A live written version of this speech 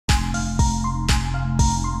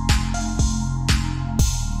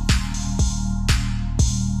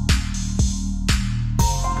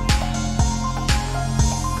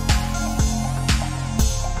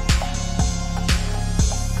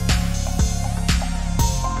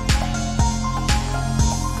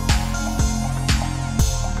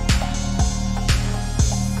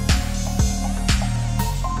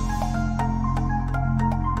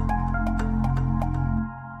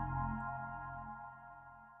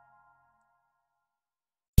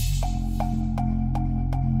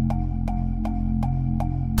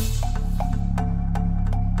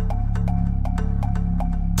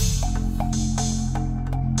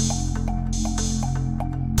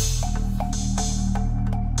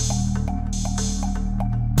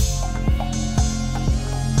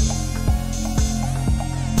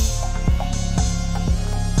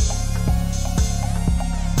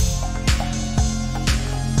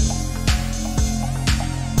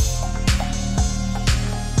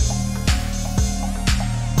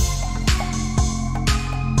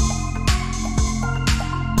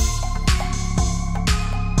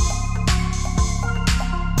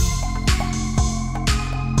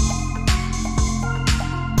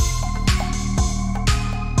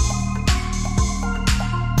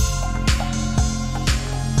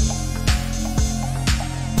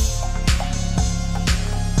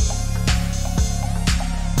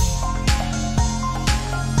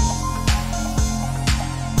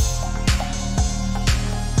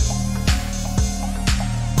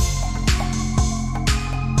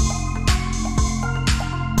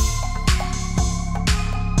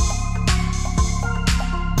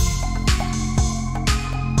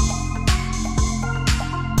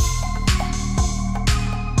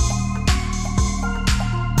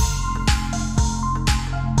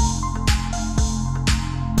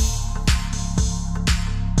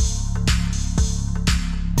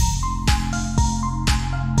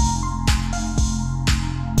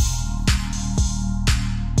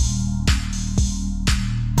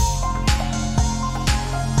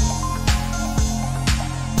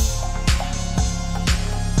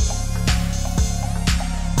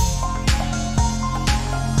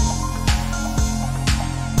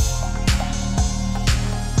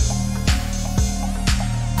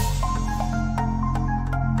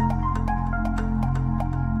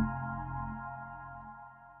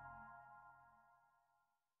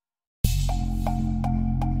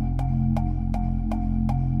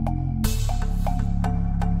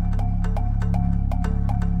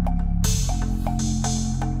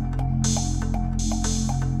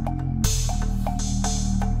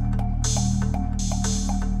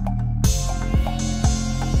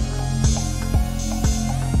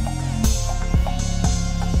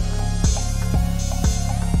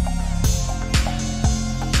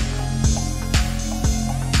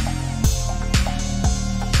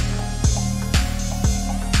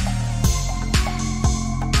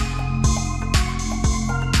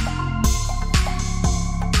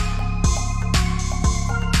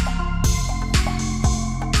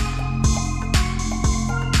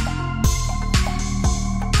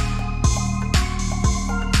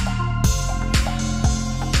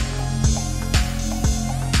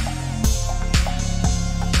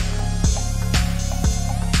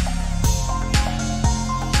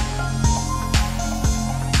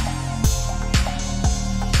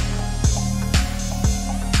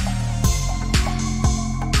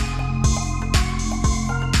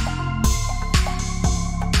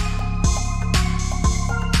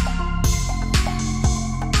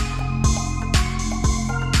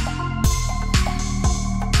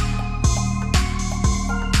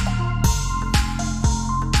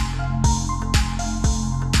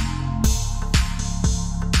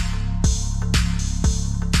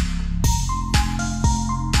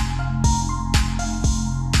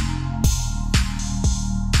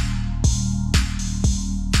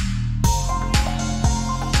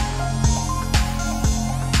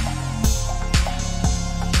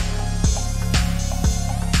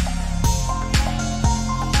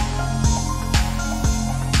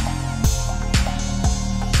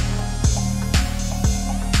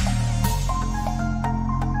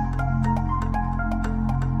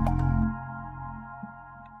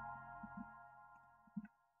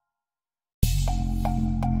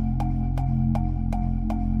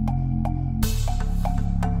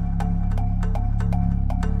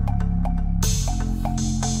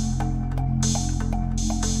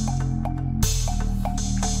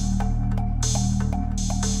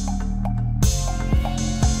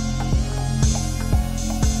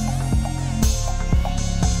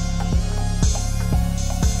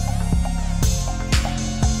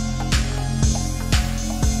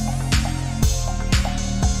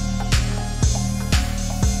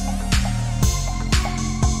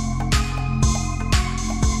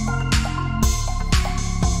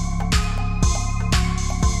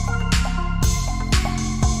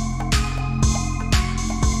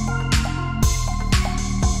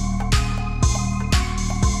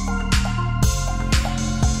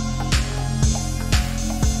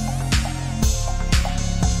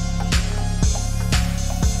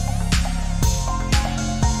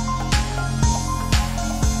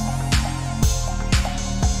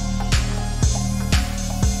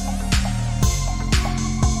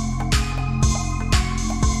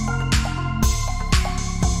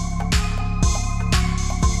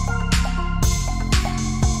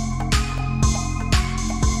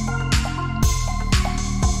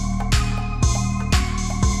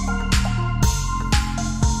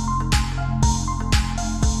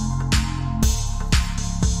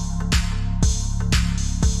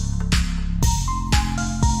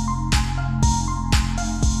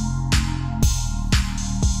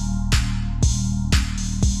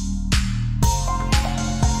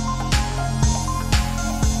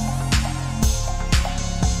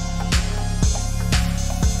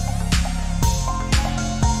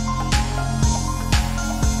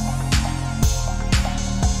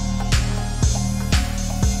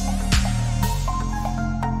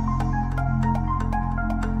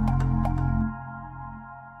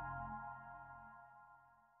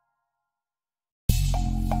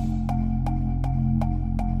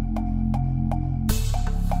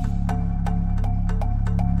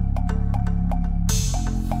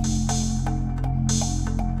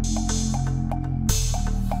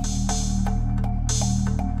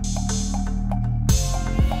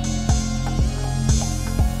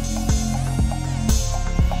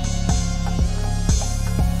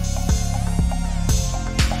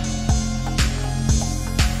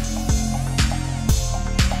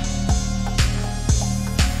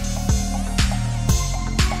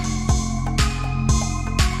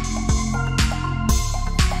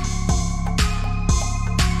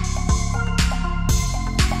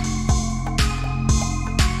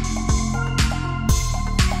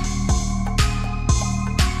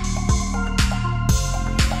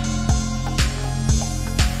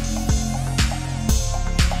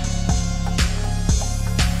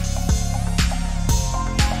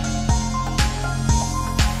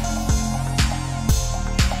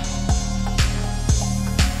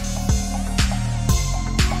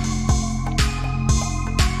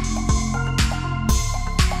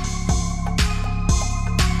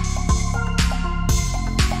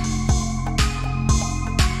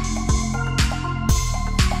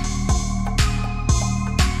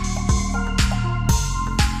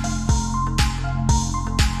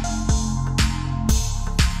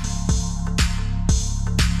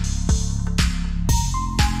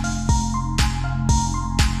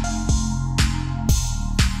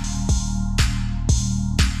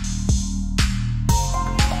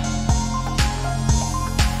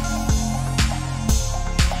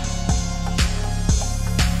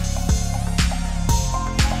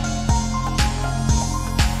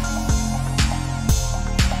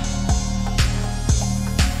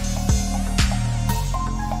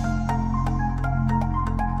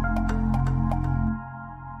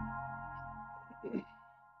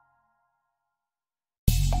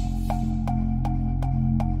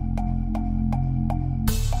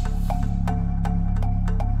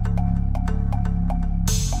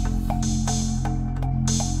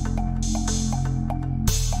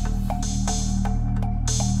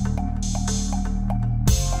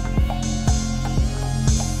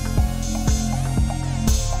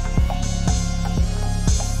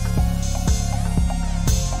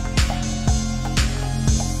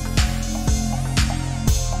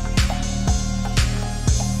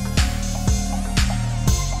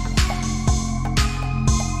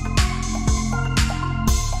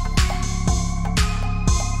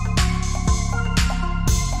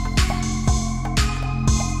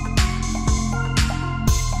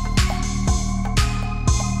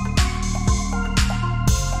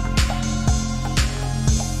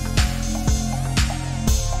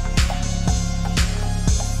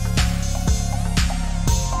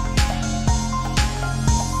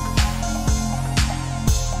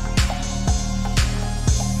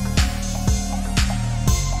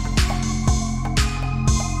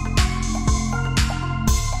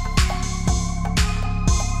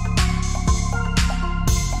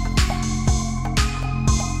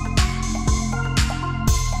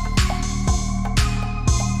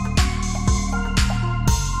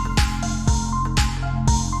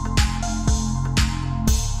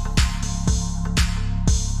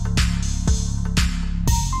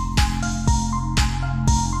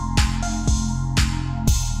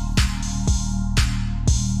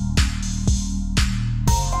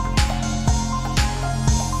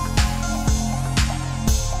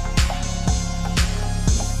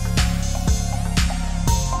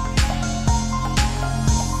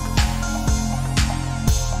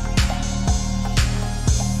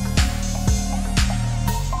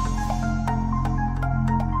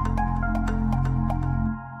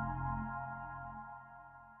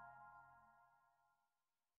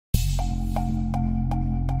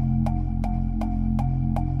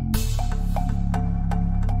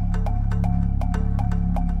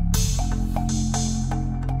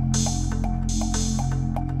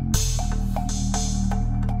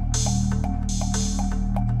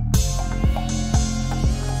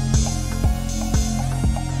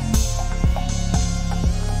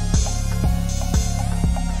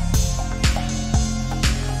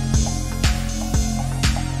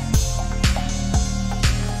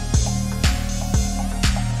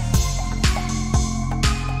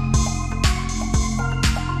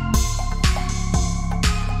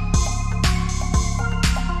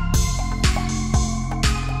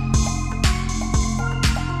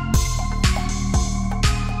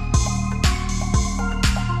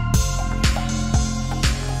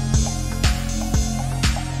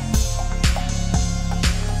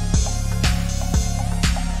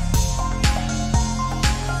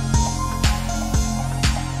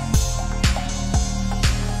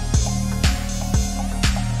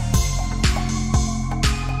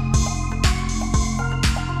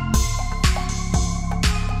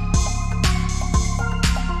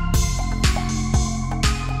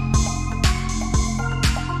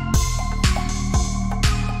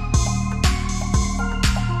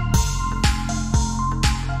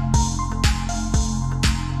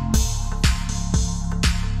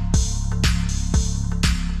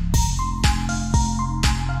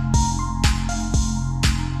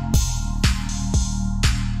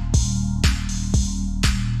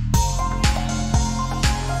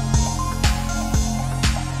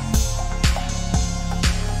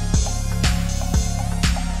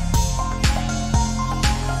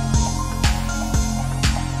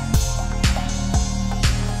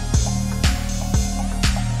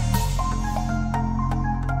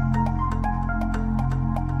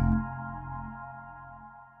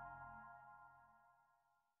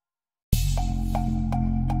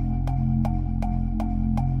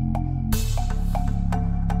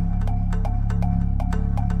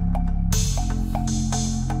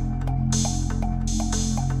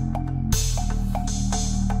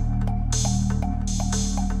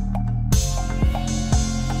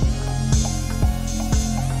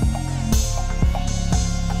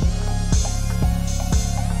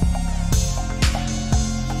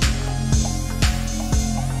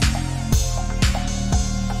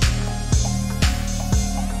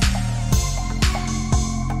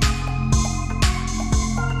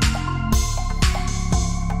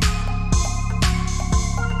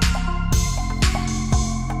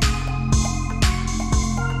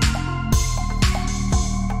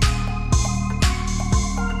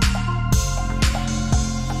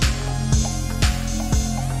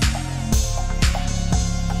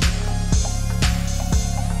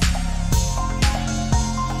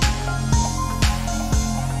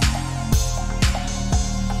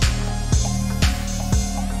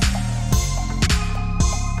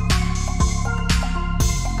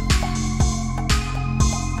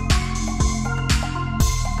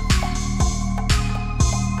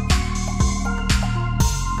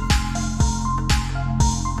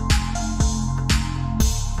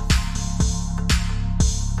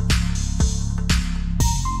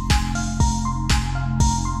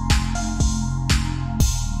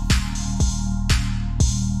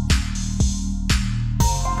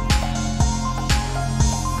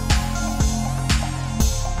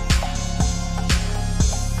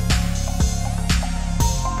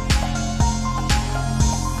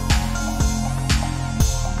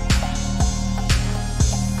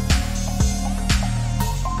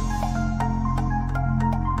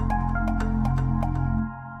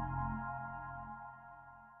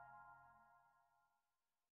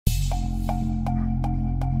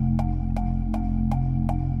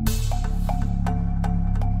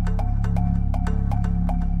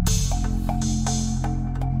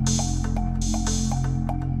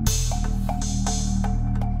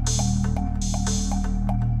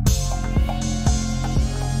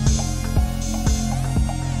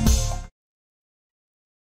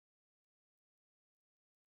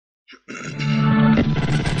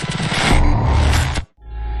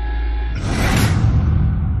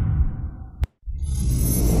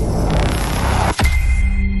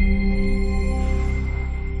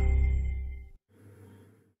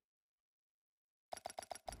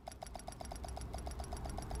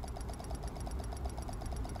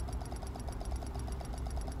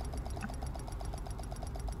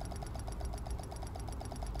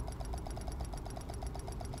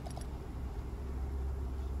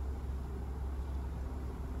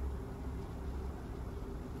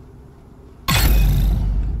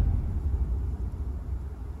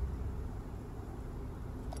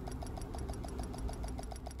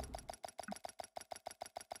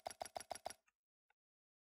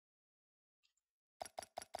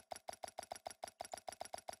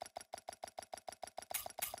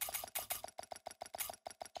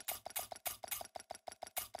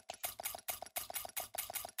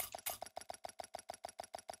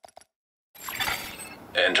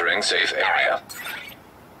Entering safe area.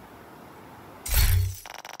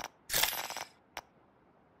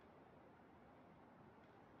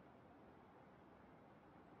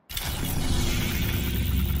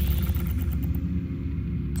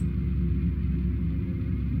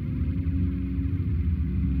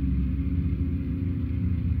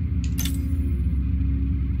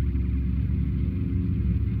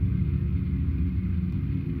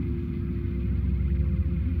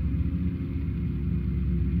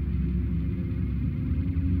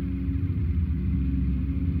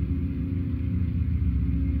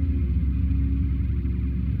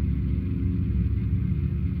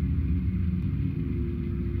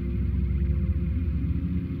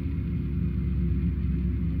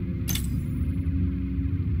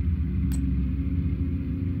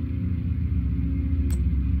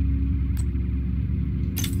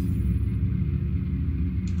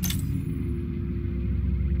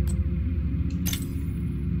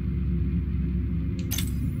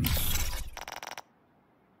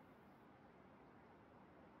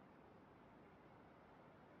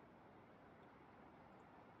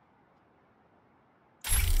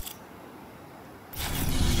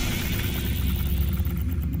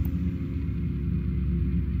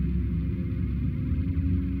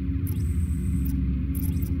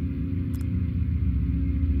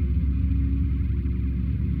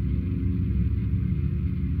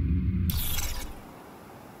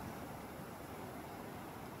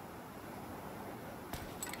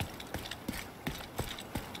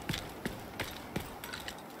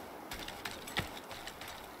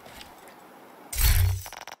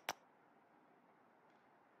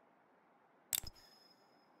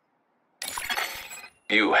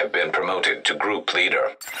 You have been promoted to group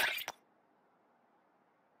leader.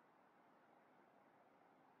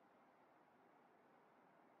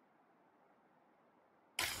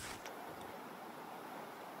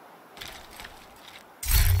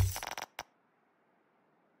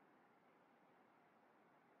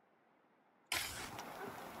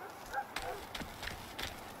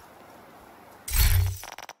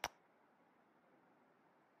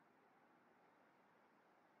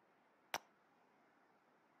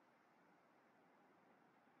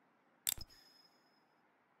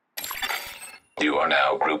 You are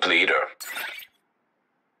now group leader.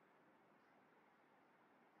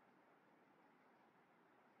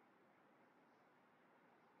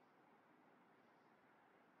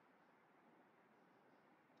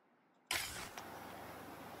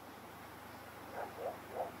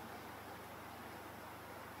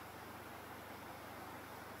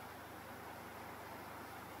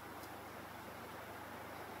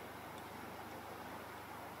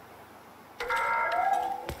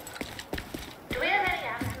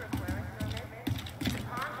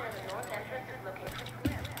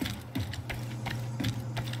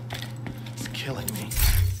 Killing me.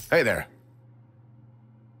 Hey there.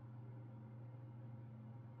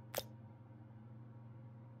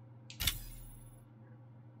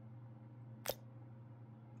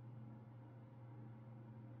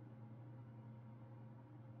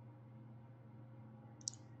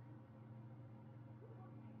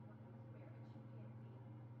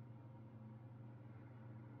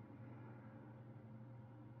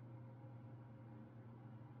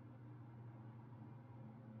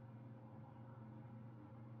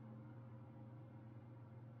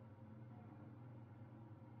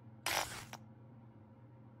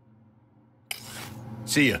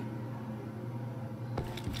 See ya.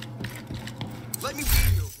 Let me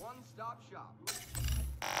be your one-stop shop.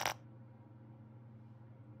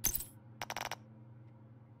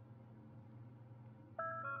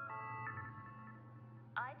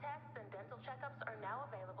 Eye tests and dental checkups are now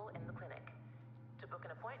available in the clinic. To book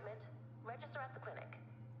an appointment, register at the clinic.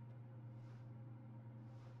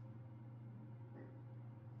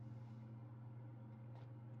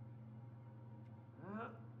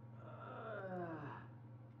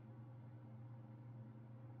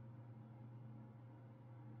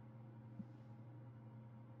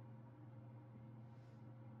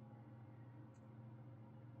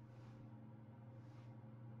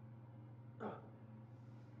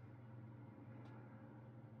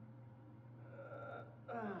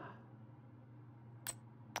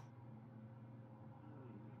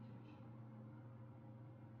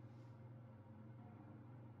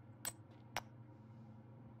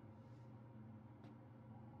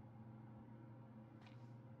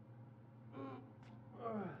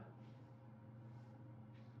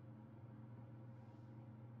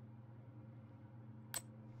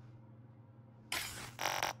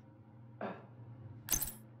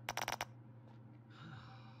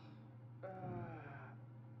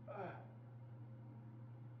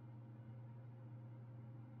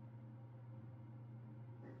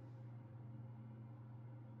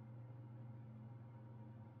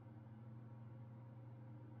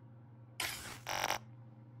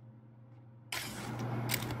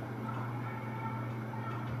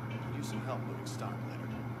 Start letter.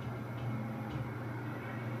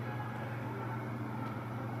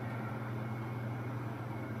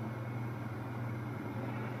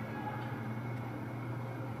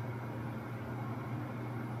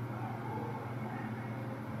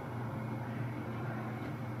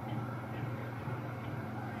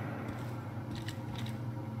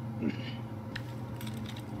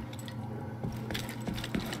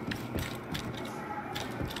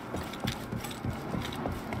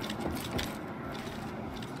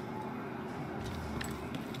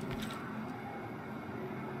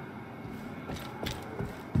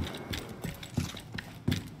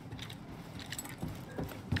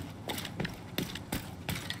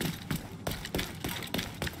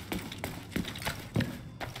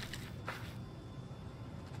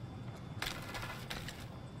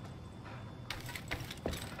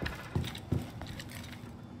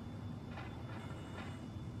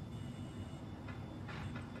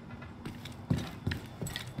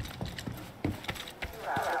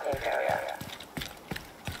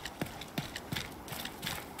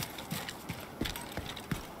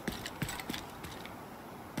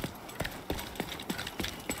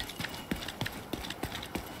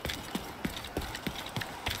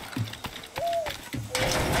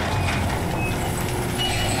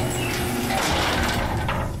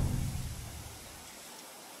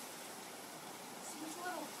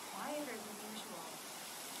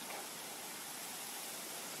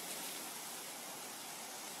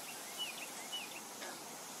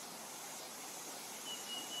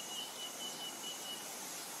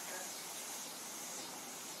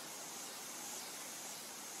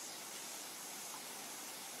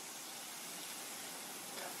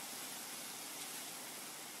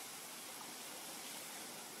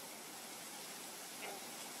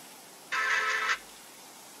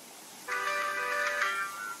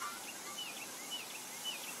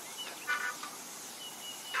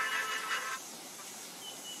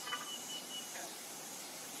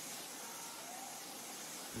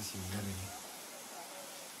 This humidity.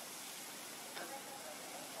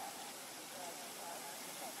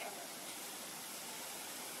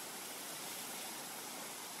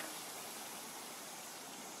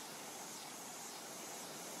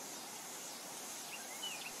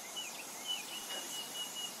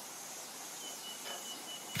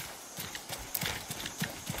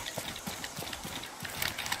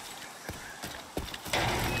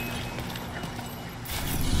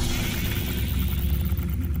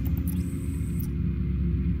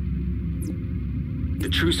 The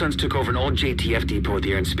True Sons took over an old JTF depot at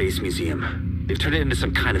the Air and Space Museum. They've turned it into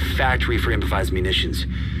some kind of factory for improvised munitions.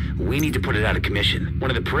 We need to put it out of commission. One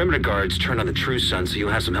of the perimeter guards turned on the True Sons, so you'll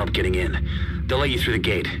have some help getting in. They'll let you through the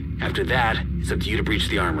gate. After that, it's up to you to breach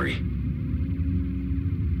the armory.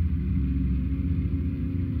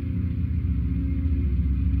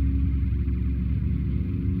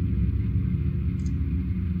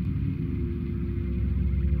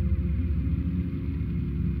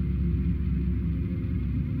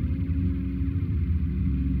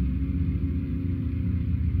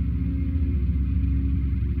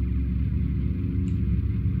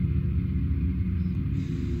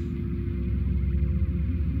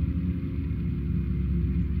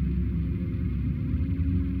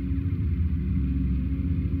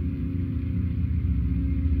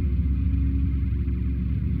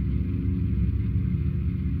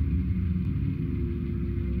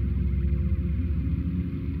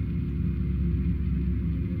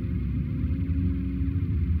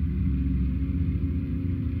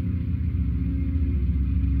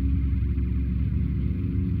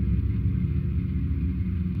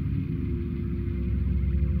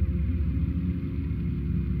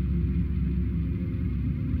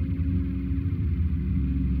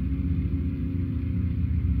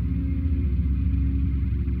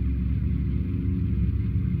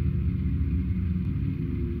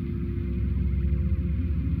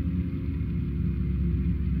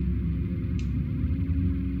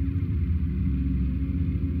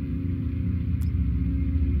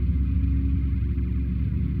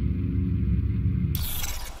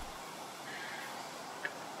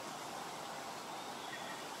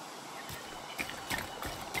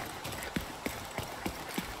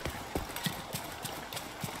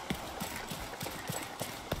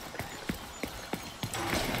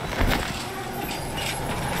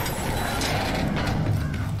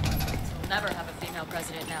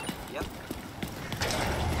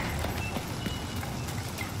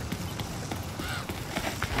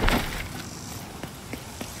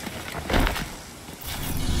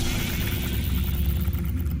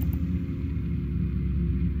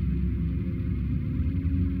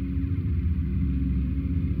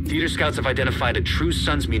 Theater scouts have identified a True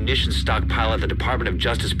Sons munitions stockpile at the Department of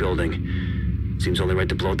Justice building. Seems only right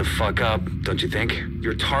to blow it the fuck up, don't you think?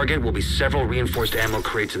 Your target will be several reinforced ammo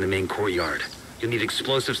crates in the main courtyard. You'll need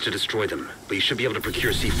explosives to destroy them, but you should be able to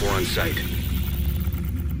procure C4 on site.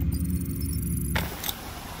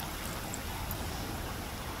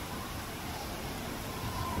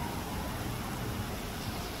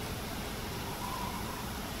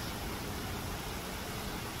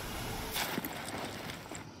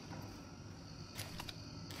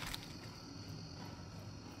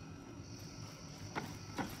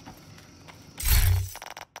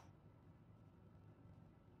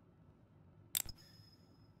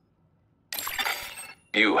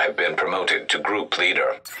 You have been promoted to group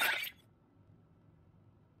leader.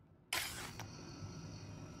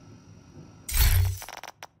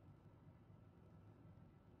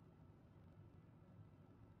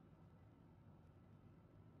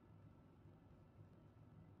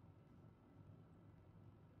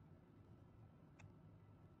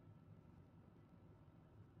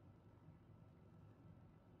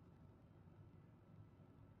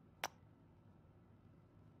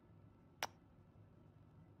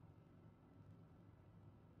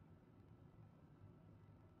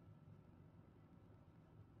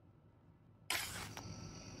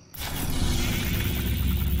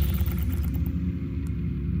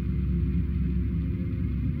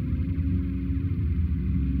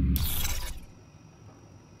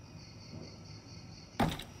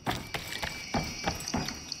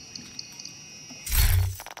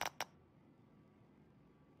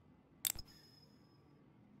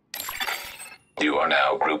 You are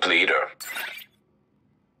now group leader.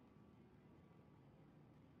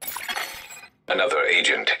 Another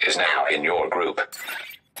agent is now in your group.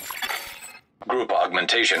 Group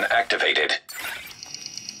augmentation activated.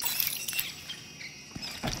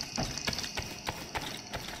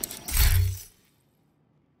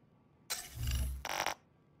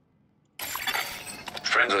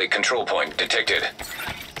 Friendly control point detected.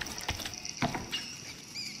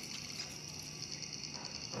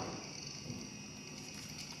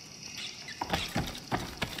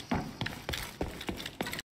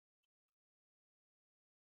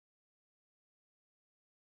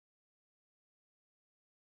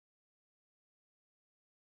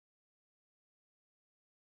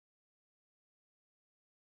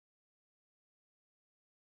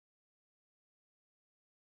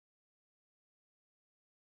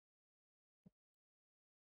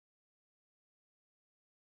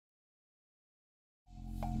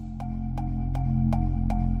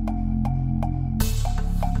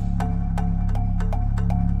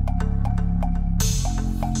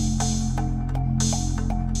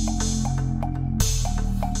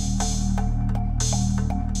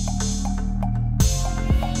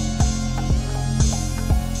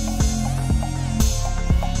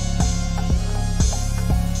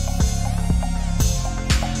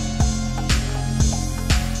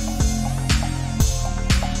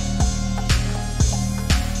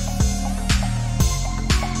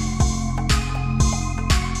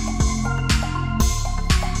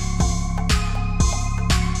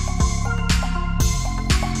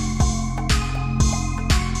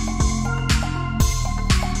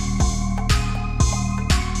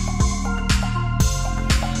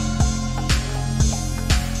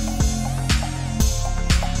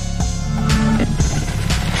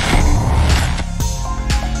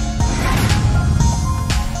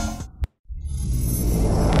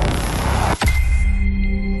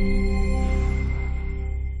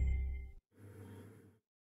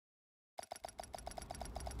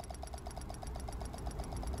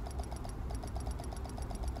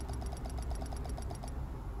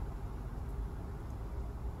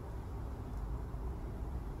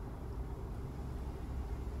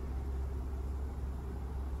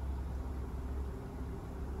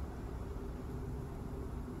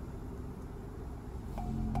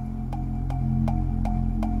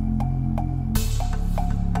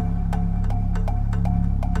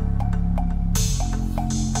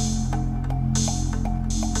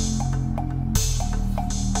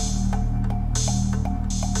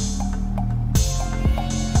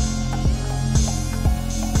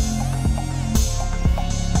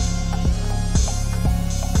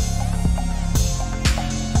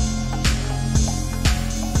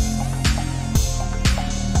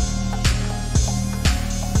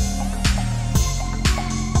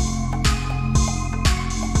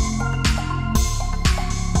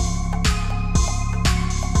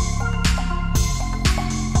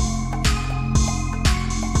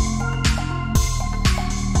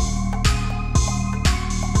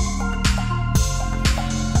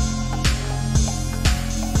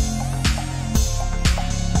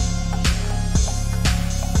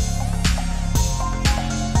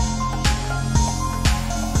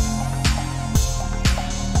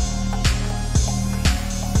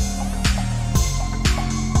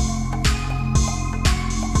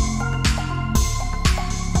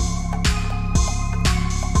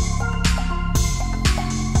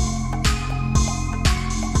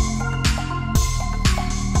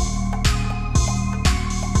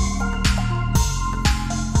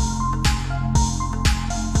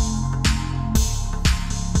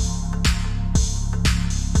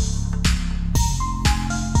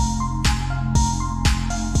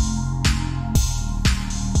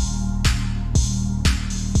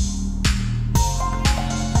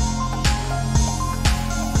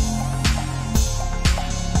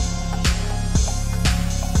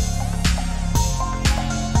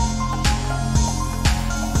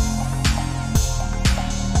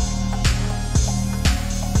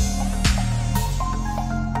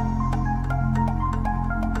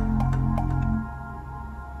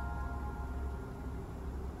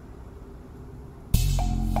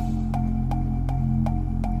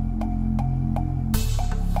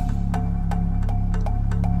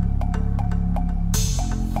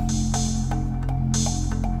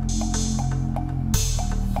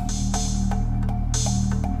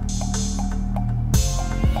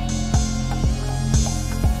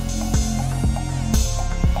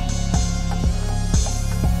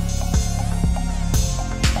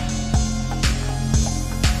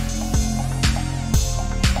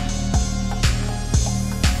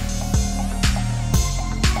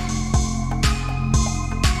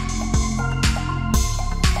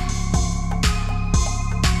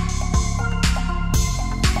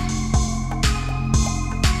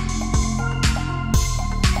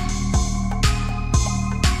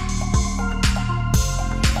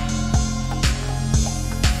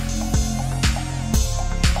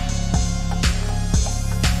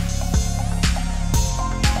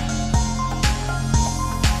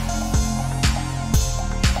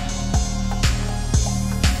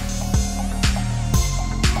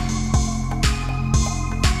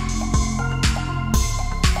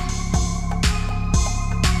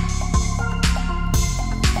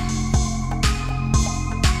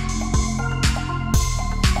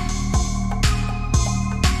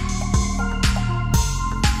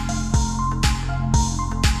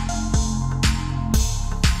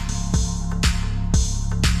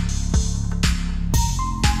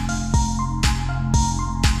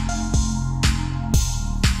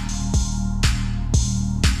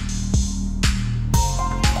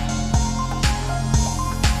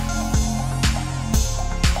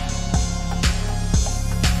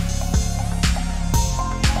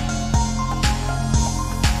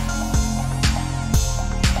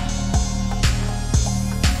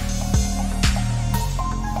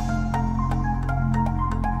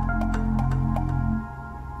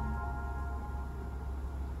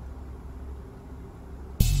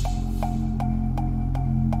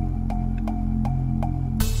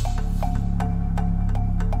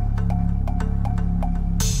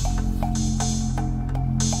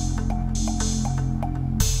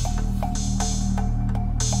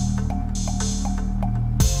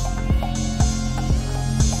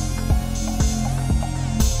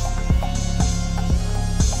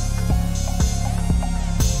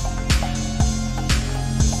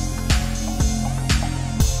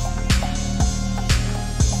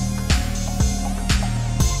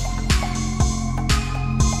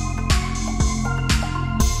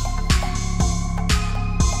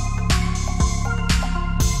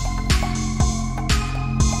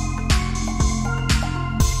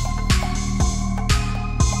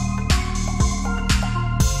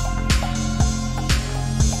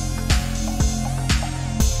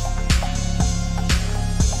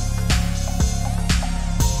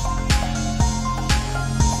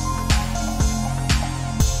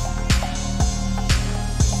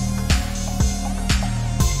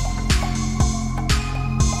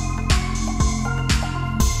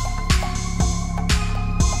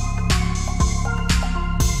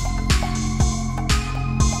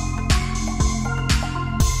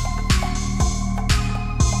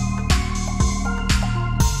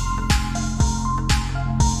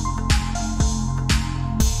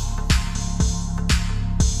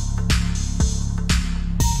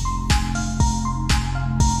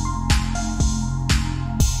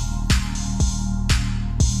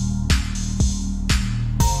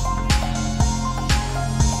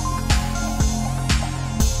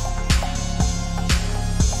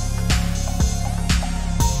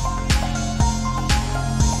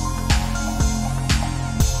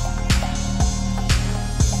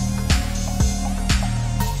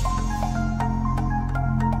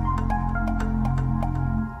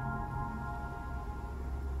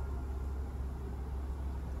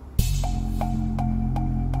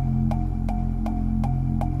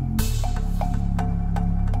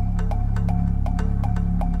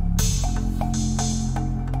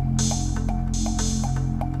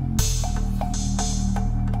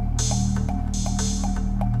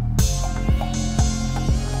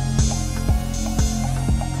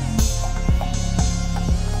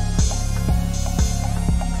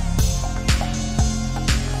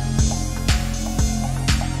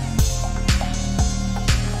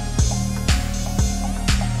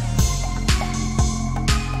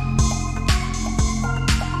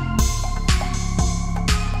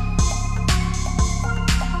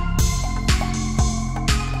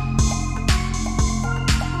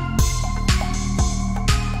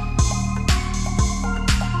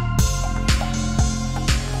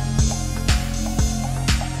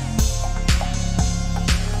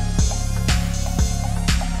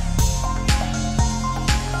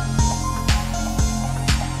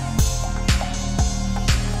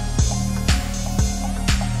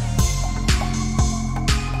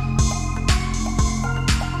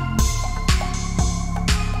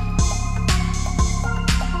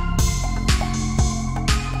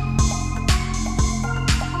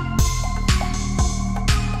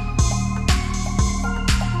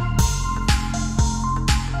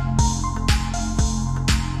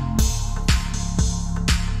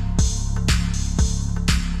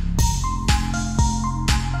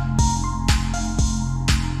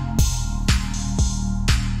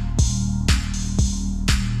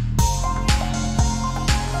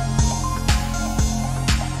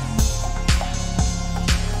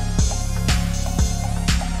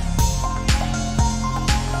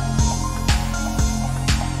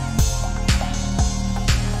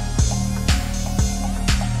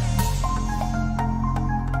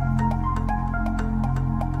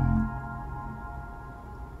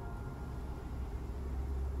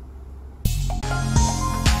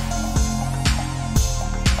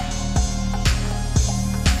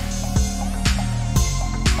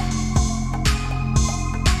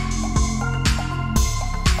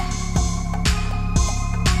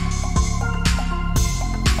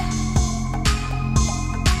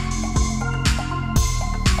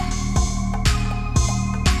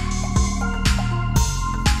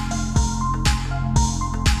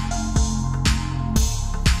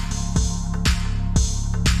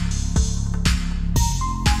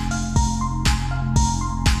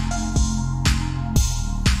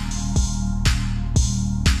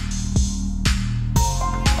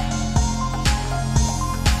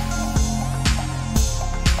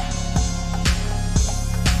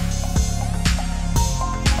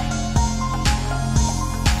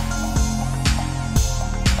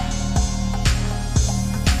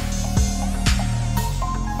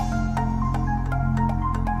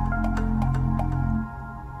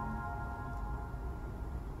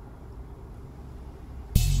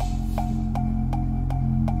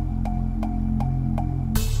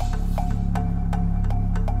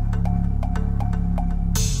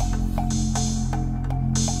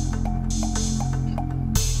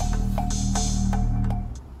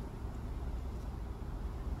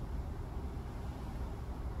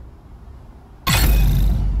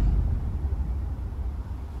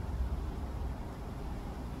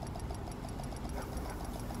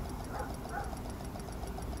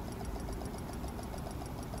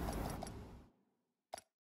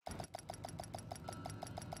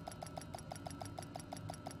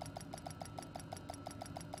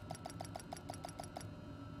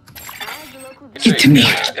 Get to me.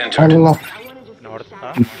 Allah. ನೋಡ್ತಾ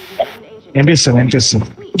Interesting.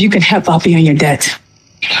 If you can help, I'll be on your debt.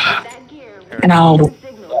 And I'll...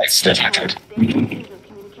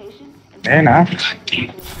 నేనా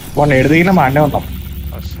మొన్న ఎడదిగిన మా అన్నే ఉన్నాం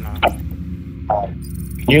వస్తున్నా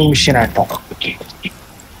new machine అంట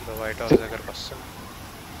ఇప్పుడు white house దగ్గరకు వస్తున్నా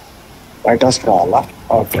వైట్ హౌస్ కావాలా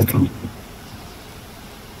okay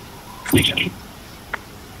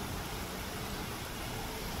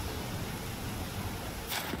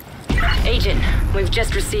Agent, we've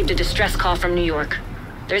just received a distress call from New York.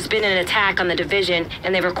 There's been an attack on the division, and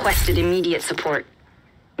they requested immediate support.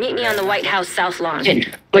 Meet me on the White House South Lawn.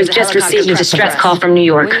 We've just received a distress call from New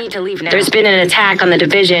York. We need to leave now. There's been an attack on the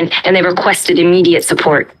division, and they requested immediate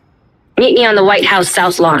support. Meet me on the White House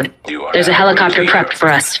South Lawn. There's a helicopter prepped for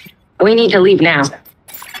us. We need to leave now.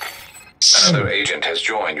 Another agent has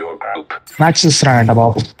joined your group. Match చూస్తున్నానంట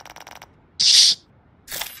బాబు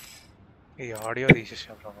ఈ audio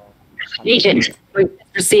తీసేసాం బాబు Agent, we've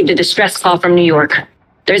just received a distress call from New York.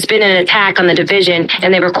 There's been an attack on the division, and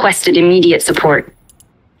they requested immediate support.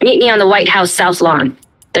 Meet me on the White House South Lawn.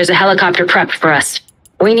 There's a helicopter prepped for us.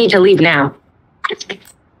 We need to leave now.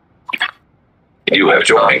 You have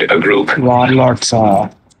joined a group. War LADS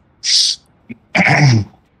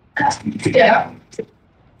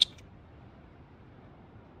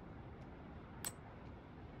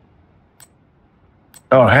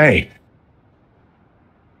Oh, hey.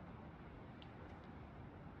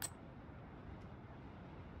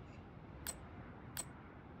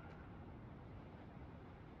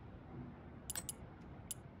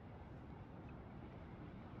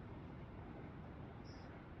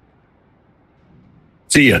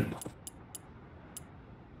 See ya.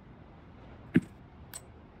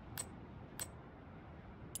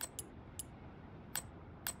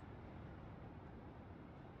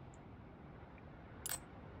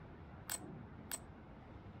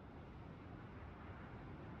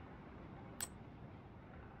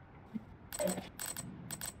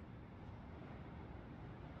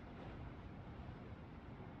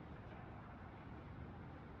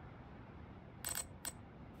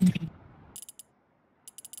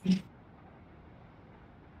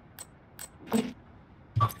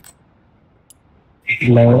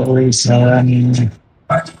 Level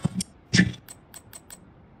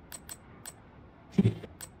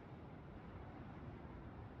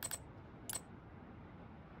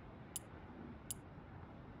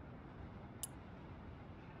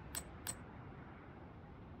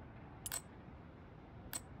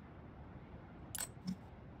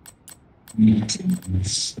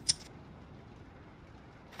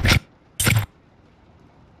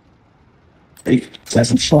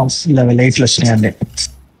 7 level 8 వచ్చినాయండి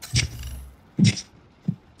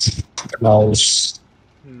blouse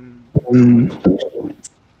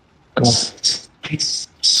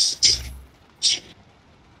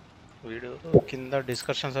వీడు కింద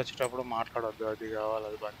discussions వచ్చేటప్పుడు మాట్లాడొద్దు అది కావాలి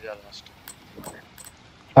అది బంద్ చేయాలి first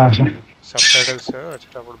sub titles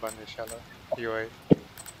వచ్చేటప్పుడు బంద్ చేయాలి యూఐ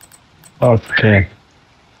ఓకే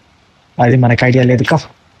అది మనకు ఐడియా లేదు కా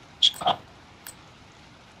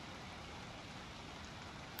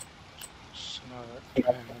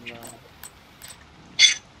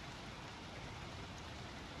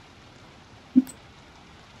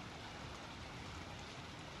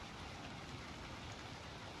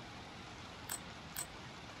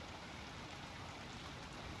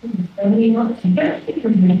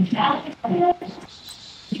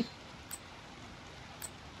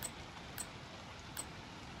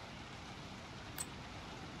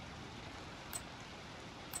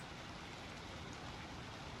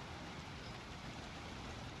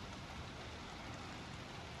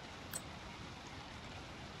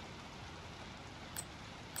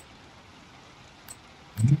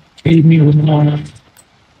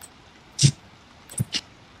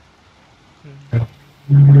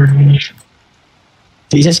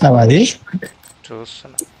తీసేసినావా అది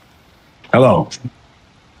చూస్తున్నా Hello.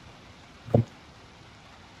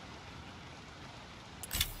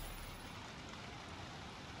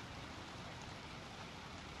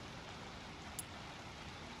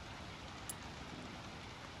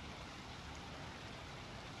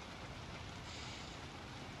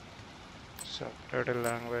 Sub title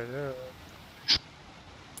language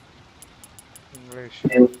English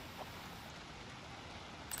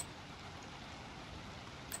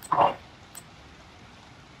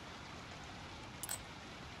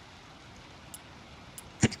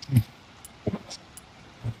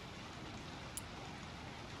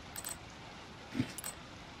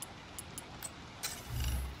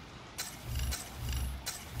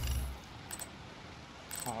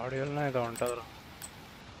ఆడియోలో ఏదో ఉంటుంది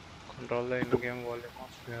Control the in-game volume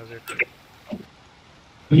of music.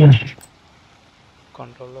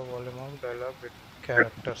 Control the volume of dialogue with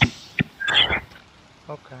characters.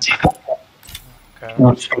 Okay.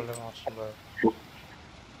 Characters volume awesome.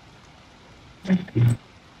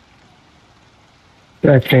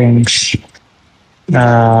 Settings.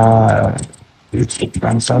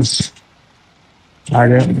 Consoles.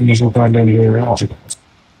 అదే మ్యూజిక్ వాల్యూమ్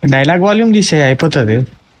డైలాగ్ వాల్యూమ్ తీసే అయిపోతుంది.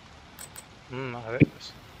 అదే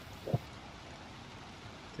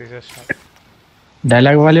తీసేసిన.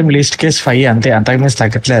 డైలాగ్ వాల్యూమ్ లిస్ట్ కేస్ 5 అంతే, అంతకు మించి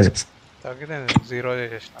తగ్గట్లేదు. తగ్గితే 0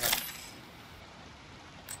 చేసేసిన.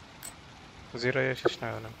 0 చేసేసిన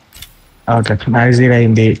కదా. ఓకే నాకు 0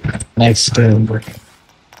 అయింది. నెక్స్ట్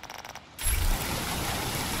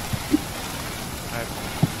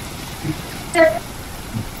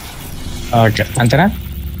ఓకే అంతేనా?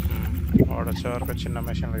 వాడు వచ్చే వరకు చిన్న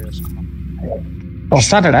మెషిన్లో చేసుకున్నాం.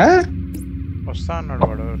 వస్తాడా? వస్తా అన్నాడు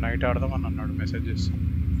వాడు. నైట్ ఆడదామని అన్నాడు, మెసేజ్ చేస్తాను.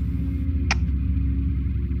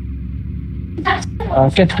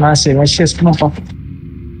 ఓకే నా సేవ్ చేసుకున్నాం.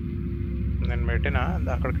 నేను పెట్టినా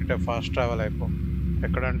అక్కడికి ఫాస్ట్ ట్రావెల్ అయిపో.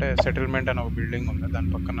 ఎక్కడంటే సెటిల్మెంట్ అని ఒక బిల్డింగ్ ఉంది, దాని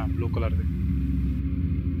పక్కన బ్లూ కలర్ది.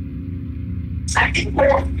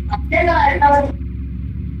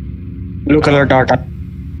 బ్లూ కలర్ డాట్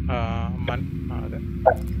అదే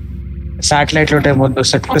శాటిలైట్లు ఉంటాయి ముందు,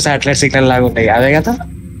 శాటిలైట్ సిగ్నల్ లాగా ఉంటాయి అదే కదా?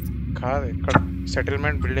 కాదు, ఇక్కడ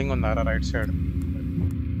సెటిల్మెంట్ బిల్డింగ్ ఉందా రైట్ సైడ్?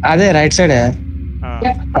 అదే రైట్ సైడ్.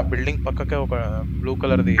 ఆ బిల్డింగ్ పక్కకే ఒక బ్లూ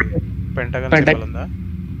కలర్ది పెంటగన్ సింబల్ ఉందా?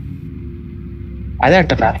 అదే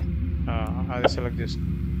అంటున్నా. అది సెలెక్ట్ చేసుకో.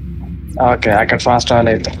 ఓకే అక్కడ ఫాస్ట్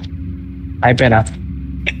ట్రావెల్ అయితే అయిపోయినా.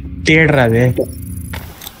 థియేటర్ అది.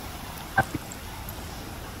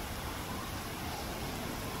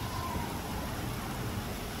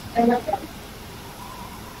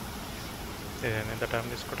 ఎంత టైం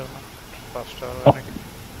తీసుకుంటాను ఫాస్ట్ ట్రావెల్?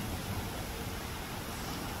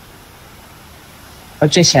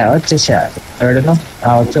 వచ్చేసా ఎవడను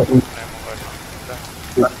వచ్చు.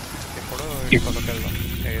 ఇప్పుడు ఈ పక్కకి వెళ్దాం.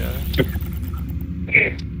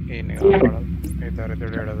 ఈ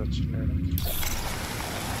దరిద్రుడు ఏడాది వచ్చింది.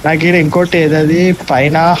 నాకు ఇక్కడ ఇంకోటి ఏదది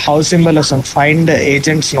పైన హౌస్ సింబల్ వస్తుంది, ఫైండ్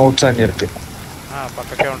ఏజెంట్స్ నోట్స్ అని చెప్పి.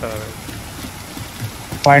 పక్కకే ఉంటుంది అది.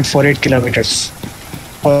 0.48 kilometers.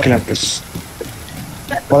 4 kilometers.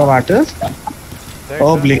 మాట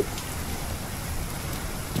ఓబ్లిక్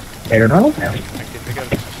ఏడనో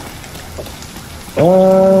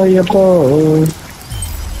యప్పో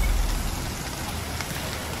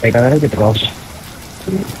ఎక్కడ గిట్రాస్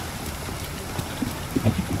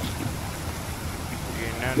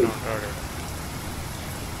ఉంటాడు.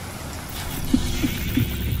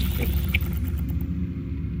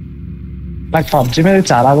 నాకు పబ్జి మీద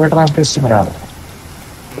చాలా బెటర్ అనిపిస్తుంది రా.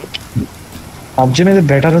 పబ్జి మీద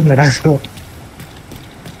బెటర్ ఉంది నాకు.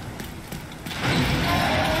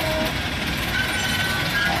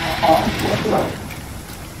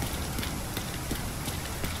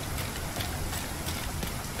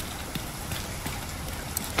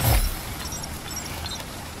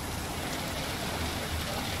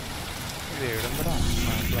 ఇది ఏడుందరా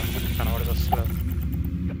కనబడదు వస్తుంది.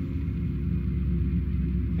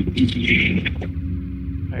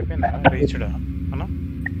 అయిపోయిందా రీచ్డా అన్నా?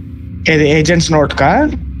 ఇది ఏజెంట్స్ నోట్ కా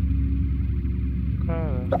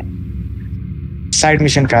సైడ్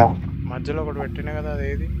మిషన్ కా? మధ్యలో ఒకటి పెట్టినా కదా, అది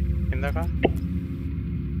ఏది ఇందాక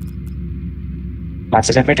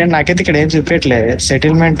మధ్యలో పెట్టండి. నాకైతే ఇక్కడ ఏం చూపించట్లేదు.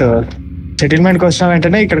 సెటిల్మెంట్కి వచ్చిన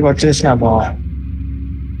వెంటనే ఇక్కడికి వచ్చేసినాము.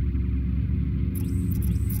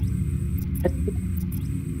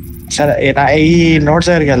 సరే ఈ నోట్స్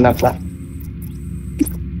దగ్గరికి వెళ్దాం అట్లా.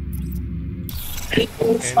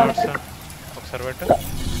 ఒకసారి పెట్టు.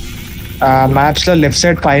 మ్యాప్స్ లో లెఫ్ట్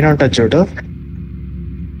సైడ్ పైన ఉంటుంది చూడు,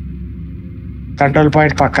 కంట్రోల్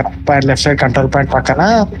పాయింట్ పక్కన, లెఫ్ట్ సైడ్ కంట్రోల్ పాయింట్ పక్కన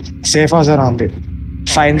సేఫ్ హౌస్ అని ఉంది.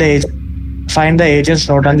 ఫైండ్ ద ఏజెంట్స్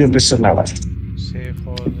నోట్ అని చూపిస్తున్నాడు. సేఫ్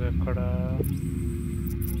హౌస్ ఎక్కడ?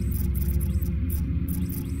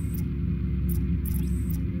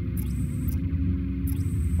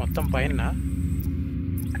 మొత్తం పైన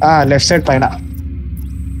లెఫ్ట్ సైడ్ పైన.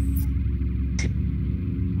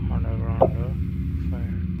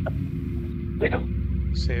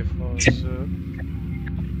 సేఫ్ హౌస్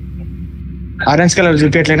ఆరెంజ్ కలర్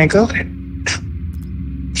చూపించట్లే నీకు?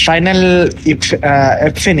 ఫైనల్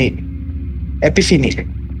ఎపిఫినీ.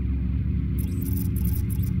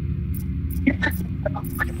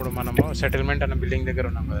 ఇప్పుడు మనము సెటిల్మెంట్ అనే బిల్డింగ్ దగ్గర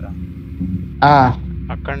ఉన్నాం కదరా,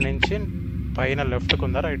 అక్కడి నుంచి పైన లెఫ్ట్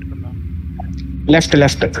కుందా రైట్ కుందా? లెఫ్ట్.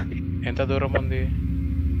 ఎంత దూరం ఉంది?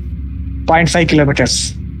 0.5 kilometers.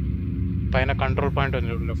 పైన కంట్రోల్ పాయింట్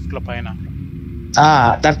ఉంది లెఫ్ట్ లో పైన.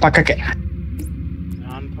 దాని పక్కకే.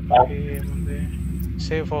 దాని పక్కన ఏముంది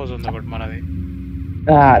సేఫ్ హౌస్ ఉంది ఒకటి మనది.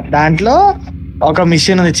 దాంట్లో ఒక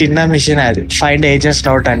మిషన్ ఉంది, చిన్న మిషన్ అది, ఫైండ్ ఏజెంట్స్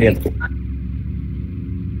అవుట్ అని చెప్పి.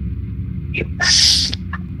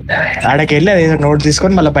 ఆడకి వెళ్ళి అది నోట్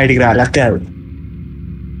తీసుకొని మళ్ళీ బయటికి రావాలి అంతే. అది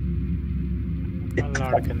మళ్ళీ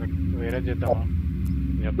ఆడికి వేరే చేద్దామా?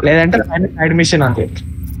 లేదంటే సైడ్ మిషన్ ఉంది,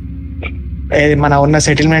 మన ఉన్న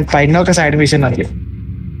సెటిల్మెంట్ పైన ఒక సైడ్ మిషన్ ఉంది.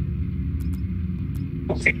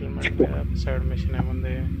 సెటిల్మెంట్ సైడ్ మిషన్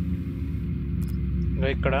ఏముంది? ఇంకా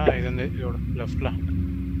ఇక్కడ ఇది ఉంది చూడు లెఫ్ట్ లో,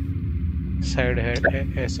 side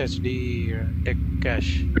SHD tech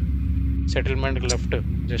cash settlement left,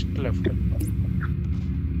 just left.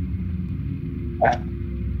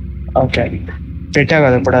 Okay పెట్టావు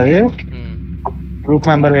కదా ఇప్పుడు అది గ్రూప్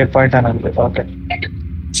మెంబర్ వెయిట్ పాయింట్ అని ఉంది. ఓకే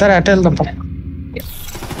సరే అటు వెళ్దాం.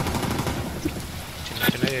 చిన్న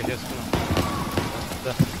చిన్న చేసేసుకున్నాం.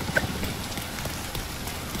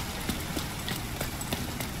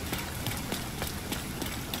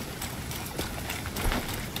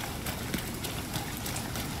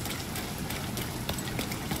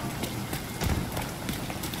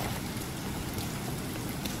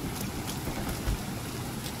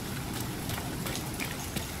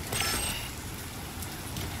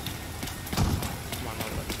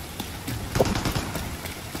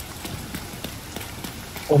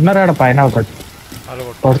 ఉన్నారు ఆడ పైన ఒకటి. వాళ్ళు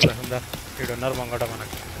కొట్టుకుంటుందా? ఇక్కడ ఉన్నారు మంగట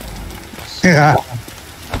మనకి.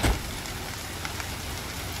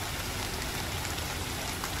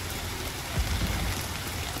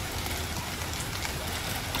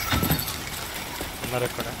 ఉన్నారు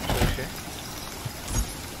ఎక్కడ చూసి.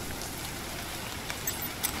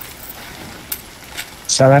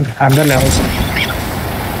 సెవెన్ అందరు లెవెల్స్.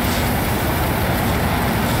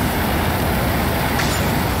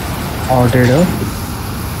 అవుతాడు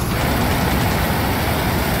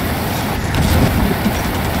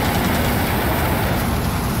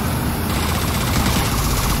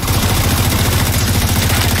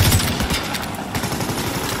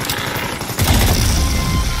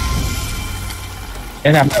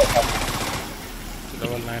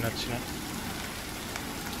లెవెల్ 9 వచ్చిన.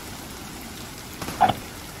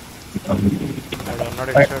 ఉన్నాడు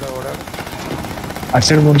ఇటు సైడ్ కూడా. అటు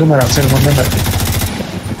సైడ్ ముందు మరి, అటు సైడ్ ముందు మరి.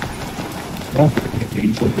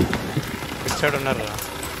 ఇటు సైడ్ ఉన్నారు.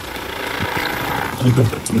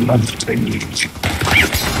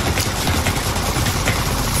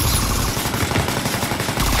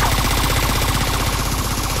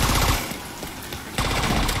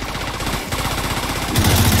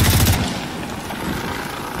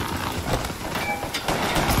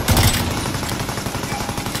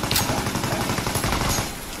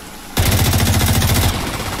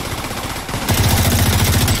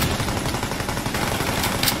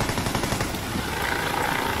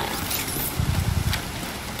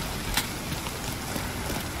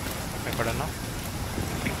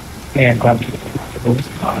 ఎక్కడన్నా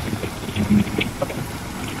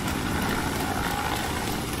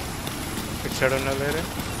ఇటు సైడ్ ఉన్నా లేరే.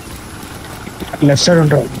 లెఫ్ట్ సైడ్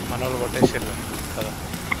ఉంటారు మన వాళ్ళు కొట్టేసారు కదా.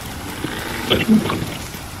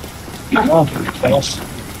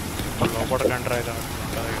 లోపల కంట్రీ అయితే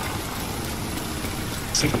కదా.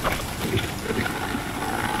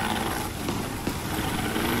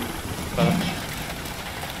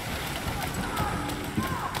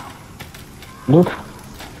 Look.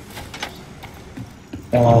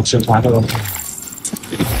 It's a matter of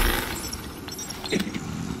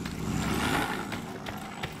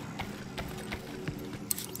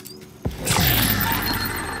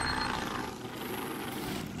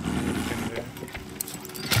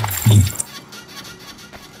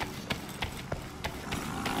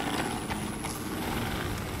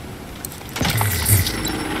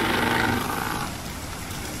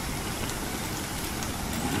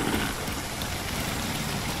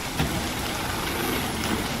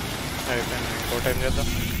time చేద్దాం.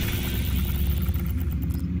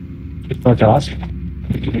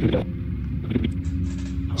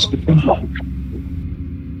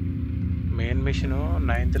 Main machine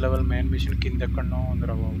 9th level main machine కింద ఎక్కడనో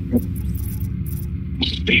ఉందిరా బాబు.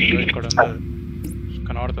 ఇక్కడ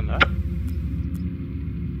కనబడుతుందా?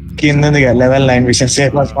 కింద ఉంది కదా లెవెల్ 9 మిషన్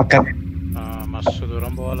సేఫ్ హౌస్ పక్కన. మస్తు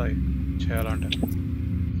దూరం పోవాలి చేయాలంటే.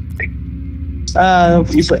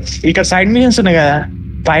 ఇక్కడ సైడ్ మిషన్స్ ఉన్నాయి కదా,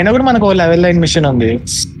 పైన కూడా మనకు లెవెల్ 9 మిషన్ ఉంది.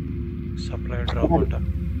 సప్లై డ్రాప్ అంట.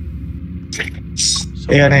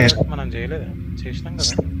 మనం చేయలేదా? చేసినాం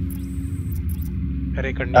కదా. అరే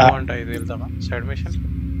ఇక్కడ న్యూ అంట, ఇది వెళ్తామా సైడ్ మిషన్?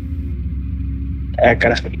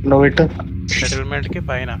 ఎక్కడ నువ్వు ఇటు సెటిల్మెంట్ కి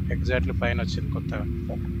పైన, ఎగ్జాక్ట్లీ పైన వచ్చింది కొత్తగా.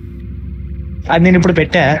 అది నేను ఇప్పుడు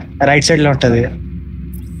పెట్టా, రైట్ సైడ్ లో ఉంటది.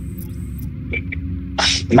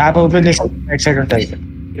 మ్యాప్ ఓపెన్ చేసి రైట్ సైడ్ ఉంటది.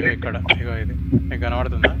 ఇక్కడ ఇగో ఇది మీకు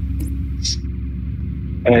కనబడుతుందా?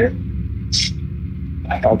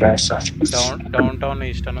 డౌన్ టౌన్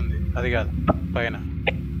ఈస్ట్ అని ఉంది, అది కాదు పైన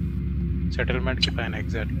సెటిల్మెంట్ కి పైన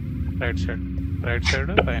ఎగ్జాక్ట్లీ రైట్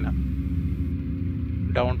సైడ్ పైన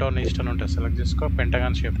డౌన్ టౌన్ ఈస్ట్ అని ఉంటుంది. సెలెక్ట్ చేసుకో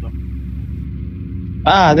పెంటగాన్ షేప్ లో.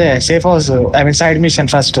 అదే safe house, I mean side machine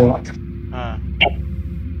first.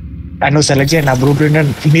 నువ్వు సెలెక్ట్ చేయండి. నా బ్లూ ప్రింట్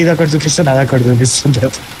నీది అక్కడ చూపిస్తే నాది అక్కడ చూపిస్తుంది.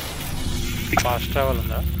 ఫాస్ట్ ట్రావెల్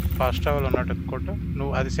ఉందా? ఫాస్ట్ ట్రావెల్ ఉన్నట్టు అనుకుంటా.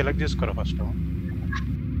 నువ్వు అది సెలెక్ట్ చేసుకోరా ఫస్ట్.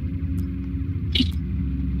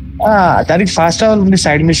 దానికి ఫాస్ట్ ట్రావెల్ ఉంది,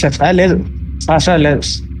 సైడ్ మిషన్ లేదు. ఫాస్ట్ ట్రావెల్ లేదు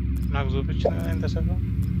నాకు చూపించింది కదా ఎంతసేపు.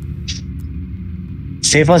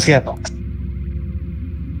 సేఫ్ హౌస్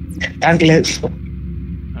దానికి లేదు.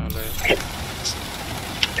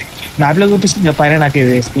 మ్యాప్ లో చూపిస్తుంది పైన నాకు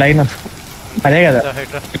ఇది లైన్. అదే కదా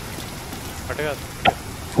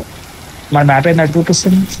మన మ్యాప్ ఏంటంటే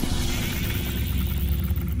చూపిస్తుంది.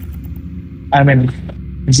 ఐ మీన్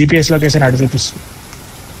జిపిఎస్ లొకేషన్ అటు చూపిస్తుంది.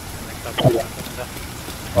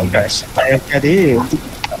 అది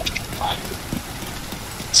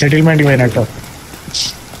సెటిల్మెంట్కి పోయినట్టు.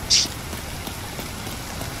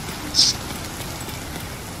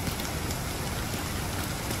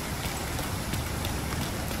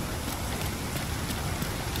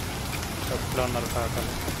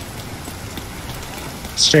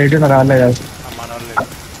 స్ట్రైట్ రాలేదు మన వాళ్ళు.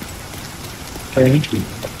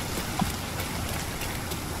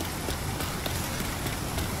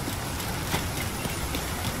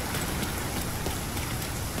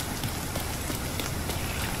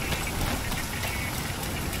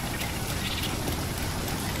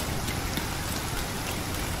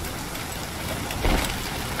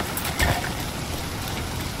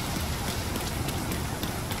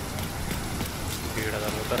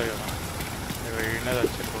 తగ్గుతారు కదా, వీడినే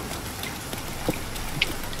తెచ్చిపోతుంది.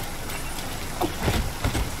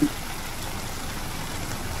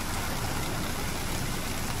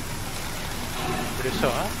 ఇప్పుడు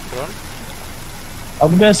ఇస్తావా డ్రోన్?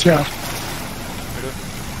 అబ్బాస్గా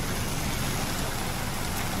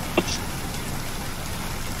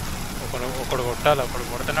ఒకడు కొట్టాలి, ఒకడు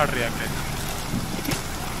కొడుతున్నాడు రియాక్ట్ అయితే.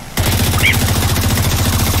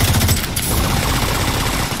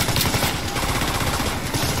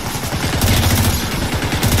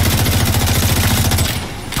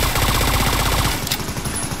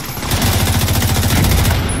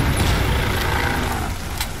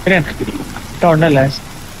 ఉండాలి.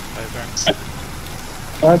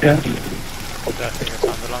 ఓకే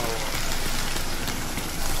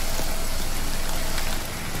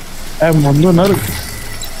ముందు ఉన్నారు.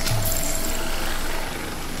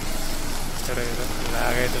 సరే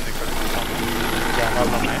లాగ్ అవుతుంది ఇక్కడ,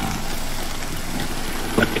 కెమెరాలు ఉన్నాయి.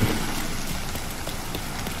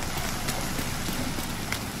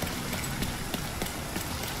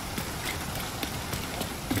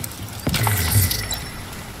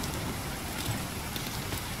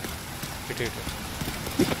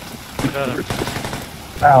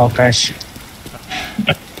 అవకాశం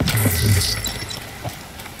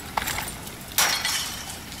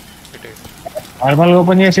నార్మల్గా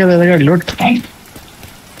ఓపెన్ చేసేది ఎదుగా loot.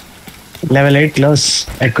 Level 8 close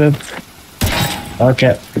equip. Okay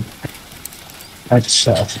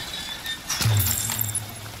అచ్చా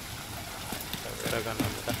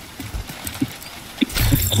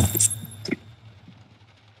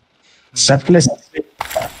సర్ప్లస్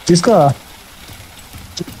తీసుకో.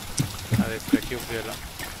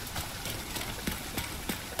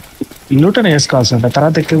 లూట్ అని వేసుకోవాల్సి ఉంటుంది,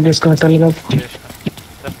 తర్వాత ఎక్విప్ చేసుకునేటల్లుగా.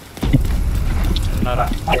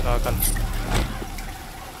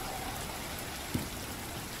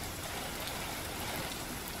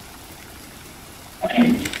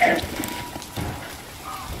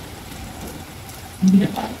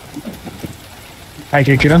 హాయ్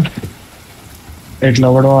కిరణ్, ఎట్లా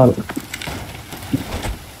పడవాలి?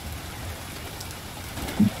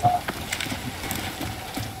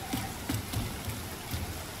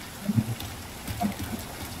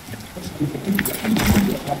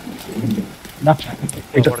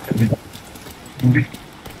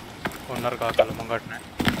 ఉన్నారు కాకలు ముంగట్నే.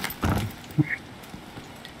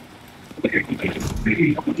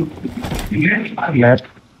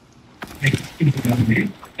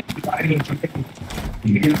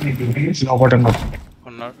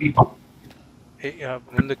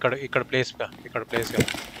 ముందు ఇక్కడ ప్లేస్ గా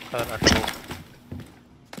అట్లా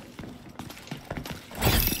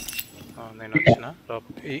నేను వచ్చిన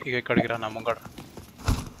ఇక ఇక్కడికి రా, నా ముంగడ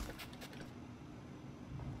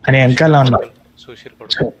అని వెనకాల ఉన్నా. సుశీర్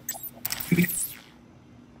కొడుకు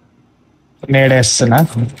నేడేస్తున్నా.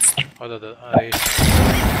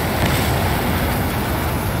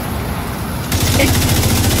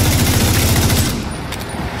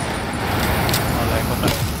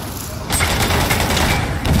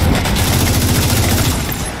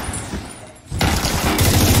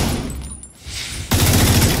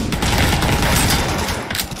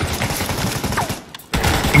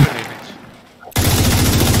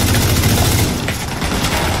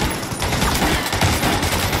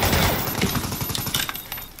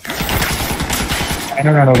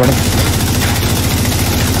 అయినా ఒకడు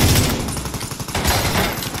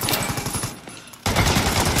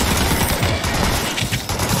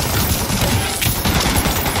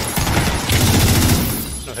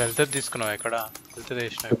నువ్వు హెల్త్ తీసుకున్నావు ఎక్కడ హెల్త్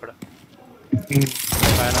చేసినావు ఇక్కడ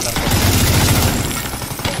పైన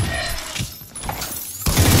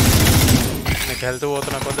నీకు హెల్త్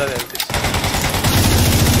పోతున్నా కొద్ది అది హెల్త్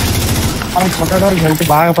మనకి కొట్టడానికి హెల్త్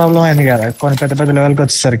బాగా ప్రాబ్లం అయింది కదా కొన్ని పెద్ద పెద్ద లెవెల్కి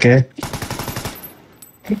వచ్చేసరికి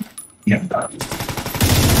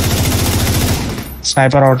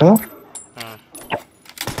స్నైపర్ అవుట్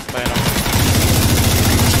పైన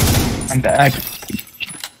అంటే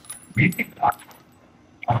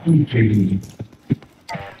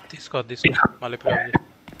తీసుకో మళ్ళీ ప్లాన్ చేయి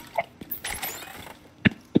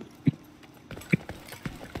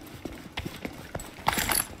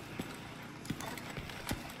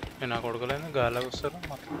నేను నా కొడుకులేదు గాలిలోకి వస్తారు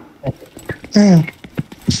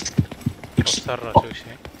వస్తారు రా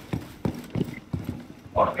చూసి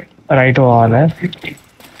రైట్ పోవాలి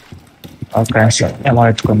ఓకే ఏమో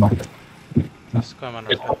ఎత్తుకుందాం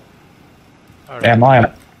తీసుకోమన్నా ఏమో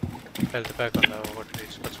హెల్త్ ప్యాక్ ఉందా ఒకటి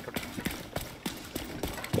తీసుకొచ్చుకోండి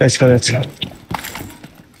తెచ్చుకో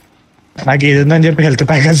నాకు ఇది ఉందని చెప్పి హెల్త్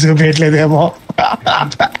ప్యాకేజ్ చూపించట్లేదేమో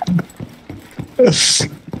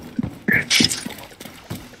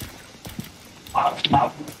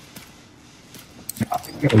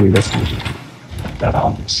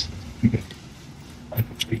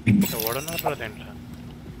ఎవడన్నారు దేంట్లో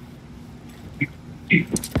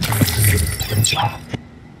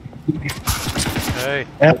ఏయ్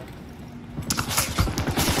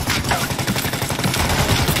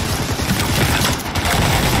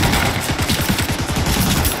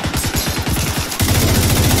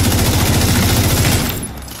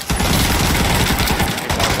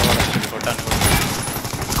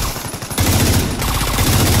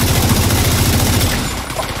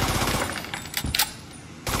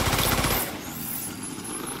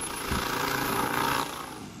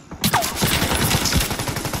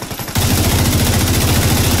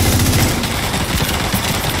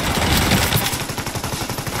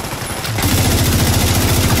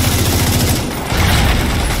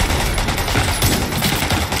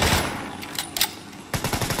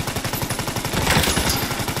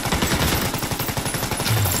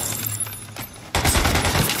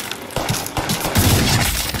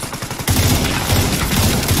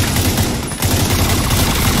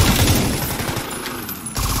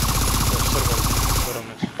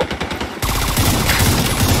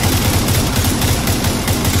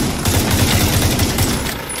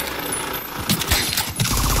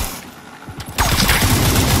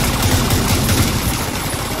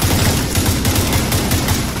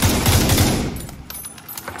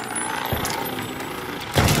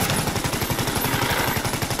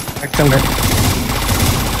Excellent.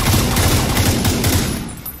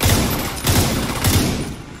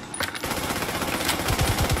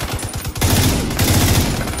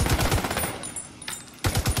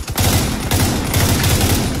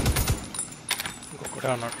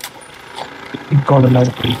 Got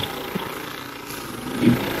another.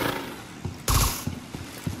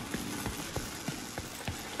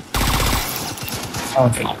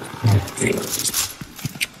 Okay.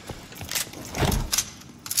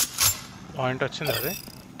 Point వచ్చింది అది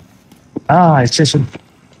ఇచ్చేసి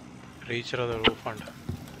రీచ్ రాదు రూఫ్ అంట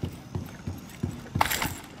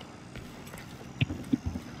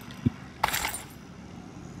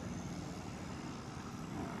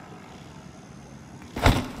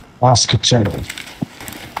మాస్క్ ఇచ్చాడు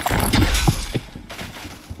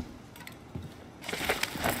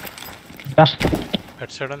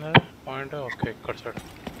ఎట్ సైడ్ ఉంది పాయింట్ ఓకే ఇక్కడ సైడ్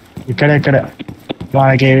ఇక్కడ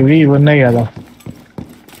మనకి ఇవి ఉన్నాయి కదా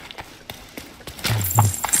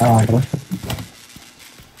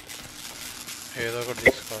ఏదో ఒకటి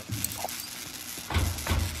తీసుకోవాలి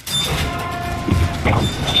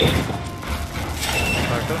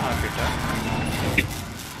అటు నాకు ఇట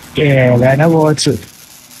ఏదైనా పోవచ్చు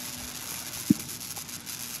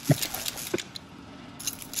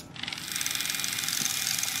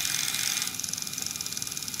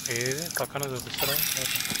ఏది పక్కన చూపిస్తారా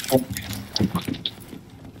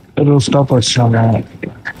రూఫ్ టాప్ వచ్చినా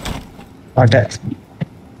అంటే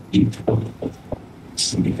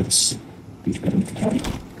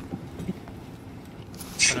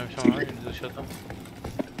నిమిషం ఇది చూసేద్దాం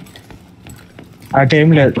అటేం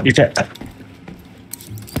లేదు ఇటే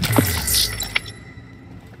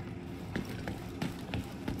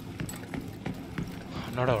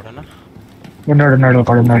ఉన్నాడు అవడనా ఉన్నాడు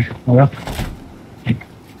ఒకడున్నాడు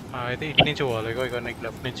అయితే ఇటు నుంచి పోవాలి ఇక నీకు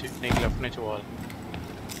లెఫ్ట్ నుంచి పోవాలి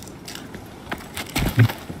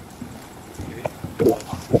ఇది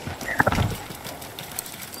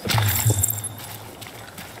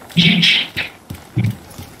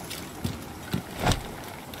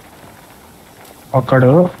ఒక్కడు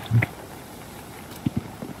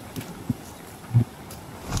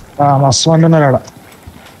మస్తు మంది ఉన్నారు ఆడ.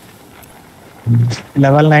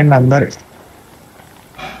 లెవెల్ 9 అందరు.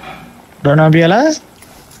 డోనాబియాలా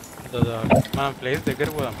మనం ప్లేస్ దగ్గర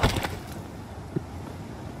పోదాం.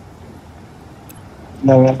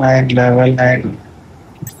 లెవెల్ 9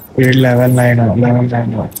 లెవెల్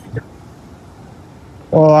 9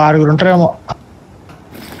 ఓ 6 ఉంటారేమో.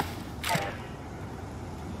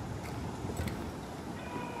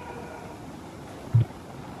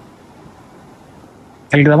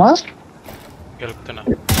 వెళ్దామా? గెలుపుతున్నా.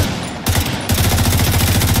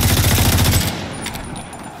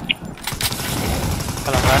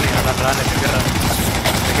 అలా రాని దగ్గర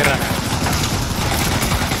రాని.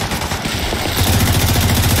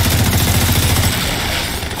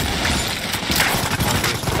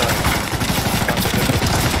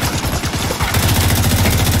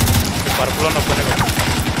 పరుపులో నొప్పని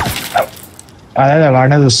అదే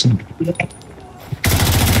వాడే చూస్తుంది.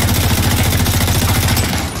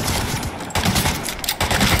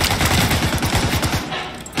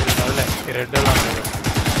 రెడ్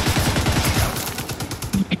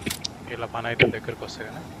ఇలా పని అయితే దగ్గరికి వస్తాయి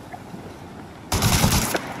కానీ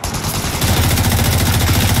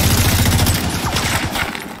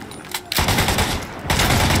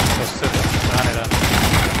వస్తుంది. రాని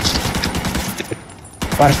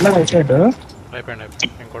పర్సనల్ వచ్చాడు. అయిపోయింది.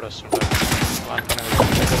 ఇంకోటి వస్తుంటారు వాళ్ళ పని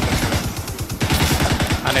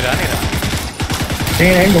అని రాని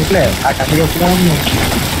నేనేం చెప్పలే. ఆ కథ చెప్తున్నా.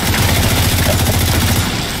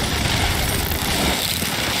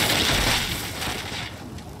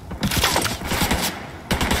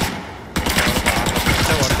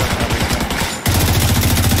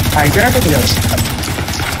 అయిపోయినట్టు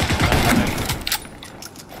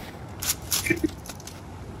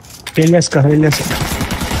ఫెయిల్ చేసుకో.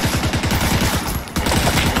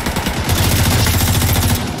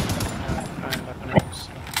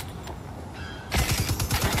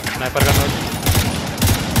 స్నైపర్ గన్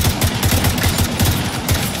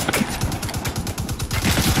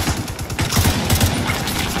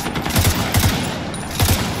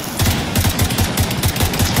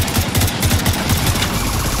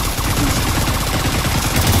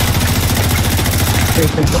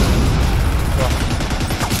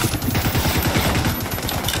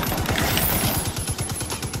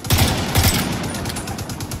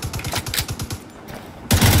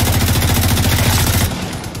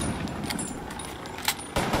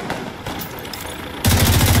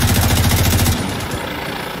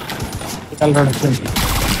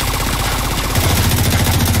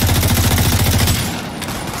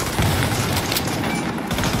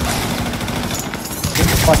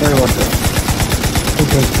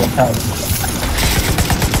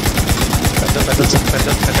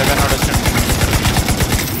పెద్దగా నడుస్తుంది.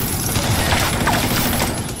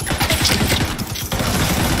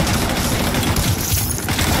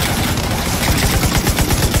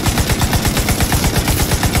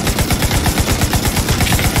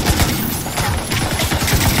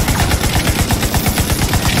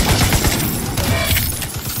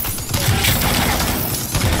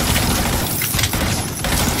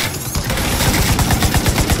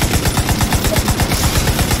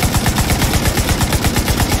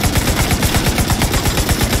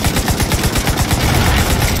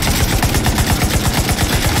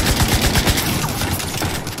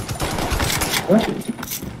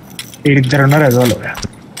 ఇద్దరు ఉన్నారు. ఎదోలు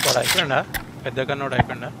వాడు అయిపోయిందా? పెద్ద కన్నోడు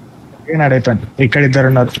అయిపోయిందా? అయిపోయింది. ఇక్కడ ఇద్దరు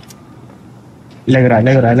ఉన్నారు. లేగరా.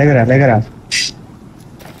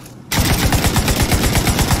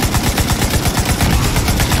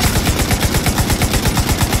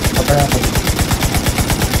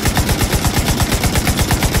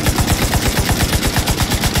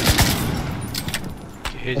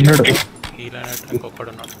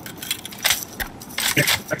 ఇంకొకడున్నాడు.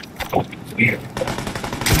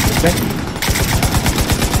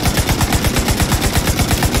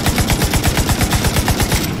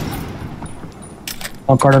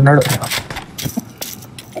 ఒక్కడున్నాడు.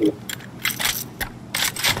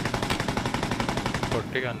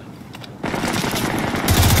 పొట్టిగా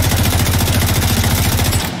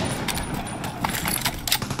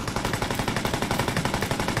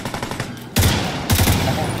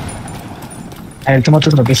హెల్త్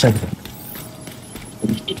మొత్తం నొప్పిస్తాడు.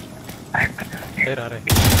 రారే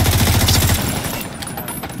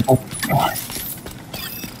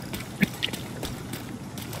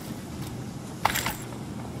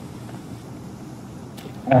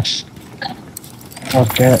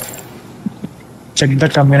okay check the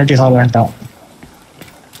community hall అంటాం.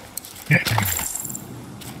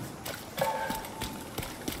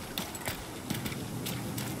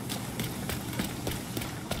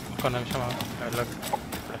 ఒక్క నిమిషం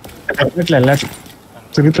ఇట్లా వెళ్ళచ్చు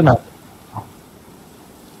తిరుగుతున్నా.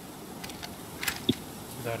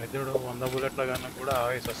 దరిద్రుడు 100 బుల్లెట్ల కన్నా కూడా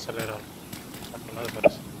ఆవేసి వస్తలేరు. అట్లున్నది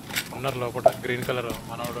పరిస్థితి. ఉన్నారు లోపల గ్రీన్ కలర్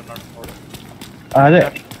మనవాడు ఉన్నాడు. అదే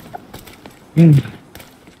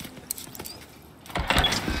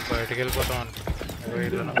బయటికి వెళ్ళిపోతాం అనుకుంటా.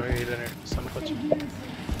 వీళ్ళని సంకొచ్చి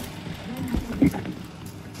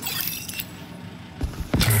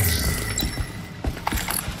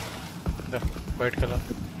బయటకు వెళ్ళాలి.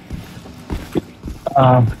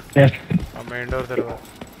 మెయిన్ డోర్ తెరవాలి.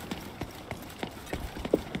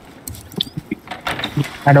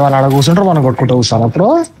 అంటే వాళ్ళు అక్కడ కూర్చుంటారు, మనం కొట్టుకుంటూ కూర్చోాలి. అప్పుడు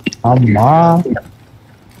అమ్మా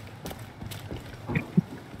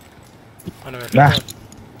మనం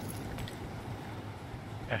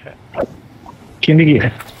కిందికి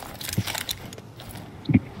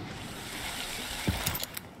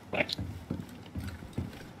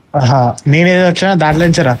నేనేది వచ్చినా దాంట్లో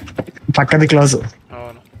నుంచారా పక్కది క్లోజ్.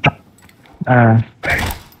 అవును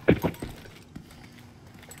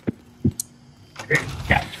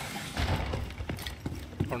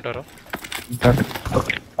ఉంటారు.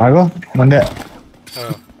 ఆగో ముందే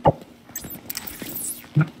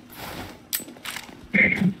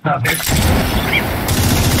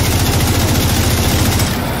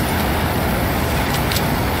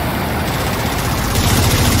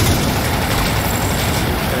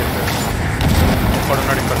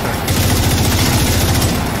ఒక్కడున్నాడు ఇక్కడ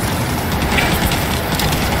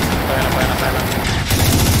పైన పైన పైన.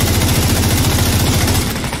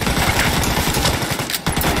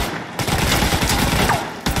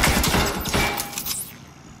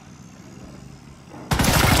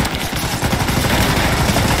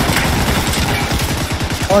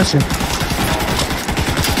 Awesome.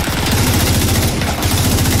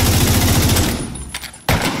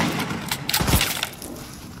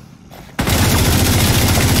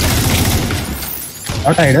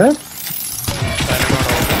 అవుతాడు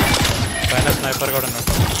పైన స్నైపర్ కూడా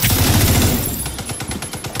ఉన్నాడు.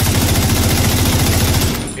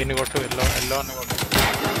 దీన్ని కొట్టు. ఎల్లో అన్ని కొట్టు.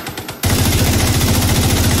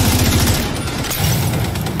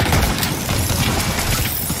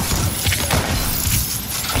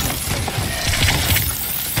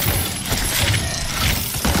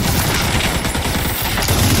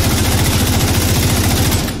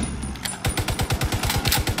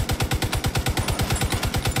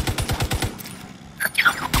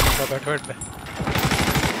 పెట్ట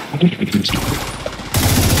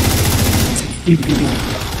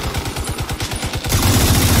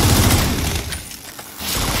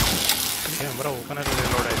కెమెరా ఓపెన్ అయితే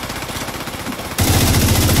రీలోడ్ అయితే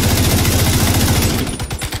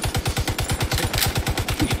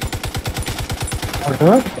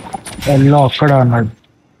ఎల్లో అక్కడ అన్నాడు.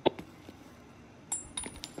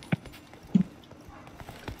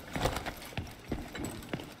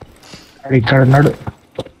 ఇక్కడ ఉన్నాడు.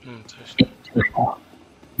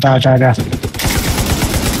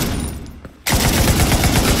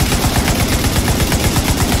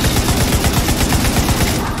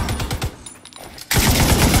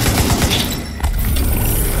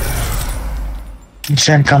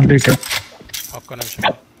 Machine completed. ఒక్క నిమిషం.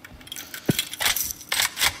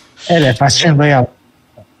 ఫస్ట్ టైం పోయా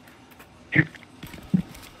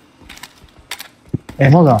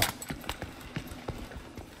ఏమోగా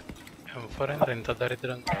ఎంత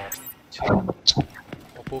దరిద్రంగా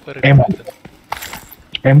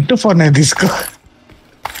M24 నేను తీసుకో.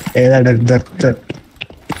 ఏదాడు దొరుకుతారు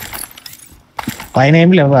పైన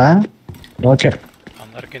ఏం లేవా? ఓకే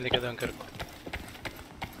అందరికి ఎందుకు దగ్గర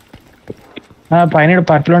పైన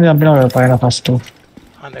పట్లో చంపినావు కదా పైన ఫస్ట్.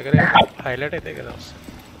 ఆ దగ్గర హైలైట్ అయితే కదా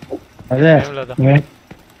అదే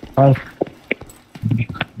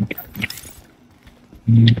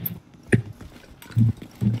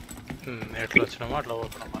ఎట్లా వచ్చినామో అట్లా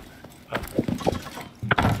పోతున్నాం.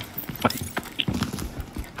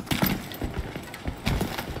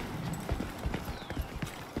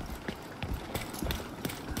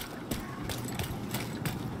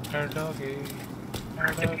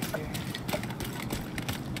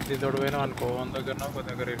 ఇది తొడిపోయినా అనుకో వన్ దగ్గర ఒక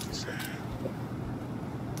దగ్గర ఇప్పిస్తాను.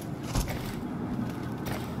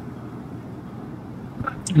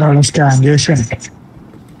 స్కాన్ చేసాను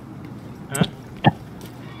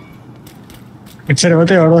ఇచ్చారు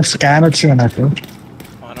పోతే ఎవడో స్కాన్ వచ్చింది నాకు.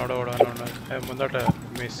 మనోడు ముందట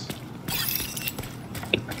మిస్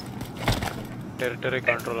టెరిటరీ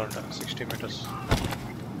కంట్రోల్ అంట 60 meters.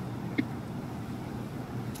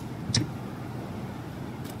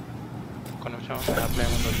 ఒక్క నిమిషం మ్యాప్లో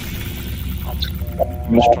ఏముందో.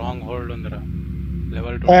 స్ట్రాంగ్ హోల్డ్ ఉందిరా,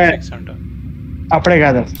 లెవెల్ 26 అంట. అప్పుడే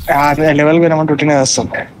కాదు లెవెల్ పోయినామంటే రొటీన్ వస్తాం.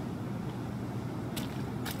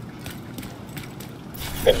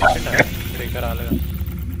 ఇంకా రాలేదు.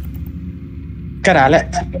 ఇంకా రాలే.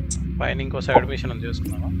 పైన ఇంకో సైడ్ మిషన్ ఉంది,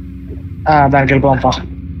 చూసుకున్నావా? దానికి వెళ్ళిపోంపా,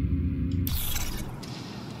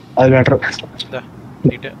 అది better.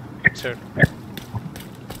 It side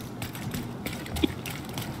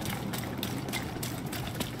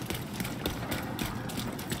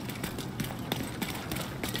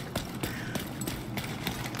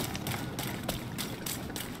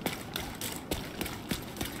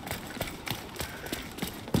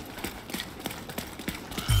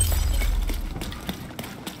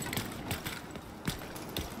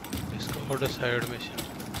side machine.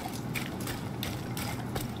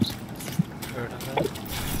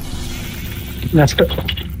 Left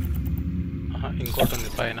ఇంకోటి ఉంది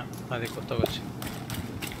పైన, అది కొత్తగా వచ్చింది.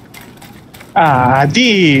 అది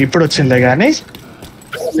ఇప్పుడు వచ్చిందే కానీ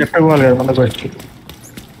లెఫ్ట్ పోవాలి కదా ముందుకు వచ్చి.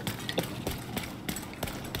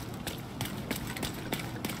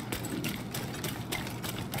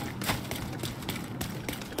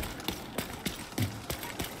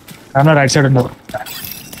 అన్న రైట్ సైడ్ ఉండవు.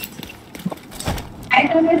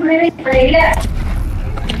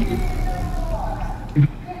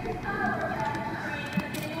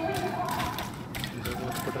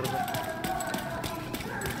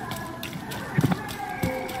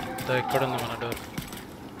 ఎక్కడ ఉంది మన డోర్?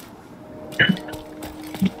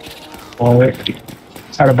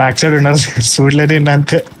 అక్కడ బ్యాక్ సైడ్ ఉన్నారు, చూడలేదు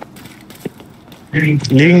అంతే.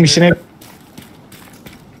 లీవింగ్ మిషన్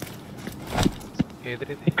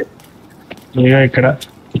ఇక్కడ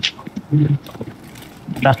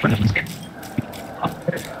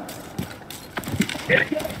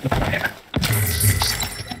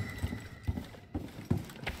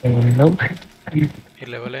ఈ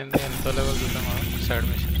లెవెల్ ఏంది? ఎంతో లెవెల్ చూద్దామా? Side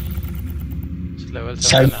machine level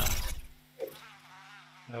 7.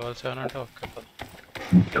 లెవెల్ 7 అంటే ఓకే.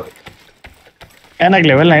 నాకు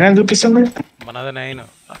లెవెల్ 9 అని చూపిస్తుంది. మనది 9.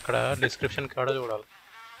 అక్కడ డిస్క్రిప్షన్ కాడ చూడాలి.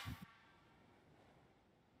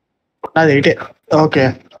 నాది 8. ఓకే.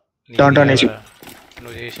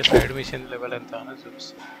 నువ్వు చేసే సైడ్ మిషన్ లెవెల్ ఎంత అని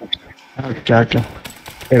చూపిస్తుంది. Okay okay.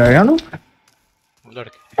 ఎడాను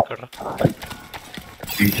ఇక్కడ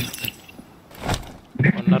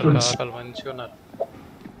ఉన్నారు కాకలు, మంచిగా ఉన్నారు.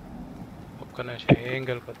 ఒక్క నిమిషం, ఏం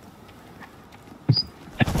గెలుపదు.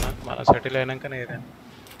 మన సెటిల్ అయినాకనే ఏదైనా.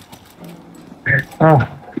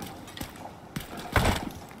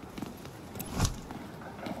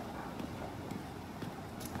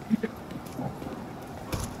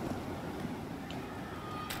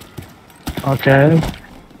 ఓకే.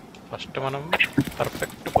 ఫస్ట్ మనం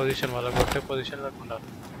పర్ఫెక్ట్ పొజిషన్, వాళ్ళ కొట్టే పొజిషన్లోకి ఉండాలి.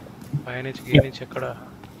 పైనుంచి గీనించి ఎక్కడ.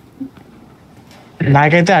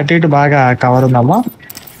 నాకైతే అటు ఇటు బాగా కవర్ ఉందమ్మా.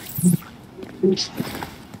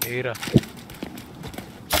 ఏరా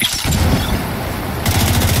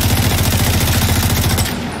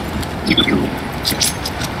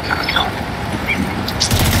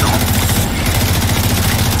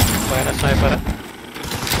పైన స్నైపరా?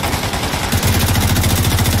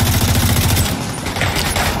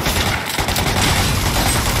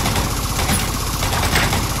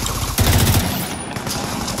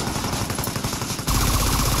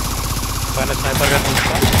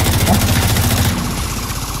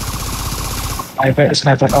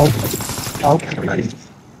 Sniper out.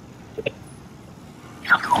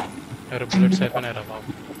 బుల్లెట్స్ అయిపోయినారా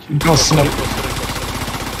బాబు?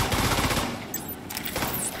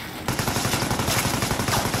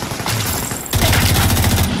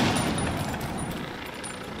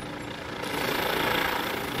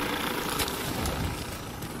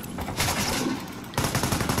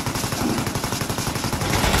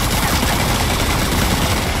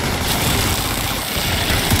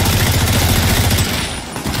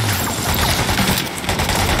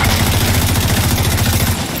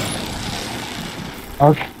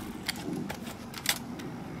 ఓకే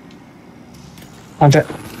అంతే.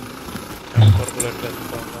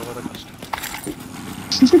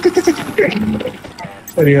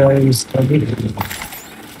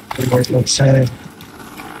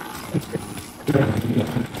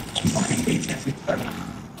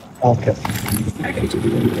 ఓకే.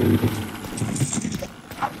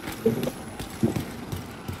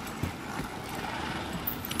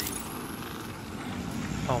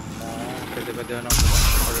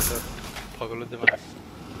 పగులుద్ది మనకి.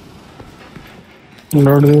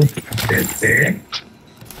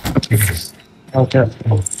 ఓకే.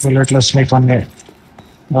 బుల్లెట్లు వస్తున్నాయి కొన్ని.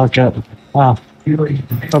 ఓకే.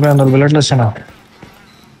 900 బుల్లెట్లు వస్తున్నా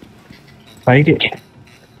పైకి.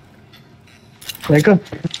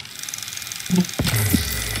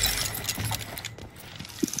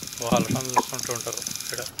 వాళ్ళకం చూసుకుంటూ ఉంటారు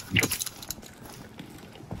ఇక్కడ.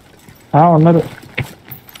 ఉన్నారు.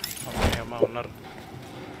 అమ్మ ఉన్నారు.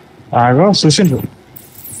 ఆగో చూసిండ్రు.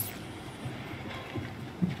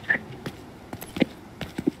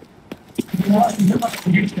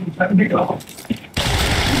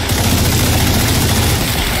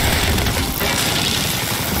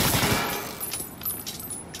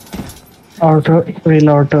 Out wheel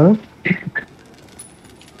out.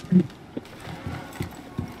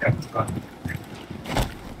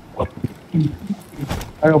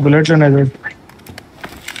 బుల్లెట్లు ఉన్నాయి.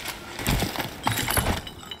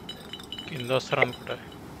 కింద వస్తారు అనుకుంటా.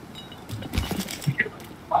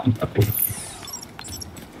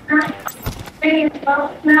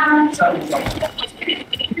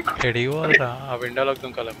 ఎడిగి పోవాలరా ఆ విండోలోకి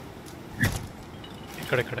దుంకాలేము.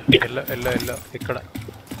 ఇక్కడ ఎల్లో ఇక్కడ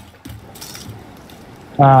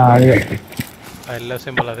ఎల్లో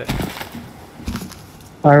సింబల్ అదే.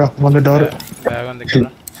 ముందు డోర్ బ్యాగ్ ఉంది ఇక్కడ.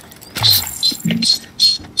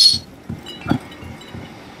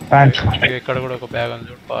 ఇక్కడ కూడా ఒక బ్యాగ్ ఉంది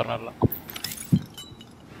చూడు కార్నర్ లో.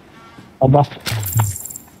 అబ్బా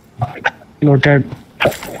లోటెడ్.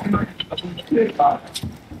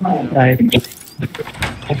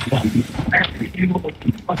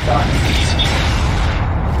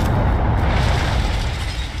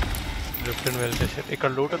 లిఫ్ట్ వెల్ చేసి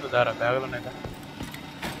ఇక్కడ లూట్ ఉంది. దారా బ్యాగులు ఉన్నాయి కదా.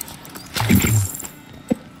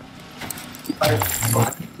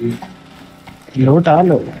 లోటా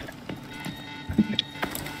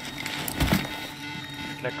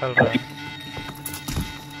లెక్కలు రా.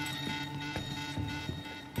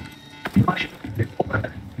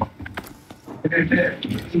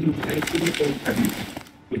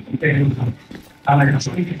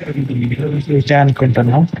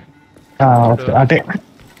 అనుకుంటున్నా. అదే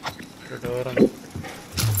డోర్ ఉంది.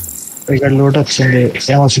 ఇక్కడ లోట్ వచ్చింది.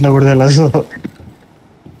 ఏమొచ్చిందో కూడా తెలియదు.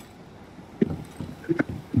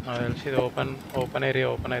 నాకు తెలిసి ఇది ఓపెన్ ఏరియా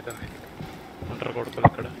ఓపెన్ అవుతుంది. ఉంటారు కొడుకులు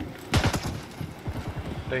ఇక్కడ.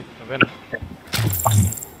 నువ్వేనా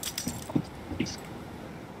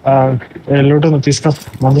లోట్ ఉంది తీసుకో.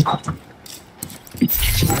 ముందు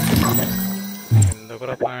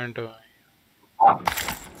ఎందుకురా పాయింట్.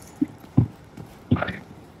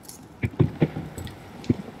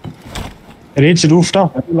 రీచ్ రూఫ్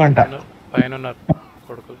టాప్ అంట. పైన ఉన్నారు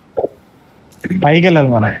కొడుకులు. పైకి వెళ్ళాలి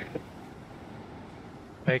మనం.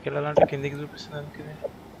 పైకి వెళ్ళాలంటే కిందికి చూపిస్తుంది.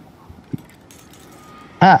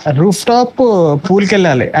 రూఫ్ టాప్ పూల్కి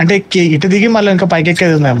వెళ్ళాలి అంటే ఇటు దిగి మళ్ళీ ఇంకా పైకి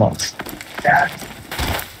ఎక్కేది ఉందేమో.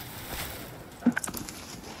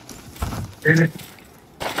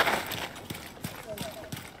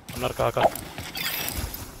 ఉన్నారు కాక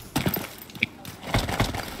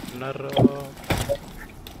ఉన్నారు.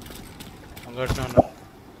 అంగట్నే ఉన్నారు.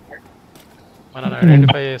 మనల్ని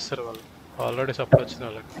ఐడెంటిఫై చేస్తారు వాళ్ళు. ఆల్రెడీ సప్లై వచ్చింది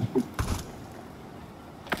వాళ్ళకి.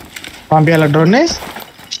 పంపించాలి డ్రోన్ని.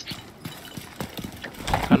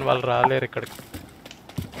 కానీ వాళ్ళు రాలేరు ఇక్కడికి.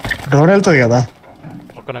 డ్రోన్ వెళ్తుంది కదా.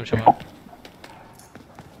 ఒక్క నిమిషం.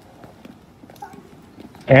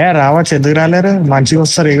 రావచ్చు. ఎందుకు రాలేరు? మంచిగా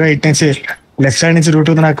వస్తారు. ఇక ఇటు నుంచి లెఫ్ట్ సైడ్ నుంచి రూట్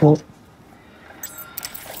ఉంది నాకు.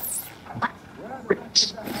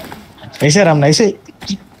 వేసే రామ్ నైసే.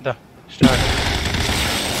 స్టార్ట్.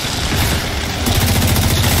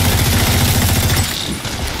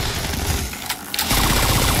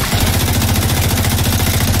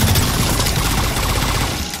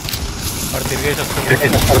 వాడు తిరిగేసి వస్తుంది.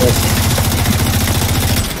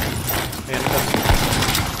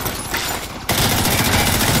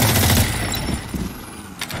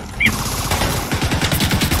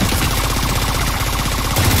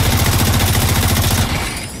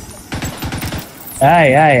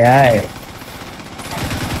 ఆయ్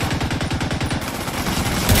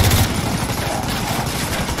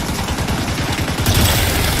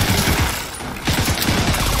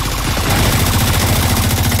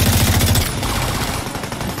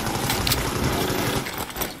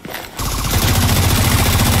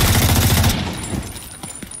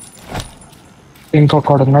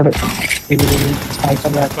ఇంకొకడు ఉన్నాడు.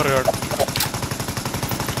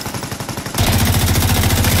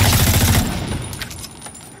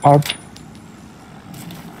 అవుట్.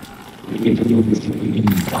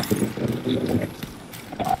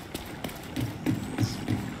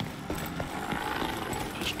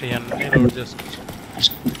 ఫస్ట్ ఇవన్నీ లోడ్ చేసుకోవచ్చు.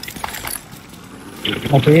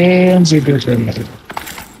 అదేం సిట్యుయేషన్.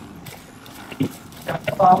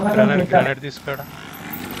 గ్రానైట్ తీసుకోడా.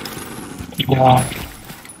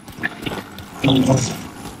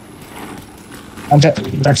 అంతే.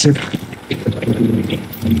 That's it.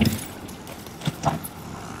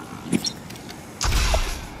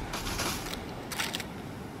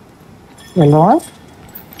 వెళ్దామా?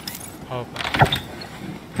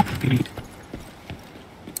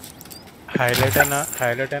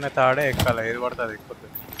 హైలైట్ అయిన తాడే ఎక్కాలి, ఏది పడుతుంది ఎక్కుతుంది.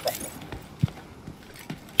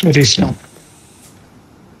 మీరు ఇష్టం.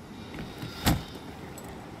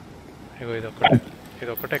 ఇగో ఇది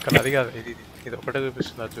ఒకటే ఎక్కాలి, అది కాదు, ఇది ఒకటే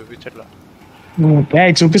చూపిస్తుంది, అది చూపించట్లా.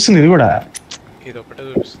 చూపిస్తుంది ఇది కూడా. ఇది ఒకటే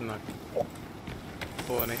చూపిస్తుంది నాకు.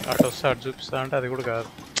 పోనీ అటు వస్తే అటు చూపిస్తా అంటే అది కూడా కాదు.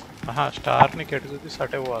 స్టార్ని ఎటు చూపిస్తే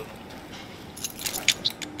అటే పోవాలి.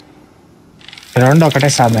 రెండు ఒకటే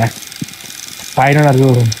సామే పైన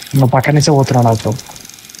నువ్వు పక్క నుంచే పోతున్నావు నాతో.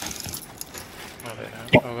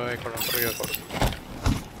 ఇక్కడ ఉంటారు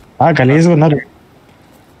గలీజ్గా ఉన్నారు.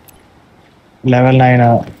 లెవెల్ 9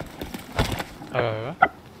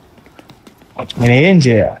 నేనేం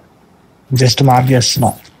చేయ జస్ట్ మార్క్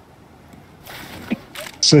చేస్తున్నా.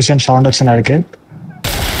 సూషన్ సౌండ్ వచ్చింది అడిగి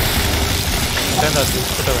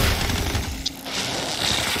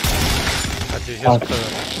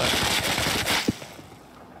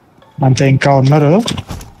అంతే. ఇంకా ఉన్నారు,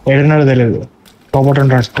 ఏడున్నాడు తెలియదు. రోబోట్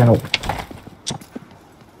ఉంటాడు.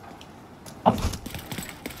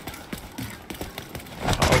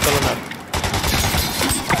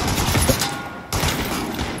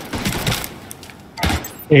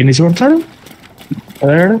 ఏం నుంచి కొడతాడు?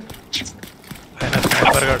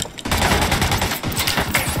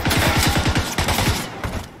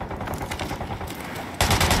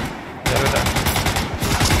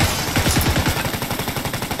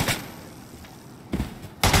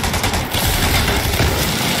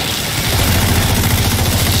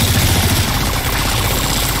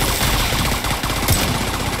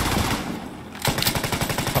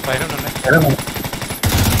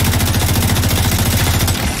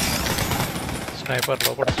 స్నైపర్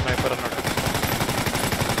లోపల స్నైపర్ అన్నాడు.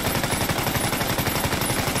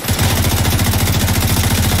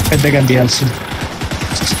 పెద్దగా తీయాల్సింది.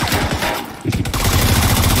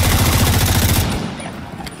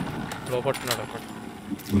 లోపట్టున్నాడు ఒకటి.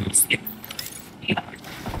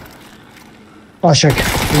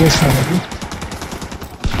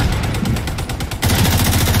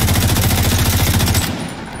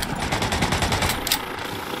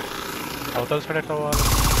 అవతల సైడ్ ఎట్లా పోవాలి?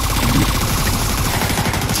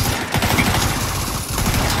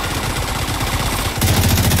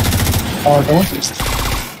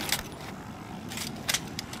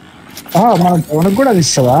 మన డ్రోన్ కూడా అది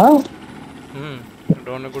ఇస్తావా?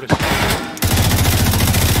 డ్రోన్ కూడా ఇస్తా.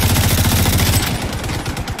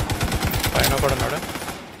 పైన కూడా ఉన్నాడు.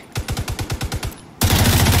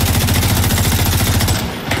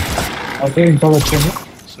 ఓకే, ఇంకో వచ్చింది.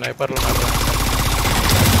 స్నైపర్లు ఉన్నారు.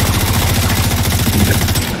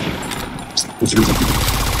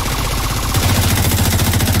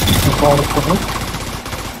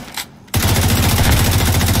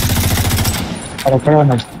 అక్కడ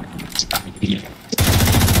ఉన్నాడు.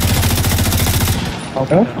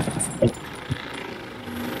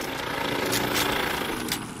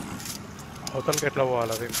 అవతలకి ఎట్లా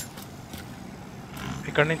పోవాలి? అది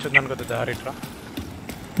ఇక్కడి నుంచి ఉందని కదా దారి. ఇట్లా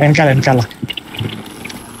వెనకాల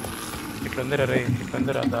ఇట్లుంది రే,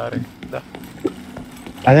 ఇట్లుంది రా దారి.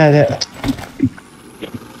 అదే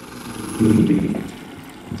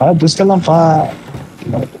దూసుకెళ్దాం పా.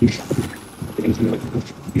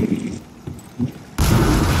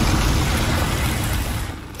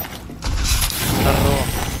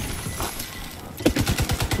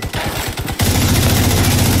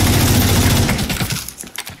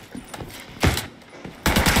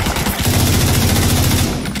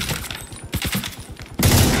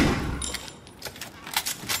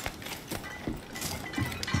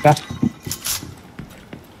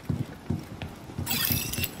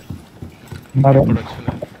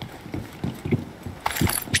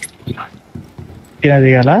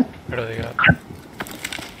 దిగాల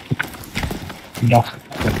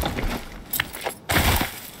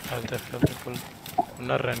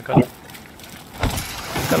ఉన్నారు. వెనకాల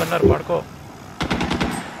ఉన్నారు. పడుకో.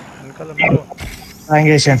 వెనకాల ఉన్నారు.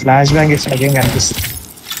 ఫ్లాష్ బ్యాంగ్ వేసిన ఏం కనిపిస్తుంది.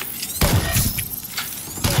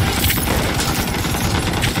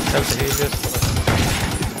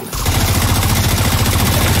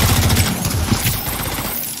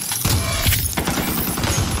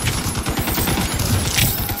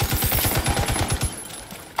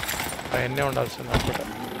 అవన్నీ ఉండాల్సింది అనుకుంటా.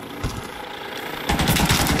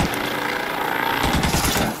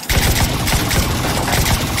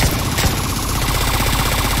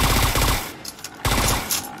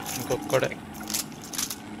 ఇంకొక్కడే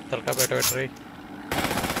తలకా పెట్టబెట్టరు.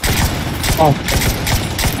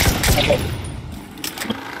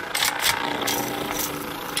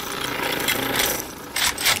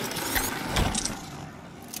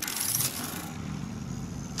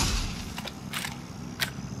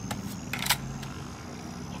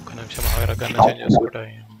 గన్ చేంజ్ చేసుకుంటా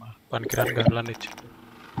పనికిరాని గన్లన్నీ ఇచ్చి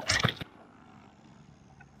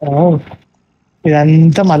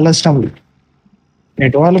ఇదంతా మళ్ళీ వచ్చినప్పుడు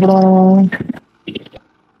ఎటు వాళ్ళు కూడా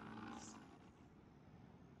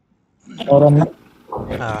ఎవరన్నా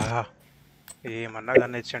ఏమన్నా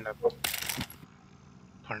గన్ ఇచ్చిండు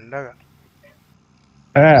పండగ.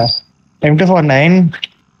 M249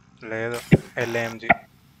 లేదు LAMG.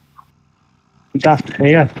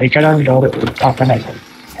 ఇక్కడ డోర్ పక్కన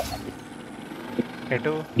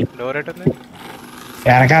ఎటు డోర్ ఎటుంది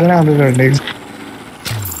వెనకాలనే ఉంది చూడండి.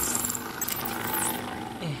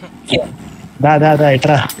 దా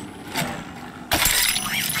ఇట్రా.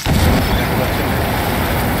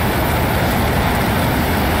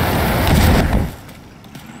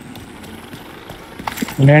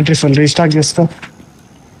 ఇన్వెంటరీ ఫుల్ రీస్టాక్ చేస్తా.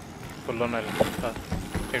 ఫుల్ ఉన్నాయి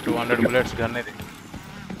 200 బుల్లెట్స్ గన్ ఇది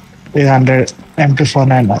 100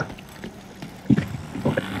 M249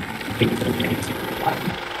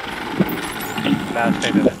 లాస్ట్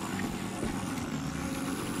అయితే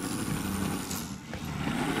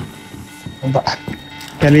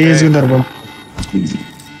తెలియజేసుకుంటారు బాబు.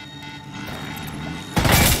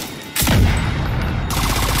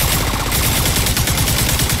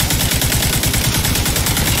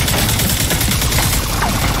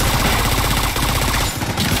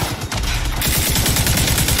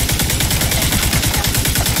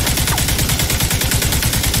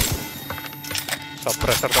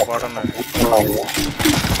 సప్రెసర్తో పాటు ఉన్నది.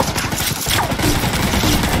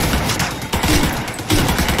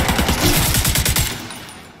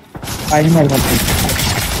 పైన పడిపోతుంది.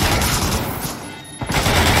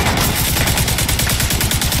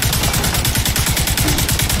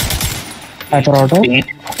 ఆ తర్వాత ఈ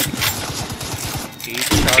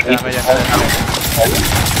షాట్ డ్యామేజ్ అంటే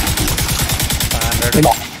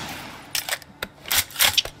 500.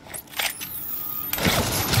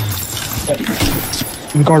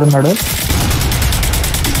 ఇంకోడు ఉన్నాడు.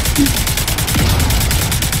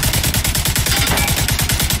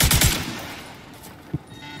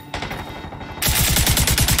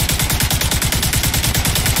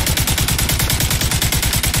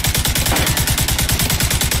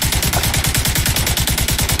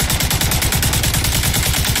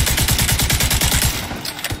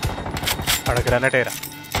 అక్కడ గ్రానైట్ ఏరా.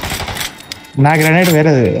 నా గ్రానైట్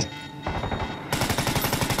వేరేది.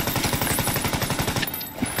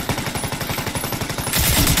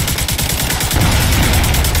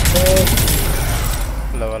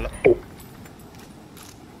 లెవెల్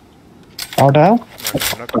అవుటా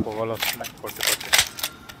పొగలు వస్తున్నాయి కొట్టి కొట్టి.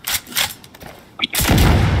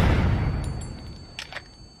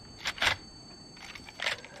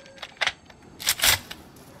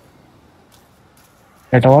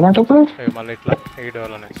 ఎట్ అవ్వాలంటే ఇప్పుడు మళ్ళీ ఇట్లా 8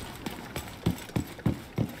 వాళ్ళనే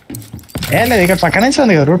ఏం లేదు. ఇక్కడ పక్క నుంచి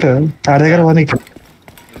ఉంది కదా రూట్. ఆడి దగ్గర పోనీ.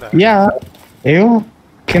 యా ఏమో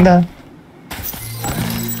కింద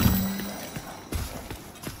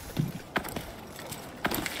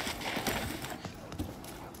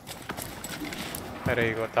అరే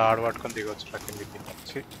ఇగో తాడు పట్టుకొని దిగొచ్చు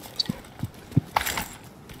కిందికి.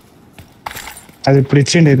 అది ఇప్పుడు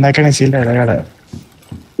ఇచ్చిండి ఇందాక నుంచి అడగాడ.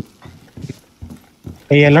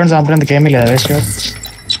 ఈ ఎల్లుండి చంపినందుకు ఏమీ లేదా వేస్ట్.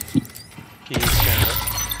 కీ ఇచ్చిండు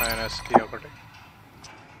 -కీ ఒకటి.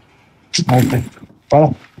 ఓకే పద.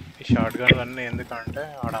 ఈ షార్ట్ గన్లు అన్నీ ఎందుకంటే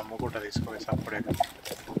ఆడ అమ్ముకుంటా తీసుకోవాలి అప్పుడే.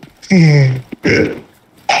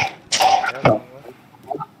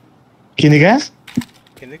 కిందిగా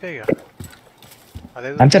కిందికే ఇక అదే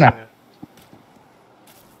అంతేనా?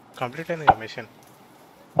 కంప్లీట్ అయింది ఇక మిషన్.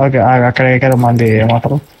 ఓకే అక్కడ ఎక్కడ మంది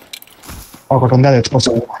ఏమంటారు ఒకటి ఉంది అది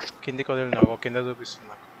ఎత్తుకోవచ్చు. కిందికి వదిలిన ఒక కింద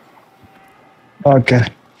చూపిస్తున్నా. ఓకే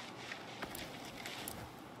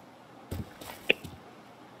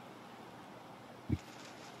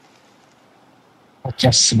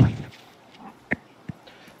వచ్చేస్తున్నా.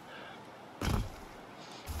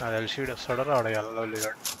 నాకు తెలిసి వీడు వస్తాడో రాడు ఎల్లో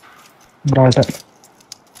లీగాడు.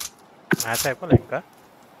 మ్యాచ్ అయిపోలే ఇంకా.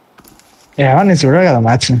 ఏమో నేను చూడవు కదా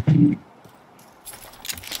మ్యాచ్.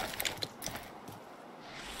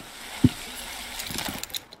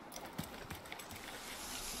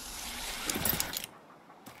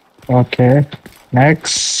 ఓకే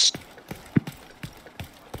నెక్స్ట్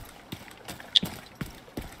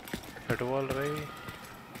ఎటు వాళ్ళు రై.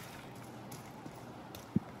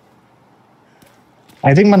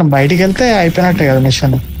 ఐ థింక్ మనం బయటికి వెళ్తే అయిపోయినట్టే కదా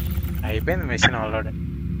మిషన్. అయిపోయింది మిషన్ ఆల్రెడీ.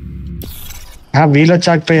 వీళ్ళు వచ్చి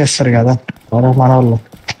ఆక్యుపై చేస్తారు కదా మన వాళ్ళు.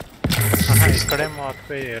 ఇక్కడేం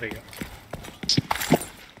ఆక్యుపై చేయరు ఇక.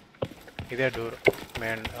 ఇదే డోర్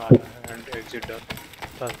మెయిన్ ఎగ్జిట్ డోర్.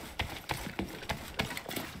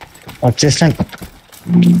 వచ్చేసినాక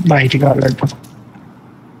బయటికి రాలేదు.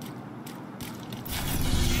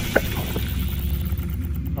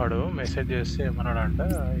 వాడు మెసేజ్ చేస్తే ఏమన్నాడు అంటే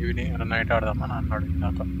ఈవినింగ్ నైట్ ఆడదామని అన్నాడు.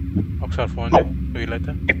 ఇందాక ఒకసారి ఫోన్ చేయి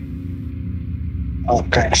వీలైతే.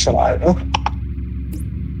 ఓకే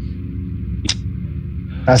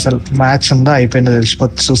అసలు మ్యాచ్ ఉందా అయిపోయిందో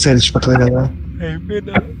తెలిసిపోతుంది, చూస్తే తెలిసిపోతుంది కదా.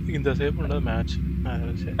 అయిపోయిందా? ఇంతసేపు ఉండదు మ్యాచ్.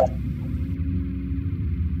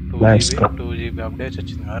 2GB అప్డేట్స్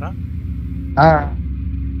వచ్చింది కదా.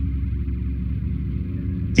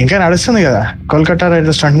 ఇంకా నడుస్తుంది కదా. Kolkata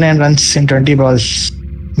riders 29 runs in 20 balls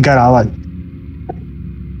ఇంకా రావాలి.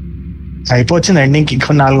 అయిపోయింది ఎండింగ్కి,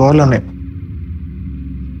 ఇంకో 4 ఓవర్లు ఉన్నాయి.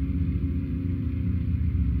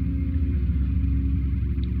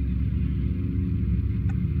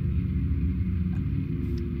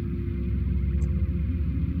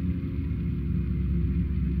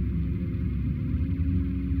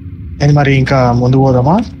 మరి ఇంకా ముందు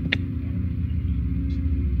పోదామా?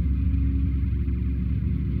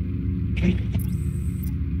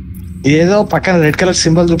 ఏదో పక్కన రెడ్ కలర్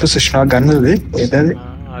సింబల్ చూపిస్తున్నా గన్నుది, ఏదది?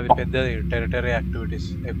 అది పెద్దది టెరిటరీ యాక్టివిటీస్,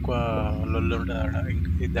 ఎక్కువ లొల్లు ఉంటుంది ఆడ.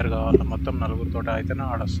 ఇద్దరు కావాలి, మొత్తం 4 తోట అయితేనే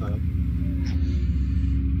ఆడొస్తుంది.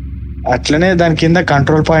 అట్లనే దాని కింద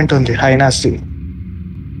కంట్రోల్ పాయింట్ ఉంది హైనాస్.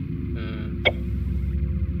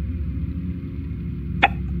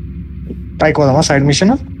 పైకి పోదామా సైడ్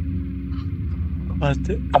మిషన్?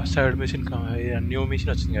 అయితే సైడ్ మిషన్ న్యూ మిషన్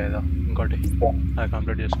వచ్చింది కదా ఇంకోటి, అది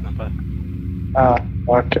కంప్లీట్ చేసుకున్నాం పద.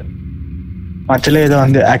 ఓకే, మధ్యలో ఏదో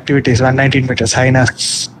ఉంది యాక్టివిటీస్ 119 meters హైనాస్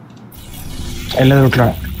వెళ్ళే రూట్లో.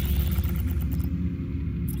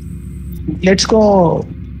 Let's go.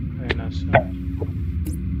 హైనస్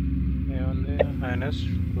ఏముంది? హైనస్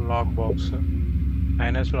లాక్ బాక్స్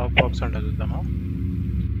అంటే చూద్దామా?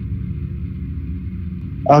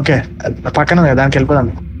 ఓకే పక్కన దానికి వెళ్ళిపోదాం.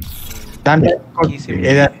 నా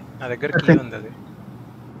దగ్గర కీ ఉంది.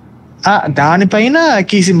 అది దానిపైన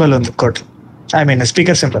కీ సింబల్ ఉంది ఒకటి, I mean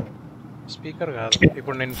speaker symbol. Speaker కాదు,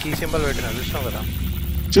 ఇప్పుడు నేను కీ సింబల్ పెట్టిన చూసినావు కదా.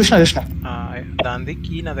 చూసిన దాని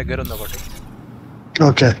కీ నా దగ్గర ఉంది ఒకటి.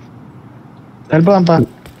 ఓకే వెళ్ళిపోదాంపా.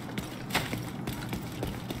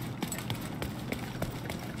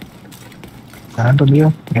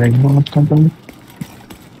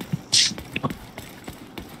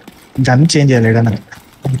 Gun change చేయలేడా?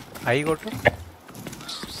 ఐ కొట్టు.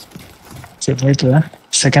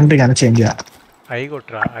 సెకండరీ గన్ చేంజ్ చేయాలి. ఐ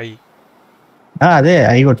కొట్టురా. అదే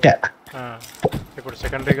ఐ కొట్టా. ఇప్పుడు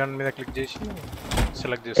సెకండరీ గన్ మీద క్లిక్ చేసి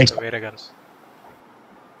సెలెక్ట్ చేస్తా వేరే గన్స్.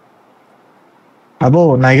 అబ్బో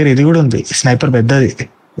నా దగ్గర ఇది కూడా ఉంది, స్నైపర్ పెద్దది,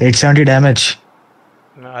 870 డ్యామేజ్.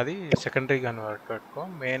 అది సెకండరీ గన్ పెట్టుకో.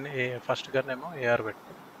 మెయిన్ ఫస్ట్ గన్ ఏమో ఏఆర్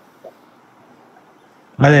పెట్టుకో.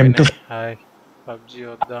 అదే M2. హాయ్ పబ్జి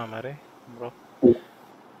వద్దా మరి బ్రో?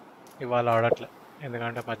 ఇవాళ ఆడట్లే,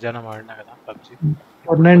 ఎందుకంటే మధ్యాహ్నం ఆడినా కదా పబ్జి.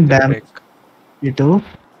 ఇటు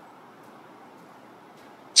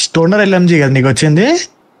స్టోనర్ LMG కదా నీకు వచ్చింది?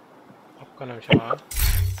 ఒక్క నిమిషం.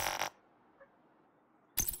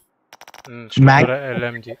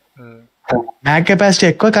 LMG మ్యాక్ కెపాసిటీ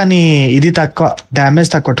ఎక్కువ కానీ ఇది తక్కువ, డ్యామేజ్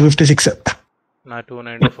తక్కువ, 256. నా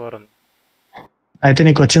 294 ఉంది. అయితే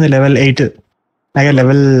నీకు వచ్చింది లెవెల్ 8. అలాగే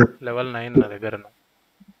లెవెల్ 9 నా దగ్గర.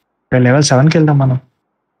 లెవెల్ 7కి వెళ్దాం మనం.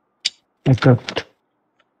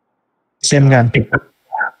 Same gun.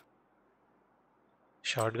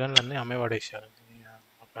 షార్ట్ గన్లు అన్నీ అమ్మే పడేసారు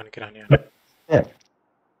పనికి రాని.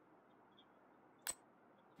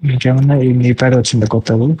 ఇంకేమన్నా ఈ నీ ప్యాడ్ వచ్చింది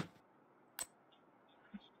కొత్తది?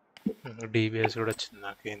 డిబిఎస్ కూడా వచ్చింది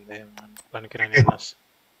నాకు. ఏంది పనికిరాని.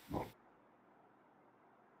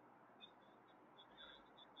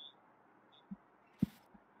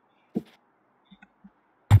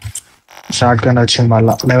 షార్ట్ గన్ వచ్చింది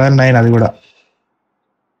మళ్ళా లెవెల్ 9, అది కూడా.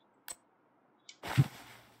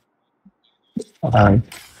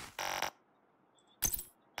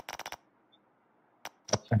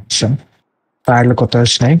 ప్యాడ్లు కొత్త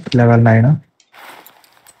వచ్చినాయి లెవెల్ 9.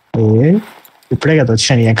 ఇప్పుడే కదా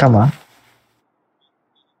వచ్చినాయి ఎక్కమా?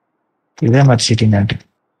 ఇదే మరి చీటింగ్ అంటే.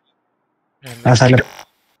 అసలు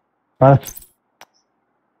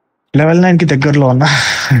లెవెల్ 9కి దగ్గరలో ఉన్నా.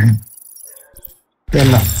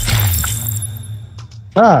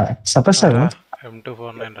 సపరేట్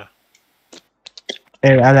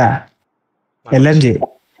అదా LMG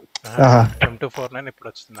M249 ఇప్పుడు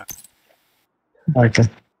వచ్చింది నాకు. ఓకే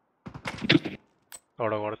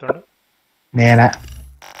కొడుతుండు నేనా?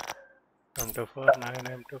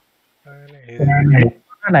 M249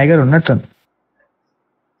 టైగర్ ఉన్నట్టు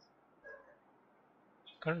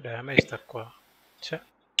కానీ డ్యామేజ్ తక్కువ.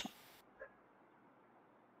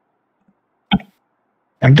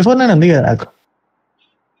 M249 ఉంది కదా నాకు,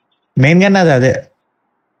 మెయిన్ గన్ అదే.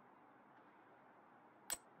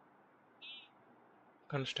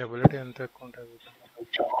 కానీ స్టెబిలిటీ ఎంత ఎక్కువ ఉంటుంది.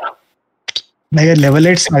 దగ్గర లెవెల్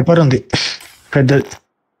 8 స్నైపర్ ఉంది పెద్దది.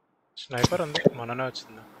 స్నైపర్ ఉంది మొన్ననే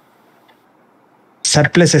వచ్చింది.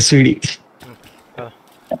 Surplus SVD.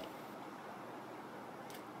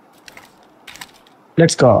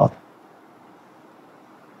 Let's go.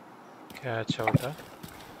 Catch out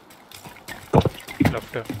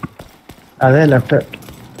left. అదే లెఫ్ట్.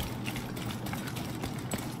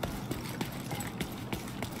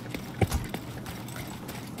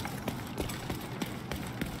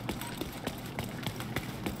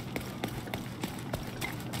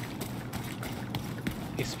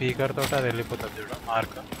 ఈ స్పీకర్ తోటి అది వెళ్ళిపోతుంది చూడు,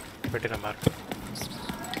 మార్క్ పెట్టిన మార్క్.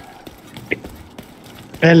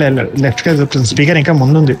 లెఫ్ట్ గా చూపుతుంది. స్పీకర్ ఇంకా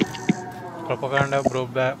ముందుంది. ప్రొపగాండా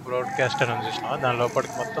బ్రాడ్కాస్ట్ అని చూసినా దాని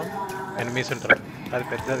లోపలికి మొత్తం ఎనిమీస్ ఉంటారు. అది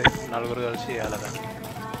పెద్దది, 4 కలిసి చేయాలి దాన్ని.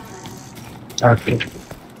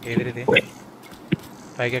 ఏదిరిది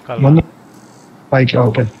పైకి ఎక్కాలి. పైకి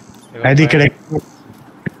ఓకే. అది ఇక్కడ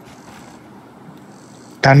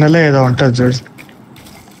టన్నెల్ ఏదో ఉంటుంది చూడు.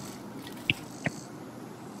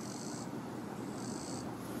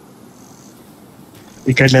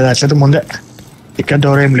 ఇక్కడ లేదు, అట్లయితే ముందే. ఇక్కడ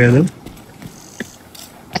డోర్ ఏం లేదు.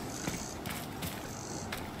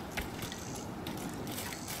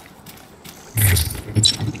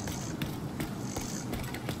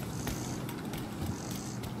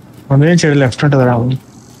 ముందు నుంచి లెఫ్ట్ ఉంటుంది రా.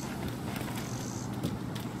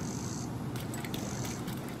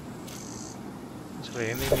 అసలు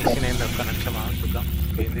ఏంది మిషన్ ఏంది? ఒక్క నిమిషమా చూద్దాం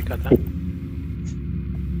ఏంది కథ.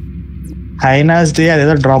 హైనాస్ది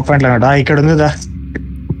అదేదో డ్రాప్ పాయింట్ అన్నాడు. ఇక్కడ ఉందిదా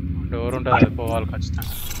డోర్ ఉంటుంది, అది పోవాలి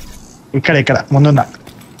ఖచ్చితంగా. ఇక్కడ ముందుందా?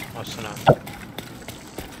 వస్తున్నా.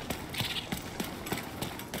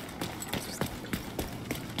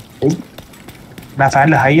 నా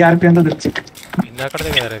ఫ్యాన్లో హై ఆర్పిఎంతో తెచ్చి ఇందాకదే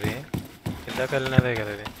కదా ఇది, ఇందాక వెళ్ళినదే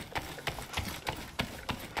కదా ఇది.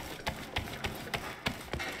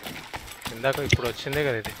 ఇందాక ఇప్పుడు వచ్చిందే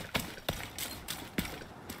కదా ఇది.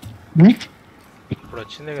 ఇప్పుడు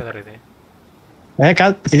వచ్చిందే కదా ఇది.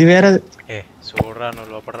 కాదు, ఇది వేరే. చూడరా నువ్వు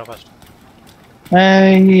లోపడరా ఫస్ట్.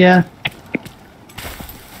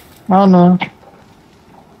 అవును,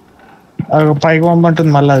 పైకి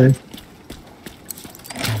పంపంటుంది మళ్ళీ. అది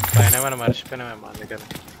పైన ఏమైనా మర్చిపోయినామేమో అందుకని.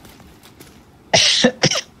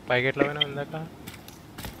 పైకి ఎట్లా పోయినా ఇందాక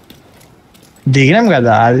దిగినాం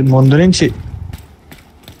కదా, అది ముందు నుంచి.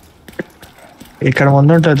 ఇక్కడ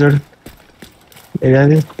ముందు ఉంటుంది చూడు.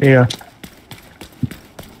 అది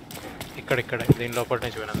ఇక్కడ దీని లోపల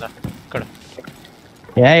నుంచి పోయినా ఇక్కడ.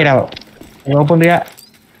 ఇక్కడ ఓపెన్గా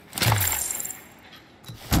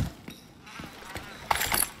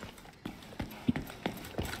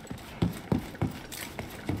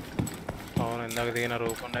అవును, ఇందాక దిగిన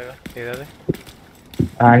రూపు ఉండేగా. ఏదది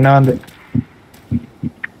ఆడినా ఉంది.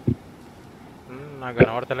 నాకు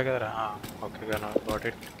కనబడతలే కదరా. Okay got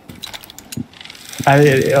it. అది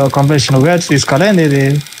కంప్లీషన్ నువ్వే వచ్చి తీసుకోవాలి. ఇది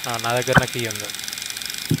నా దగ్గర నాకు కీ ఉంది.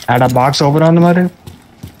 ఆడ బాక్స్ ఓపెన్ ఉంది మరి.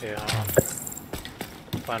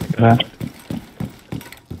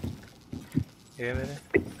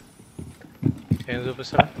 ఏం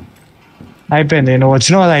చూపిస్తారా? అయిపోయింది, నువ్వు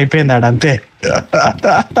వచ్చినావు, అది అయిపోయింది ఆడ అంతే.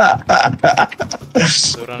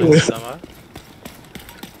 దూరాన్ని చూద్దామా?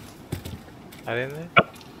 అదేంది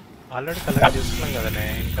ఆల్రెడీ కలెక్ట్ చేసుకున్నాం కదనే,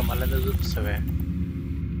 ఇంకా మళ్ళీ ఎందుకు చూపిస్తావే?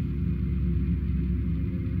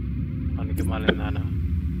 మనకి మళ్ళీ నానా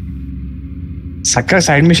చక్కగా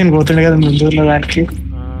సైడ్ మిషన్ పోతుండే కదా ముందు దానికి.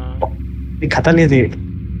 ఈ కథ లేదు.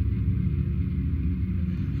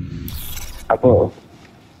 అబ్బో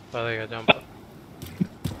అదేగా జంప్.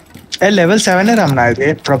 లెవెల్ 7 రమ్మన్నా. ఇది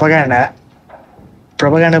ప్రొపగాండా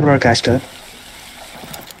బ్రాడ్కాస్టర్.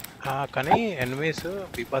 కానీ ఎనిమీస్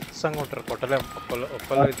బీభత్సంగా ఉంటారు, కొట్టలేం.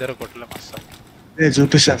 ఒక్కళ్ళు ఇద్దరు కొట్టలేం అస్సలు. ఇది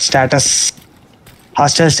చూపిస్తాను స్టేటస్,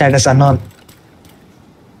 హాస్టల్ స్టేటస్ అన్నోన్.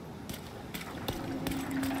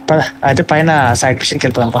 అయితే పైన సైడ్ మిషన్కి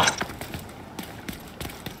వెళ్ళిపోదాం.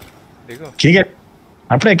 కిందికి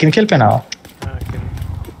అప్పుడే కిందికి వెళ్ళిపోయినావా?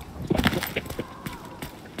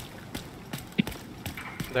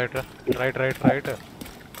 రైట్.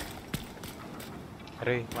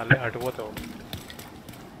 అరే మళ్ళీ అటుపోతావు.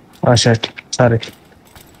 Shirt sorry.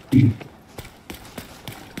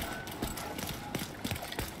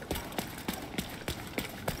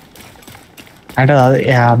 అంటే అదే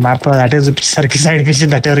మ్యాప్ అటే చూపించేసరికి సైడ్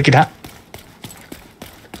మిషన్ అటే వరకినా.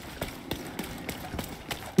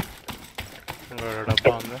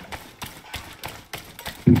 డబ్బా ఉంది.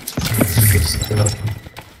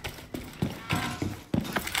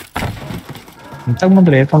 ఇంతకుముందు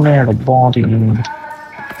లేకుండా డబ్బా.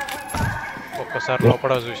 ఒక్కసారి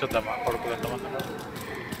లోపల చూసొద్దామా? కొడుకు వెళ్దామన్నా.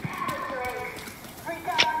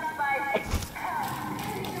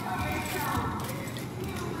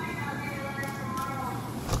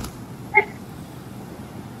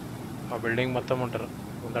 ఆ బిల్డింగ్ మొత్తం ఉంటారు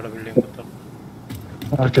ముందడ బిల్డింగ్ మొత్తం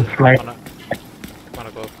మన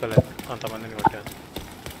మనకు ఒక్కలేదు అంతమందిని కొట్టారు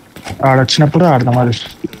ఆడొచ్చినప్పుడు ఆడదాం అది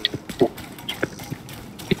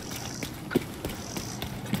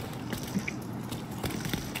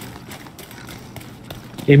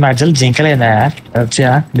ఈ మధ్యలో జింకలేదా వచ్చా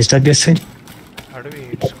డిస్టర్బ్ చేస్తే అడవి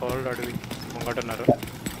ఇట్స్ కాల్డ్ అడవి ముంగటున్నారు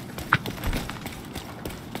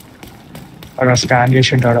అక్కడ స్కాన్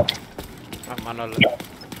చేసి ఉంటాడు మన వాళ్ళు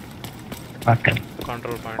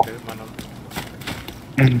కంట్రోల్ పాయింట్ ఇది మన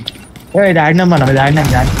ఇది ఆడినాం మనం ఇది ఆడినాం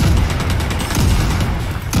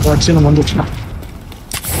వచ్చిన ముందు వచ్చిన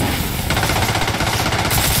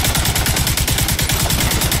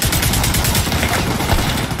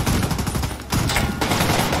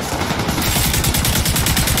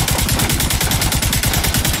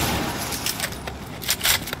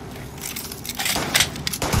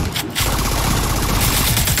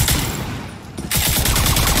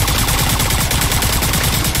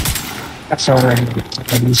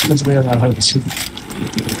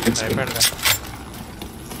అయిపోయాడు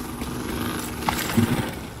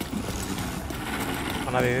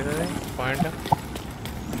మనది ఏది పాయింట్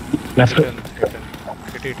లెఫ్ట్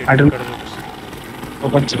ఇక్కడ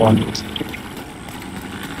చూపిస్తుంది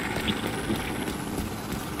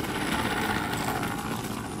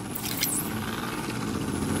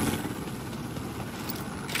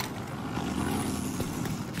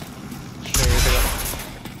స్ట్రైట్గా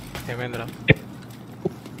ఏమైందిరా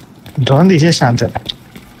డ్రోన్ తీసేసిన అంతే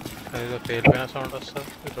అదేదో పేలిపోయిన సౌండ్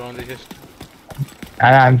వస్తుంది డ్రోన్ తీసేసి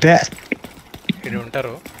అది అంతే ఇది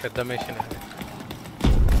ఉంటారు పెద్ద మెషిన్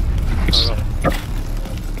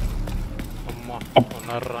అమ్మా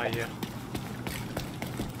ఉన్నారు అయ్యా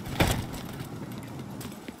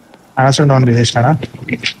అనవసరం డ్రోన్ తీసేసినా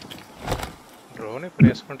డ్రోన్ ఇప్పుడు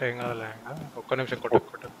వేసుకుంటే ఏం కాదు ఒక్క నిమిషం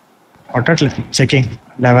కొట్టట్లేదు చెకింగ్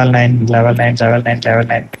లెవెల్ 9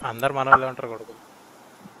 అందరు మన వాళ్ళే ఉంటారు కొడుకు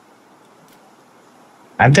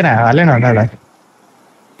అంతేనా వాళ్ళేనా ఉన్నాడా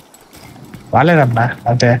వాళ్ళేనమ్మా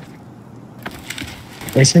అంతే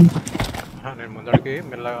వేసింది నేను ముందడికి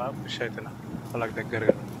మెల్లగా పుష్ అవుతున్నా వాళ్ళకి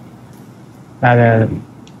దగ్గరగా అదే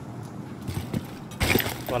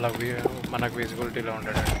వాళ్ళకి మనకు విజిబిలిటీలో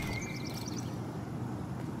ఉంటాడు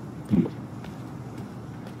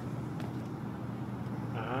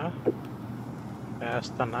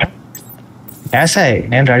వేస్తున్నా వేసాయి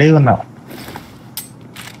నేను రెడీగా ఉన్నా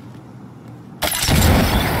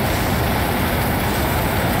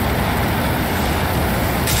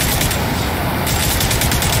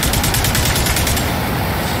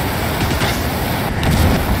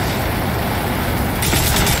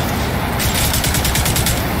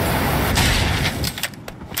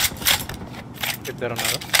ఇద్దరు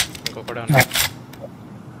ఉన్నారు ఇంకొకడే ఉన్నారు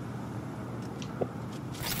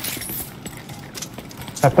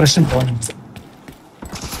సప్రెషన్ బాగుంది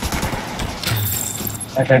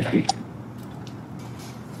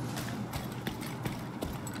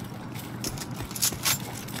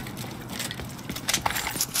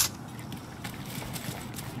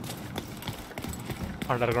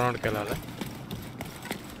అండర్ గ్రౌండ్కి వెళ్ళాలి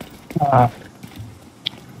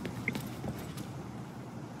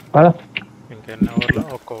ఇంకెన్ని ఓవర్లో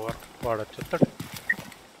ఒక్క ఓవర్ వాడచ్చు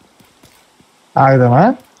ఆగుదామా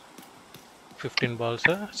 15 balls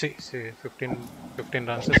 15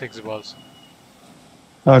 runs 6 balls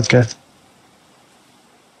okay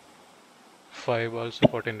 5 balls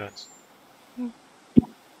 14 runs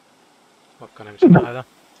ఒక్క నిమిషం కాదా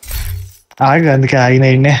ఆగు అందుకే ఆగిన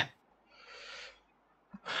ఇన్నే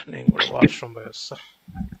నేను కూడా వాష్రూమ్ పోయి వస్తా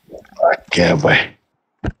ఓకే బాయ్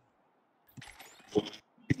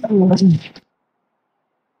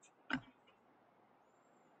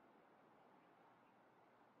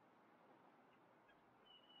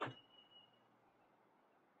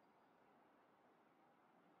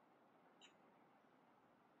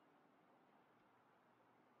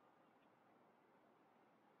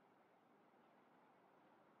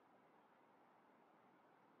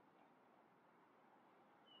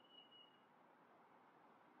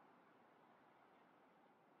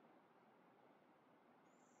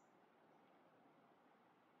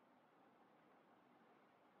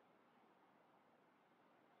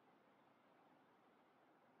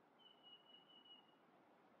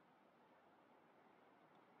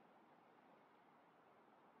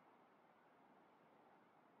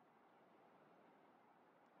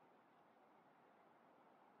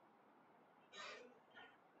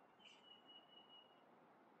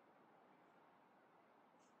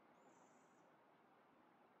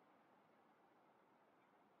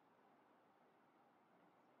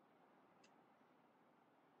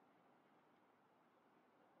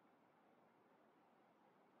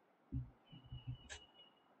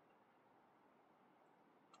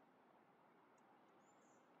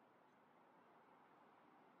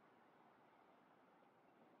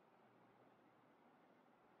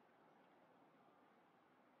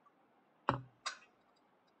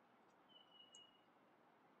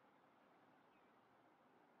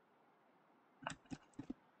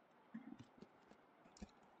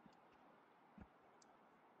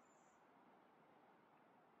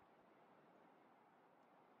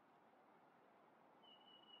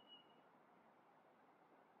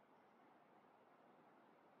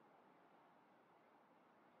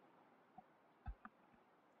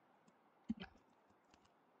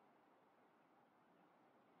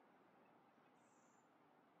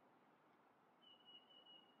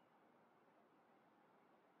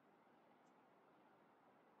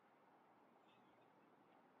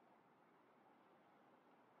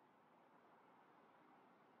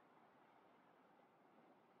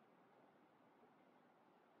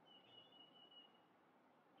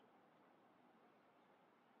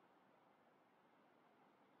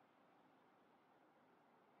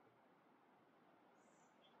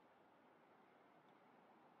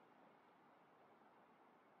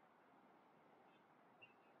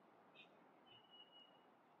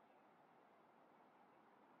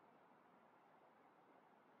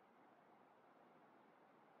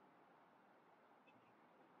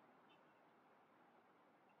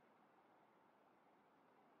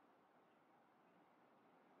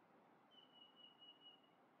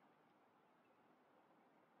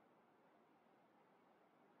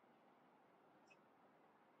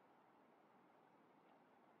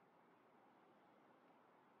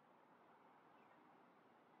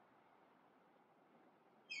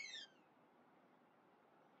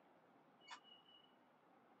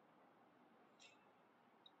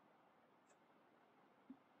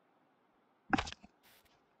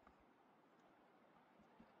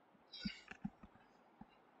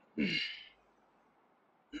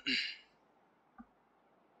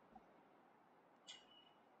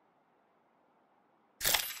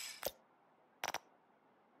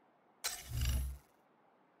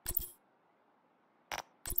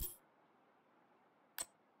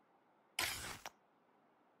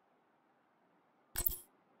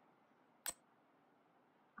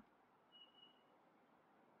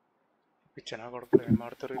పిచ్చనా కొడుకులు ఏం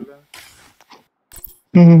ఆడతారు వీళ్ళు.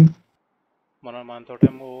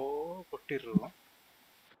 మనతోటేమో కొట్టిర్రు,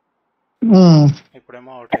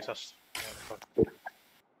 ఇప్పుడేమో అవుట్ వేసి వస్తారు.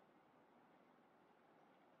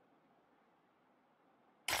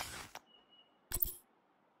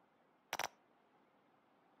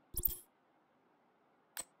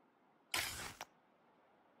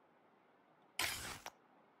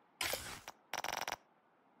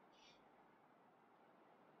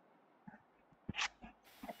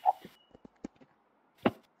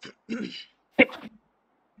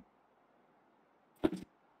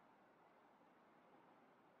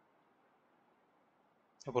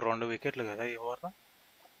 ఇప్పుడు 2 వికెట్లు కదా ఈ ఓవర్లో.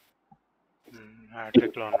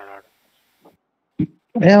 హ్యాట్రిక్లో ఉన్నాడు ఆడు.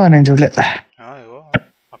 ఏమో నేను చూడలే. ఇగో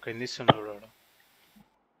అక్కడ ఎన్ని ఇస్తున్నాడు వాడు.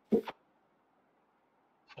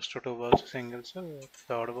 First 2 balls singles,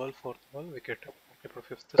 3rd ball 4th ball wicket. ఇప్పుడు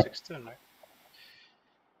 5th 6th ఉన్నాయి.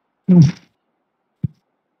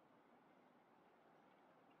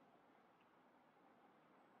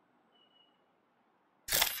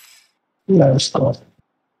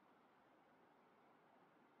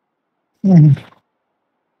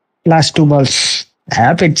 Last 2 balls.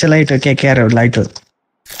 పిచ్చ light KKR light.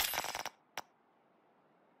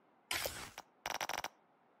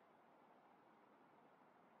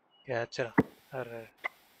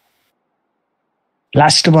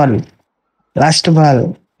 Last ball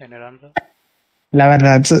ఎన్ని రన్లు? 11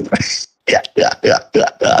 runs.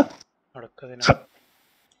 అడక్కది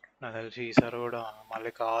నాకు తెలిసి ఈసారి కూడా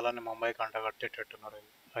మళ్ళీ కావాలని ముంబైకి అంట కట్టేటట్టున్నారు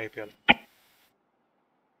ఐపీఎల్.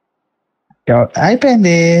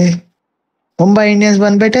 అయిపోయింది. Mumbai Indians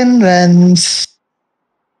 10 runs.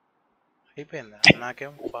 అయిపోయిందా?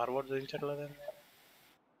 నాకేం ఫార్వర్డ్ చూపించట్లేదు.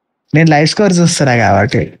 నేను లైవ్ స్కోర్ చూస్తున్నా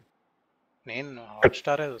కాబట్టి. నేను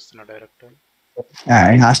హాట్స్టారే చూస్తున్నా డైరెక్ట్.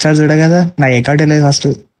 హాట్స్టార్ చూడ కదా, నా అకౌంట్ లేదు ఫస్ట్.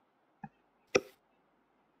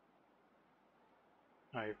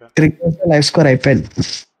 లైవ్ స్కోర్ అయిపోయింది.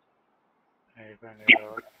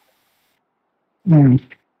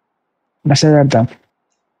 మెసేజ్ పెడతాం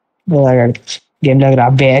గేమ్ లోకి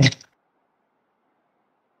రాబే.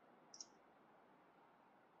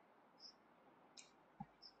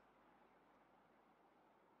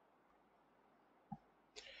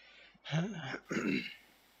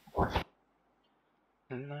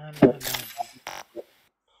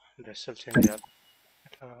 డ్రెస్సులు చేంజ్ చేయాలి.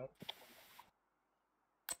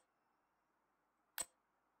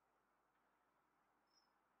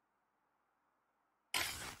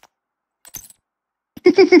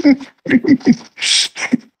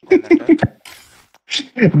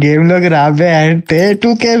 గేమ్ లోకి రాబే అంటే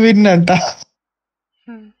 2K విన్ అంట.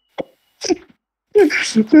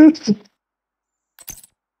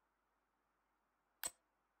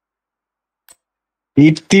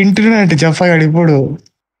 ఇది తింటున్నాంటే చెప్పగాడు ఇప్పుడు.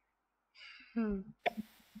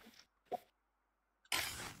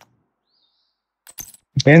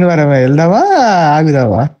 ఏంది మరి, వెళ్దామా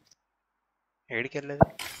ఆగుదామా? ఏడికి వెళ్ళేది?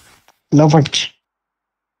 లోపలికి.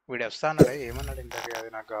 వీడు వస్తా అన్నాడే, ఏమన్నాడు ఇంతకీ? అది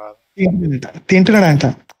నాకు కాదు. తింటున్నాడంట.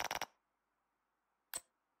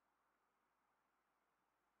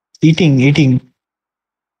 ఈటింగ్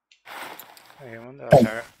ఏముంది,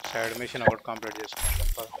 సైడ్ మిషన్ ఒకటి కంప్లీట్ చేసుకున్నాను.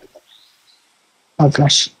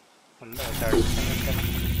 ఉందా సైడ్ మిషన్?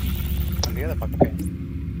 ఉంది కదా పక్కనే,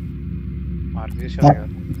 మార్క్ చేసేది కదా.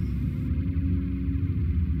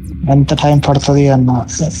 ఎంత టైం పడుతుంది అన్న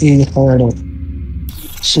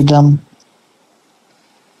సిద్ధం?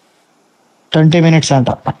 20 minutes అంట.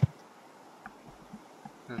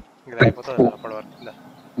 ఇది అయిపోతుంది అప్పటి వరకు.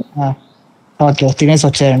 ఓకే, తినేసి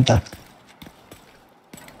వచ్చాయంట.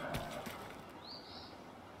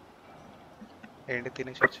 ఏంటి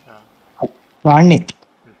తినేసి వచ్చిన వాణ్ణి?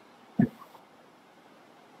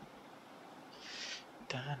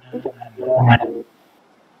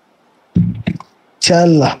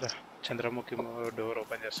 చల్ చంద్రముఖి డోర్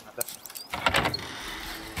ఓపెన్ చేస్తున్నదా?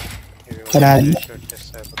 ఇక్కడ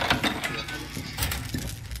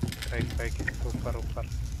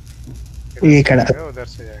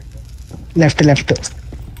లెఫ్ట్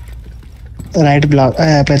రైట్ బ్లాక్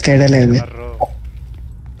తేడా లేదు.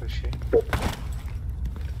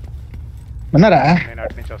 ఉన్నారా? నేను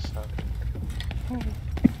అటు నుంచి వస్తా.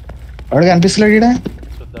 వాడు కనిపిస్తలేడు ఇక్కడ.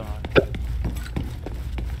 చూద్దామా?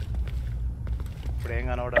 ఇప్పుడు ఇక్కడ ఏం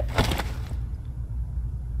కనవడా.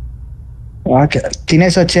 ఓకే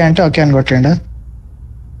తినేసి వచ్చాయంటే ఓకే అని కొట్టండి.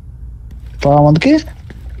 ముందుకి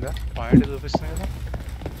పాయింట్ చూపిస్తుంది కదా.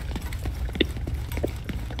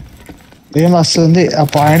 ఏం వస్తుంది ఆ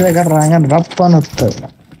పాయింట్ దగ్గర రాగానే రప్ అని వస్తుంది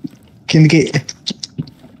కిందికి.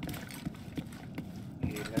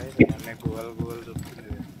 గూగుల్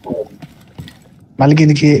చూపుతుంది. మళ్ళీ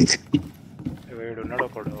కిందికి వీడున్నాడు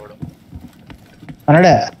ఒకడు వాడు.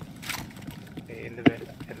 అన్నాడా ఏంది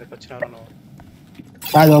ఎందుకు వచ్చినారు నువ్వు?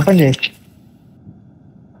 అది ఓపెన్ చేయి.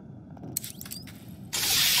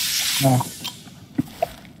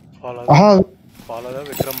 ఫాలో ద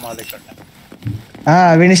విక్రమ్ మాలిక్ అంట.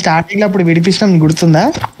 వీడిని స్టార్టింగ్ లో అప్పుడు విడిపించడం గుర్తుందా?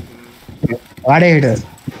 వాడేడు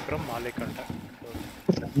విక్రమ్ మాలిక్ అంట.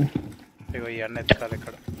 ఇగో ఇవన్నీ ఎత్తుకాలి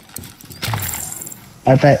ఇక్కడ.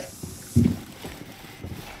 అయితే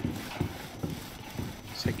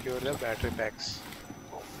సెక్యూర్ ద బ్యాటరీ ప్యాక్స్.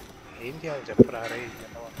 ఏం చేయాలి చెప్పరా రే?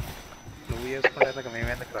 నువ్వు చేసుకుంటే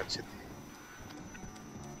మేమెందుకు వచ్చింది?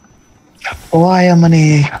 Oh, I am money.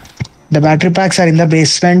 The battery packs are in the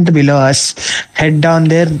basement below us. Head down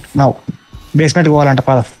there now. Basement పోవాలంట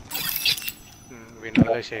పద. వీడిని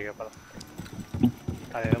వదిలేసేయగా పద.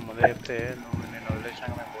 అదేదో ముందే చెప్తే నువ్వు నేను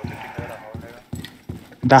వదిలేసినాక మేము పోతుంటే కదా.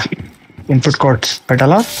 దా ఇన్పుట్ కోడ్స్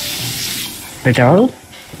పెట్టాలా? పెట్టావు?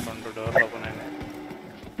 2 డోర్లు ఓపెన్ అయినాయి.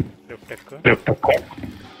 లిఫ్ట్ ఎక్కువ.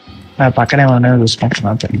 పక్కనే ఉన్నాయో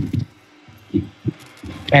చూసుకుంటున్నా.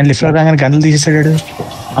 అండ్ లిఫ్ట్ లో రాగానే గన్నులు తీసేసాడు.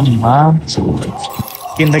 అమ్మా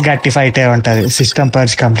కింద గట్టి ఫైట్ అయి ఉంటది. సిస్టమ్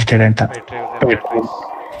పర్చ్ కంప్లీటెడ్ అంట.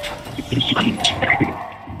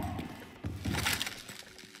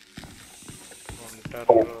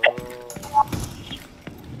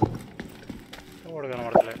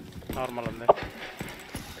 నార్మల్ ఉంది.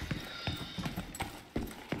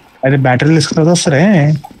 అది బ్యాటరీలు తీసుకున్నది వస్తారే.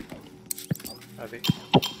 అది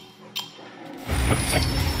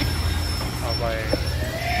అబ్బాయి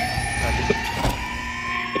అది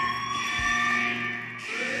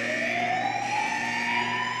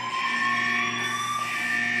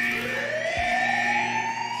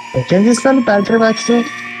ఎక్కడ తీసుకోవాలి బ్యాటరీ బ్యాక్స్?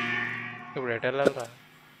 ఇప్పుడు ఎటు వెళ్ళాలరా?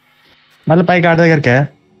 మళ్ళీ పైకి ఆడ దగ్గరికే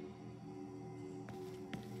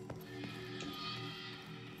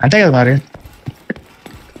అంతే కదా మరి.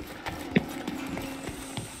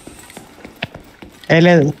 ఏ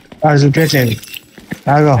లేదు వాడు చూపించలేదు.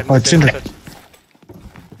 ఆగో వచ్చింది.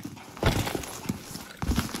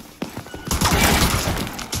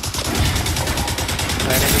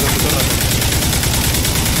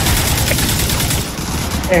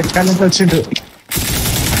 ఎక్కడి నుంచి వచ్చిండు?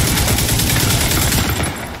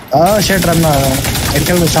 షర్ట్ రన్న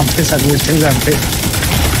ఎక్కడ చంపి సర్వీస్ చంపి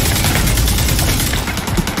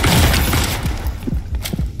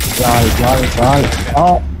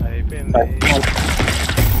అయిపోయింది.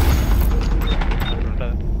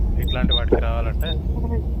 ఇట్లాంటి వాటికి రావాలంటే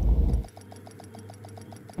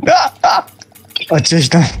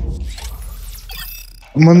వచ్చేసిన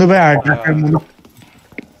ముందు పోయి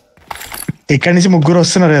ఇక్కడి నుంచి ముగ్గురు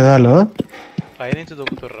వస్తున్నారు కదా వాళ్ళు. పైనుంచి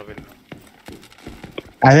దొక్కుతుర్రా వీళ్ళు.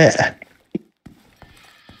 అదే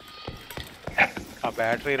ఆ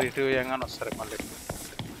బ్యాటరీ రిట్రీవ్ చేయగానే వస్తారు మళ్ళీ.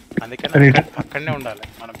 అందుకని అక్కడనే ఉండాలి,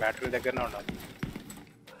 మన బ్యాటరీ దగ్గరనే ఉండాలి.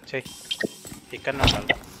 చెయ్యి ఇక్కడనే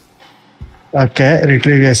ఉండాలి. ఓకే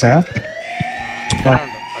రిట్రీవ్ చేసా.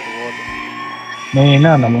 నేను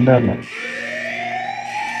అన్నా ముందే అన్నా.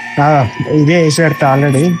 ఇదే వేసి పెడతా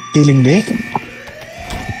ఆల్రెడీ హీలింగ్ది.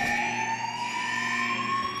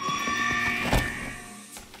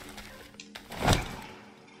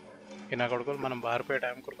 నా కొడుకులు మనం బారిపోయే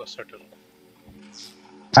టైం కొరకు వస్తాడు.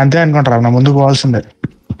 అంతే అనుకుంటారా? నా ముందుకు పోవాల్సిందే.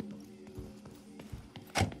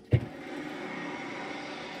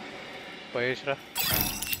 పోయేసిరా.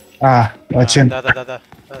 వచ్చింది. దాదా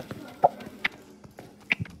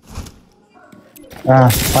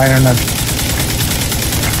పైన ఉన్నది.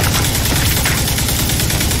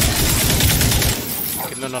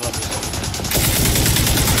 కింద ఉన్న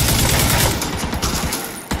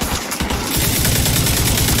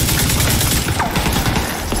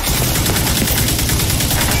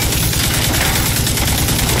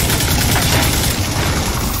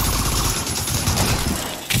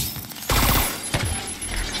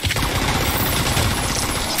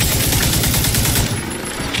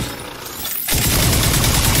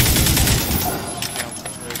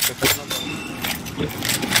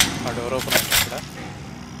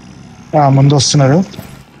ముందు వస్తున్నారు.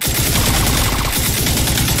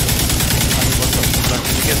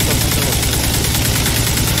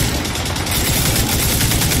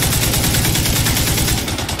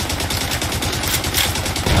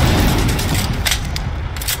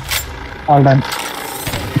 All done.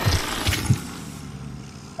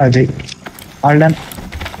 అది ఆల్ డన్.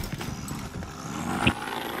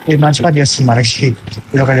 ఇది మంచి పని చేస్తుంది మనకి.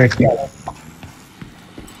 ఇది ఒకటి పెట్టుకోవాలి.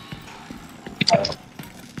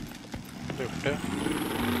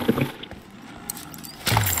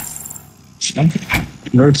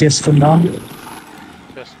 లోడ్ చేసుకుందాం.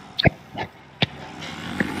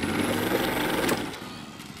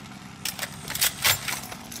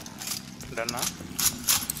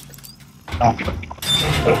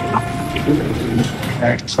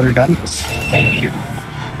 Full done.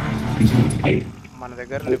 మన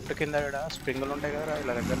దగ్గర లిఫ్ట్ కింద స్ప్రింగులు ఉంటాయి కదా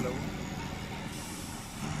ఇలా దగ్గరలో.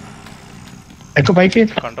 ఎక్కువ పైకి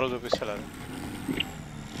కంట్రోల్ చూపిస్తారు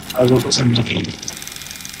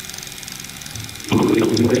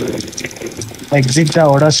ఎగ్జిట్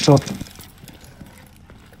ఓడా స్టోర్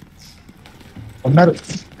ఉన్నారు.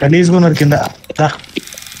 గలీజ్గా ఉన్నారు కింద.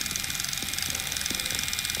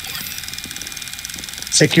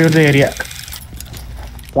 Secure the area.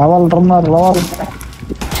 రావాలి.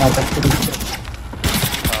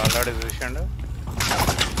 ఆల్రెడీ చూసాడు.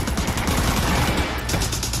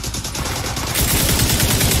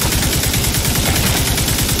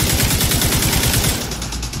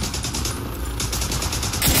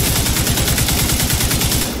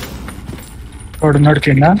 ఉన్నాడు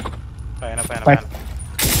కింద. పైన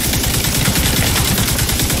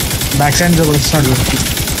బ్యాక్ సైడ్ వస్తున్నాడు.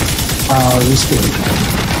 చూసుకో.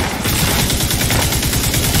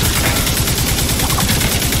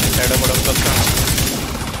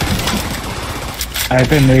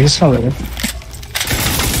 అయిపోయింది. వేసినావు కదా.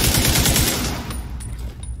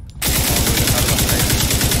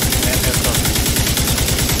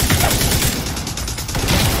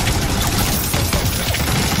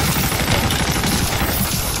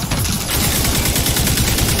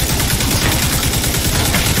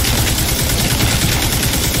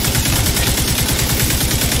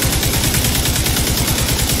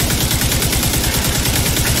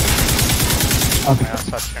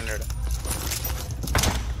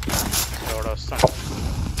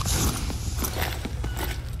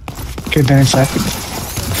 కింద సార్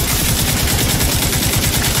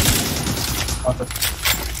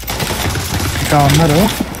ఇంకా ఉన్నారు.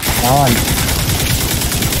 రావాలి.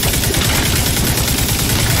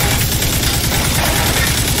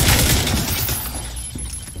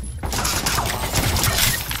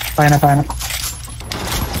 పైన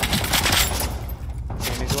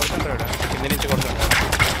కింద నుంచి కొడుతుంటాడు.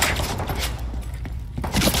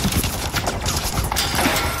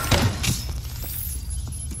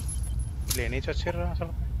 లేనీచి వచ్చారు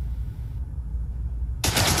అసలు.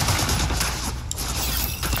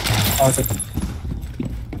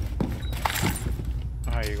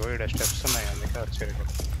 ఇగో ఇక్కడ స్టెప్స్ ఉన్నాయి అందుకే వచ్చారు.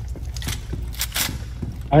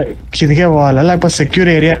 కిందకే పోవాలా లేకపోతే సెక్యూర్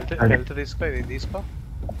ఏరియా? హెల్త్ తీసుకో. ఇది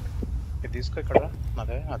తీసుకో ఇక్కడ.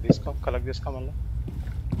 అదే అది తీసుకో. కలెక్ట్ చేసుకో. మళ్ళీ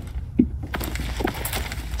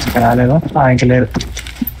రాలేదా? ఇంక లేదు.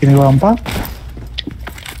 కిందకి పంప.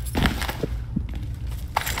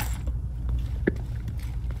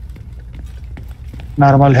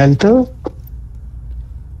 Normal health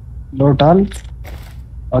లోటాల్.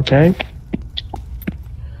 ఓకే.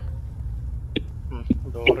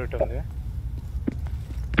 డోర్ ఇటు ఉంది.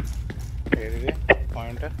 ఏది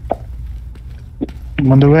పాయింట్?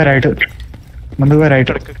 ముందుగా రైట్.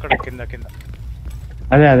 ఇక్కడ కింద.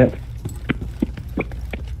 అదే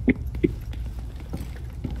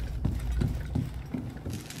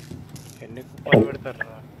ఎన్ని కుప్పలు పెడతారు?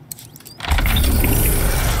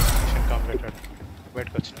 కంప్లీటెడ్.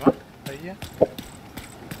 బయటకు వచ్చినావా? అయ్యా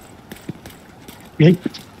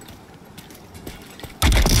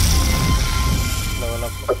లెవెల్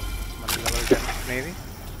అప్. మన లెవెల్ 10 అనేది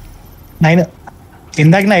 9.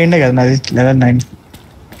 ఇందాక నా అయిండే కదా నాది లెవెల్ 9.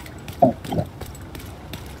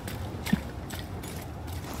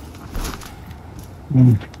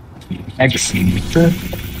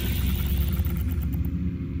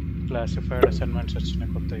 క్లాసిఫైడ్ అసైన్మెంట్స్ వచ్చినాయి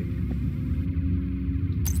కొత్తవి.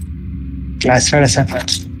 క్లాసిఫైడ్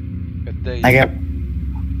అసైన్మెంట్స్ పెద్ద.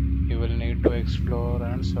 You will need to explore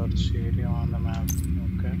and search area on the map.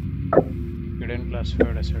 Okay. Hidden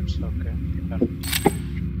classified assets. Okay.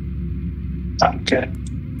 Okay.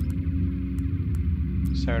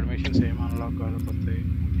 Side missions ఏం అన్లాక్ కాకపోతాయి.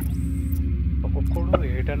 ఒక్కొక్కడు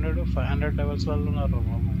 800 500 లెవెల్స్ వాళ్ళు ఉన్నారు.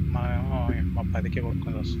 మనమేమో మా 10కే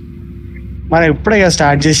కొట్టుకొని వస్తాం. మనం ఇప్పుడే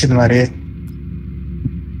స్టార్ట్ చేసింది మరి.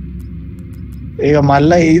 ఇక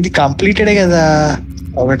మళ్ళా ఇది కంప్లీటెడే కదా.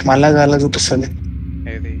 ఒకటి మళ్ళా అలా చూపిస్తుంది.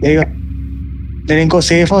 ఇక నేను ఇంకో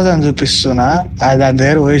సేఫ్ హౌస్ అని చూపిస్తున్నా. అది దాని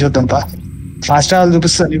దగ్గర పోయి చూద్దాం. ఫాస్ట్ ట్రావెల్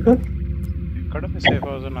చూపిస్తా నీకు. ఎక్కడ సేఫ్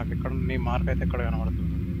హౌస్? నాకు ఎక్కడ నీ మార్క్ అయితే ఎక్కడ కనబడుతుంది?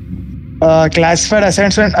 క్లాసిఫైడ్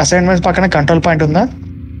అసైన్మెంట్స్ పక్కన కంట్రోల్ పాయింట్ ఉందా?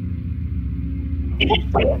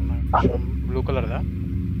 బ్లూ కలర్దా?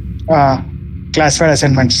 క్లాసిఫైడ్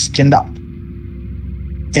అసైన్మెంట్స్ కింద,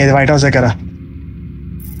 ఏది వైట్ హౌస్ దగ్గర.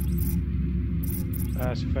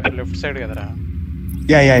 లెఫ్ట్ సైడ్ కదరా?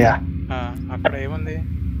 యా అక్కడ ఏముంది?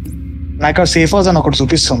 నాకు సేఫ్ హౌస్ అని ఒకటి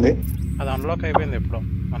చూపిస్తుంది. అది అన్లాక్ అయిపోయింది ఎప్పుడో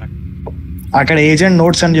మనకి. అక్కడ ఏజెంట్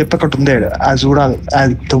నోట్స్ అని చెప్పి ఒకటి ఉంది, అది చూడాలి.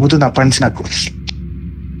 అది తగ్గుతుంది అప్పటి నుంచి నాకు.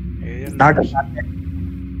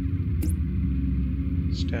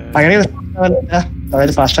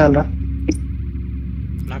 ఫాస్ట్ వెళ్ళరా.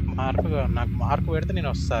 నాకు మార్క్ పెడితే నేను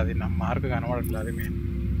వస్తా, అది నాకు మార్క్ కనబడట్లేదు. అది మెయిన్.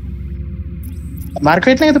 మార్క్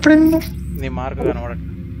పెట్టినా కదా ఇప్పుడు నీ మార్క్ కనబడట్లేదు.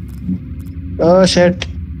 ఓ షర్ట్.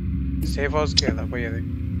 సేఫ్ హౌస్కి కదా పోయేది?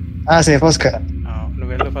 సేఫ్ హౌస్ కదా.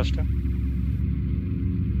 నువ్వు వెళ్ళు ఫస్ట్,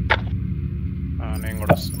 నేను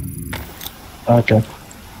కూడా వస్తాను. ఓకే.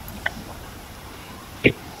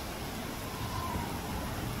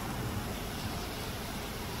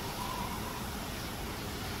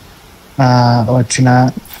 వచ్చిన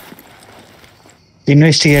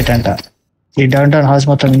ఇన్వెస్టిగేట్ అంట, ఈ డౌన్ టౌన్ హౌస్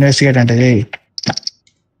మొత్తం ఇన్వెస్టిగేట్ అంటే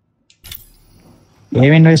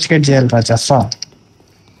ఏమి ఇన్వెస్టిగేట్ చేయాలి రా చెప్పా.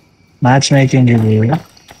 మ్యాచ్ మేకింగ్ ఇది.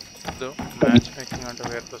 మ్యాచ్ మేకింగ్ అంటే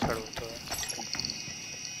వేరుతో అడుగుతుంది.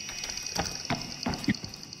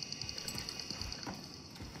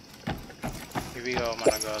 ఇవిగా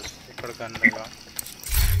మన గర్ల్స్ ఇక్కడ కన్నగా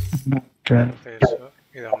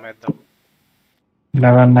ఇది అమ్మేద్దాం.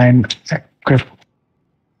 11-9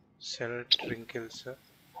 సెల్ ట్రింకిల్స్.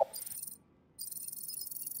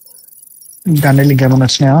 దాని ఇంకేమైనా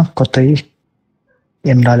వచ్చినాయా కొత్తవి?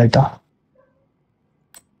 ఏం రాలేదా?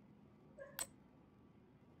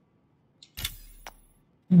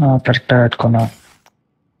 కరెక్ట్గా పెట్టుకున్నా.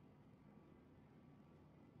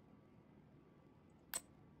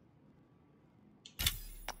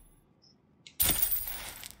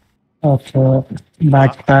 ఓకే.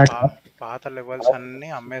 బ్యాక్ ప్యాక్ పాత లెవెల్స్ అన్ని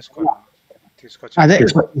అమ్మేసుకున్నా, తీసుకొచ్చి అదే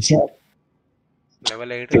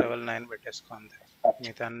లెవెల్ 8 లెవెల్ 9 పెట్టేసుకో అంతే.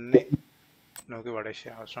 మిగతా అన్ని నువ్వుకి పడేసే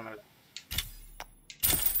అవసరం లేదు.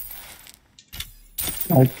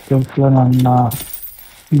 అన్న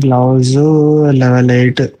గ్లౌజ్ లెవెల్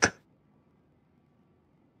 8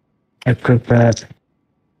 ఎక్విప్,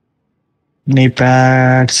 నీ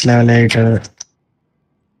pods level 8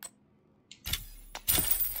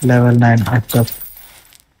 level 9 equip.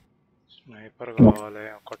 Sniper కావాలి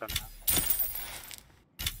ఒకటన్నా.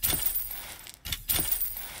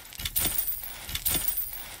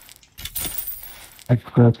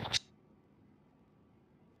 ఎక్విప్.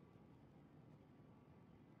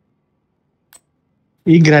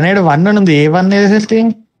 ఈ గ్రనేడ్ 1 అని ఉంది. ఏ 1 ఏది?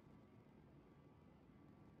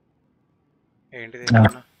 ఏంటిది?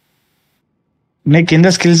 నీకు కింద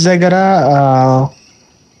స్కిల్స్ దగ్గర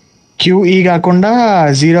QE కాకుండా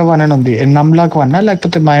 01 అని ఉంది. నమ్లాక్ 1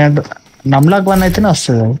 లేకపోతే నమ్లాక్ 1 అయితేనే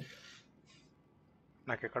వస్తుంది.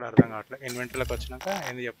 నాకు ఎక్కడ అర్థం కావట్లేదు. ఇన్వెంటరీలోకి వచ్చినాక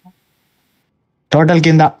ఏంది చెప్పు. టోటల్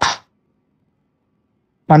కింద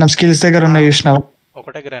మనం స్కిల్స్ దగ్గర ఉన్న చూసినావు.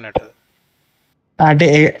 ఒకటే గ్రానైట్ అంటే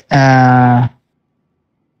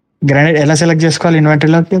గ్రానైట్ ఎలా సెలెక్ట్ చేసుకోవాలి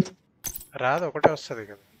ఇన్వెంటరీలోకి? రాదు, ఒకటే వస్తుంది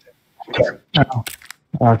కదా.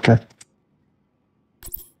 ఓకే.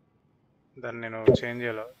 దాన్ని నేను చేంజ్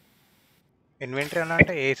చేయాలి. ఇన్వెంటరీ అన్నా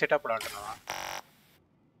అంటే ఏ సెటప్ లో అంటున్నావా?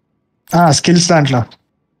 స్కిల్స్ దాంట్లో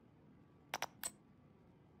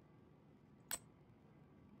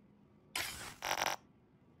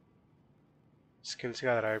స్కిల్స్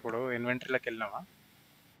కదరా. ఇప్పుడు ఇన్వెంటరీలోకి వెళ్ళినావా,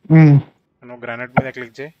 నువ్వు గ్రానైట్ మీద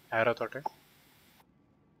క్లిక్ చేయి యారో తోటి.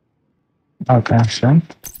 ఓకే.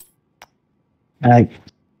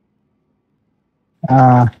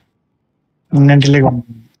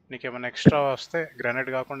 నీకేమైనా ఎక్స్ట్రా వస్తే గ్రానైట్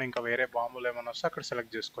కాకుండా ఇంకా వేరే బాంబులు ఏమైనా వస్తే అక్కడ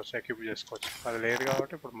సెలెక్ట్ చేసుకోవచ్చు, ఎక్విప్ చేసుకోవచ్చు. అది లేదు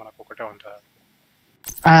కాబట్టి ఇప్పుడు మనకు ఒకటే ఉంటుంది.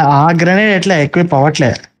 ఆ గ్రానైట్ ఎట్లా ఎక్విప్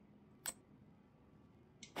అవ్వట్లే?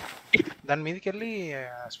 దాని మీదకి వెళ్ళి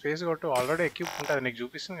స్పేస్ కొట్టు, ఆల్రెడీ ఎక్విప్ ఉంటుంది. నీకు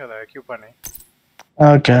చూపిస్తుంది కదా ఎక్విప్ అని.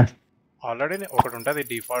 ఓకే. ఆల్రెడీ ఒకటి ఉంటుంది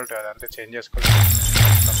డిఫాల్ట్, అది అంతే, చేంజ్ చేసుకోవాలి.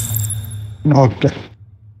 ఓకే.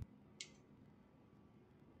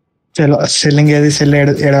 చలో సెల్లింగ్ ఏది? సెల్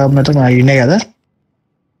ఏడవతో అయినాయి కదా.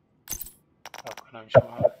 ఒక్క నిమిషం.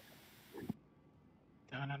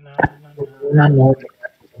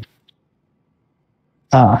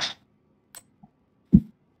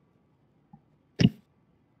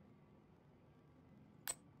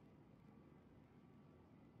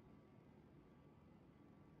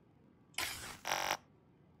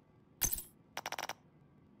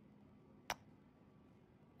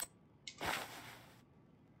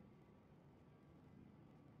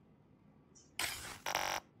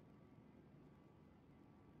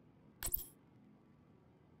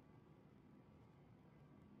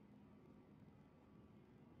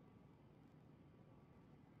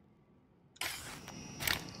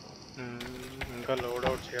 ఇంకా లోడ్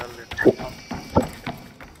అవుట్ చేయాలి.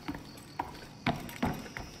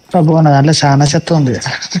 అబ్బో నా దాంట్లో చాలా చెత్త ఉంది,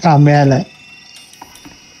 అమ్మేయాలి.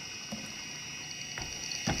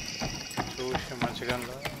 చూసి మంచిగా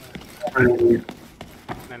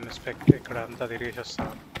నేను స్పెక్ట్ ఇక్కడ అంతా తిరిగేసి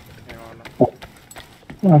వస్తాను. ఏమన్నా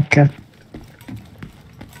ఓకే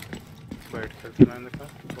బయటకు వెళ్తున్నా ఎందుకు?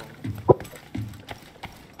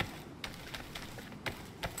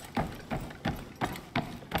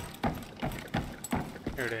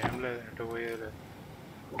 ఇక్కడ ఏం లేదు, ఎటు పోయేది లేదు.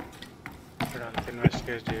 ఇక్కడ అంత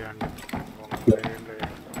ఇన్వెస్టిగేట్ చేయండి. ఏం లేదు.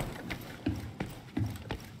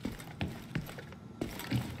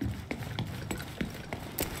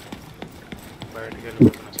 బయటికి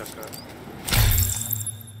వెళ్ళిపోతున్నా చక్కగా.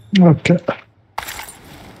 ఓకే.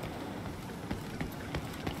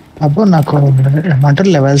 అబ్బో నాకు ఏమంటారు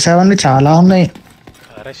లెవెల్ 7 చాలా ఉన్నాయి.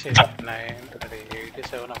 అరే 9 అది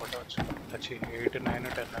 87 ఒకటే వచ్చు. వచ్చి 8, 9,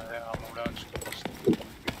 10 అదే ఆ మూడే వచ్చు.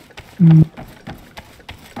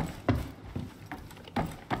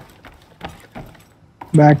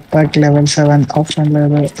 Back pack level 7 option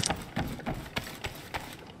level.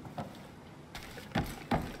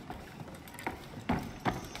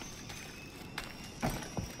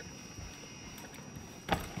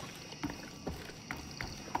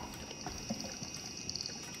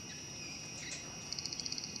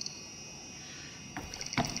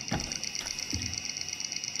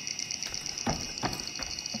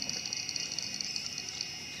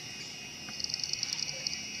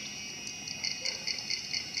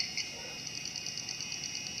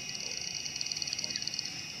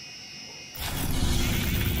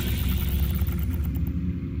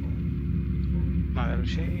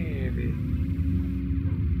 తెలిసి ఇది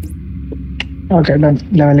ఓకే డన్.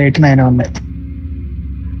 లెవెల్ 8, 9 ఉన్నాయి.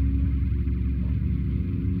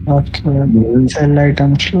 ఓకే సెల్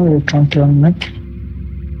ఐటమ్స్ 20 ఉన్నాయి.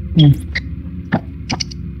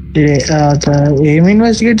 ఏమి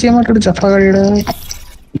ఇన్వెస్టిగేట్ చేయమంటాడు చెప్పగలడు?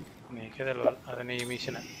 నీకే తెలియాలి, అది నీ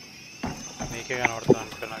మిషన్, నీకే కనబడుతుంది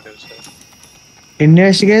అనుకుంటే నాకు తెలుసు.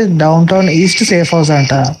 Investigate down town east safe house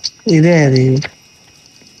అంట. ఇదే అది.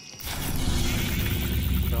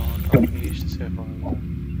 ఈస్ట్ సేఫ్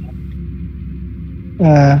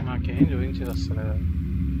నాకేం చూపించేది వస్తలేదు.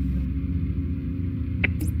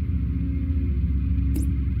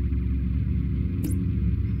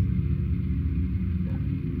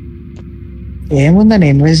 ఏముందని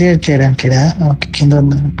ఇన్వెస్టిగేట్ చేయడానికి ఓకే కింద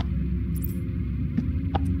ఉందా?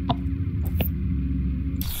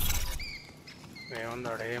 ఏముంది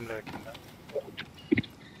ఏం లేదు కింద.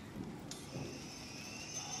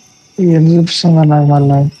 ఏం చూపిస్తుంది నాకు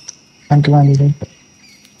మళ్ళీ అంటే మంది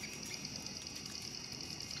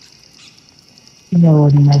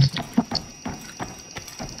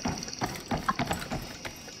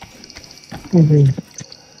ఇది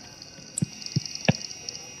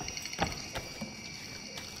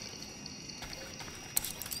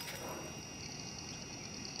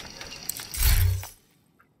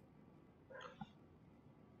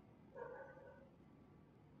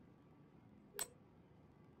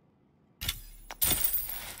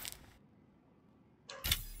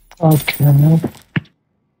okay.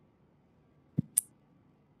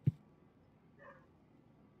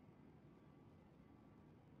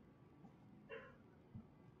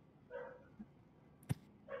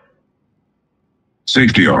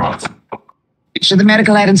 Safety off. So the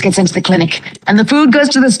medical items get sent to the clinic, and the food goes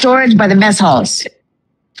to the storage by the mess halls.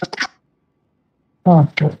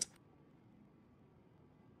 Okay.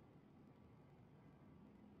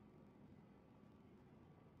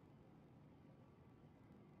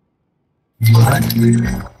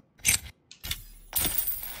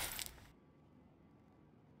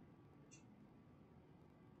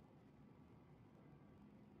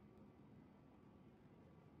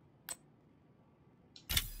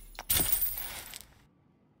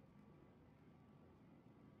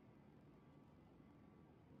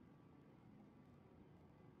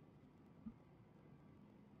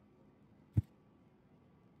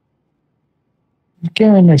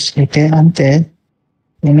 ఇంకేం ఇన్వెస్టిగేట్ అంతే.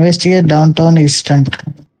 ఇన్వెస్టిగేట్ డౌన్ టౌన్ ఈస్ట్ అంట.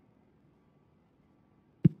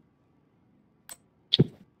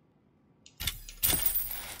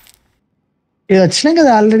 ఇది వచ్చినాయి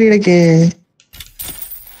కదా ఆల్రెడీ ఇక్కడికి.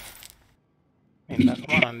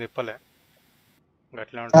 మనం తిప్పలే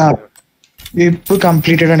గట్లా ఉంటుంది. ఇప్పుడు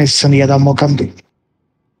కంప్లీటెడ్ అని ఇస్తుంది కదా ముఖంది.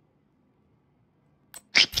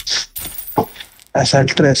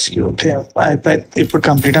 అసల్ట్ రెస్క్యూ ఇప్పుడు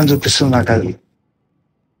కంప్లీట్ అని చూపిస్తుంది నాకు. అది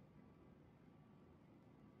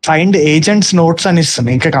ఫైండ్ ఏజెంట్స్ నోట్స్ అని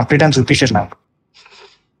ఇస్తుంది, ఇంకా కంప్లీట్ అని చూపించారు నాకు.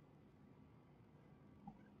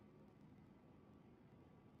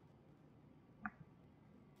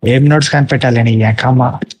 ఏం నోట్స్ కనిపెట్టాలి నీ అక్కమ్మ.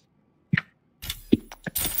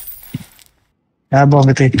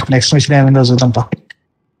 బాగుంది. నెక్స్ట్ మిషన్ ఏమైందో చూద్దాం పా.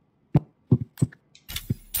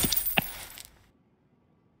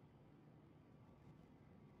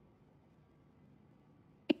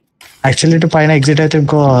 యాక్చువల్లీ ఇటు పైన ఎగ్జిట్ అయితే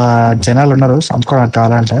ఇంకో జనాలు ఉన్నారు సంపుకోవడానికి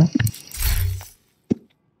కావాలంటే.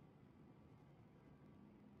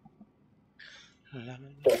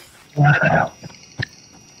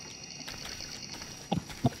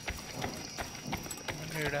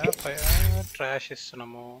 ట్రాష్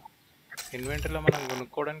ఇస్తున్నాము. ఇన్వెంటరీలో మనం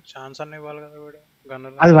కొనుక్కోవడానికి ఛాన్స్ అన్న ఇవ్వాలి కదా వీడు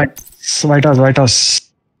గన్నులు. అది వైట్ హౌస్.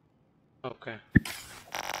 ఓకే,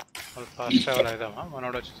 వాళ్ళు ఫాస్ట్ ట్రావెల్ అవుదామా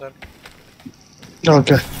మనోడు వచ్చేసరికి?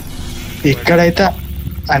 ఓకే, ఇక్కడైతే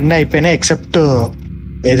అన్నీ అయిపోయినాయి ఎక్సెప్ట్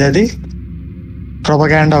ఏదది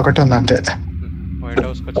ప్రొపగాండా ఒకటి ఉంది అంతే. వైట్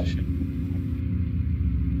హౌస్కి వచ్చేసి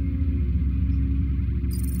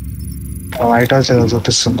వైట్ హౌస్ ఏదో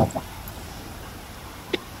చూపిస్తుందాం.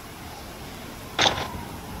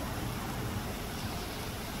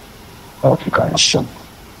 ఒక్క నిమిషం.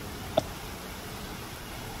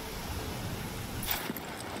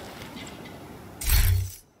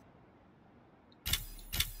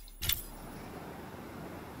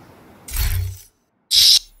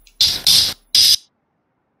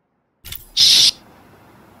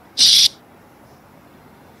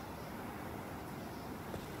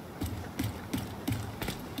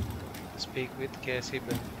 Speak with KC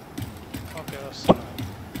bell. Okay, వస్తున్నా.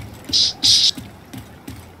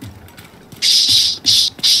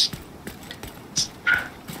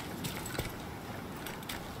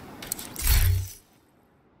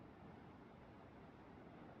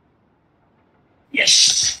 Yes.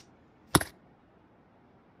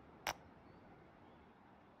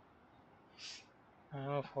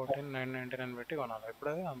 14,999 పెట్టి కొనాలి. ఇప్పుడు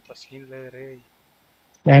అది అంత సీన్ లేదు రే.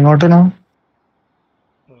 ఏం కొంటున్నావు?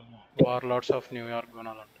 వార్ లార్డ్స్ ఆఫ్ న్యూయార్క్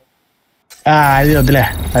కొనాలంటే అది వద్దులే,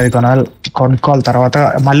 అది కొనుక్కోవాలి తర్వాత.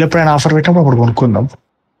 మళ్ళీ ఎప్పుడైనా ఆఫర్ పెట్టినప్పుడు అప్పుడు కొనుక్కుందాం.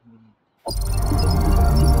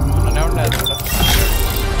 మొన్ననే ఉండే అది కూడా.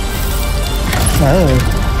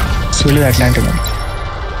 సులువు అట్లాంటిది.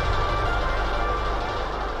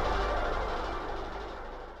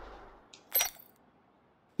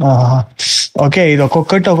 ఓకే, ఇది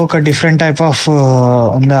ఒక్కొక్క డిఫరెంట్ టైప్ ఆఫ్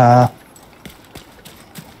ఉందా?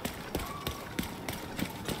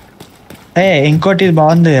 ఇంకోటి ఇది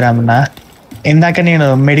బాగుంది రమణ. ఇందాక నేను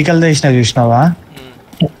మెడికల్ చేసిన చూసినావా,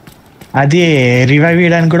 అది రివైవ్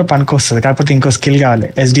చేయడానికి కూడా పనికి వస్తుంది. కాకపోతే ఇంకో స్కిల్ కావాలి,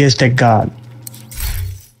 ఎస్డిఎస్ టెక్ కావాలి.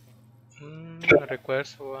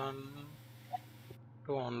 Requires 1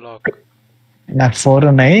 to unlock. నాకు 4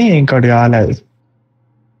 ఉన్నాయి, ఇంకోటి కావాలి. అది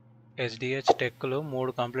ఎస్డిహెచ్ టెక్లు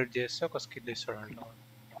 3 కంప్లీట్ చేస్తే ఒక skill ఇస్తాడంట.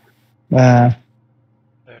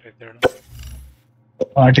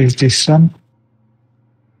 What is this one?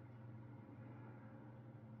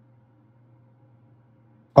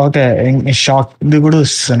 Okay, shock the కూడా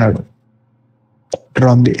ఇస్తున్నాడు.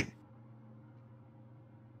 డ్రోన్ది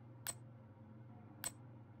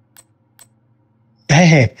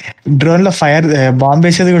డ్రోన్ లో ఫైర్ బాంబ్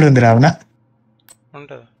వేసేది కూడా ఉంది రావునా.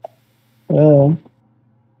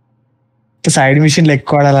 సైడ్ మిషన్లు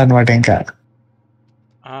ఎక్కువ వాడాలన్నమాట. ఇంకా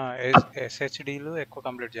ఎస్హెచ్డీలు ఎక్కువ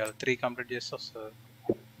కంప్లీట్ చేయాలి. 3 కంప్లీట్ చేస్తే వస్తుంది.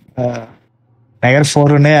 దగ్గర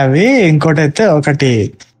 4 ఉన్నాయి అవి. ఇంకోటి అయితే ఒకటి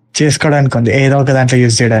చేసుకోవడానికి ఉంది, ఏదో ఒక దాంట్లో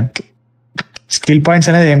యూజ్ చేయడానికి. స్కిల్ పాయింట్స్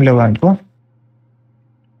అనేది ఏం లేవు అనుకో.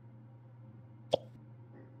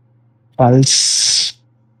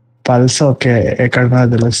 పల్స్ ఓకే, ఎక్కడ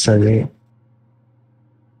తెలుస్తుంది.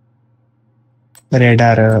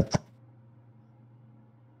 రేడార్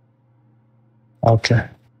ఓకే,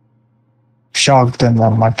 షాక్ ఉంది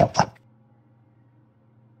అన్నమాట.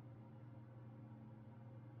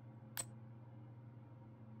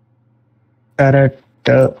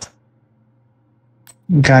 కరెక్ట్.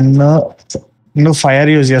 గన్ను నువ్వు ఫైర్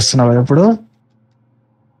యూజ్ చేస్తున్నావు ఇప్పుడు.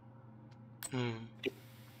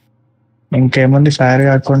 ఇంకేముంది ఫైర్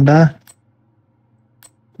కాకుండా?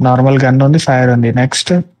 నార్మల్ గన్ ఉంది, ఫైర్ ఉంది.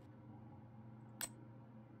 నెక్స్ట్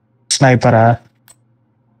స్నైపరా?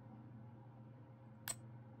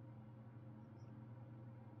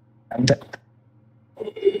 అంతే.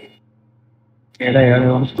 ఏడా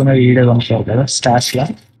కొనుక్కున్నా ఈడే కొనుక్కోవాలి కదా స్టార్స్ లా.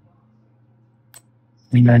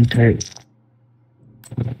 అంటే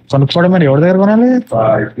కొనుక్కోవడం మరి ఎవరి దగ్గర కొనాలి?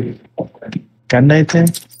 గన్ అయితే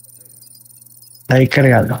ఇక్కడ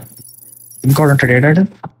కాదు, ఇంకోటి ఉంటాడు. ఏడాడు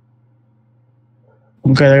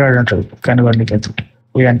ఇంకో ఎదగాడు ఉంటాడు కనుగొండికి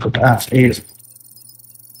ఇది అనుకుంటా.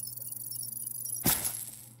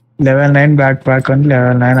 లెవెల్ 9 బ్యాక్ ప్యాక్ ఉంది,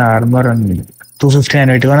 లెవెల్ 9 ఆర్మర్ ఉంది.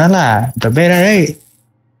 259 పెట్టుకోనాలా? దబ్బేరా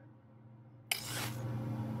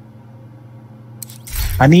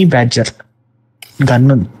honey badger gun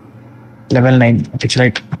level 9 pitch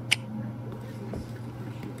right.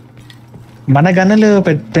 మన గన్నులు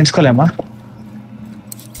పెంచుకోలేమా?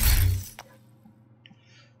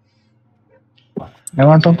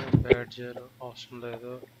 ఏమంటావు? బ్యాడ్జర్ అవసరం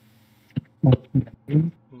లేదు.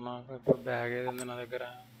 నాకు ఇప్పుడు బ్యాగ్ ఏది ఉంది నా దగ్గర?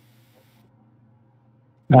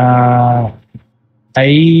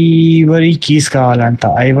 ఐవరీ కీస్ కావాలంట.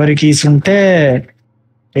 ఐవరీ కీస్ ఉంటే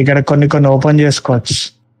ఇక్కడ కొన్ని ఓపెన్ చేసుకోవచ్చు.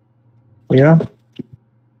 అయ్యో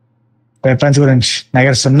వెపన్స్ గురించి నా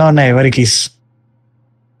దగ్గర 0 ఉన్నాయి ఐవరీ కీస్.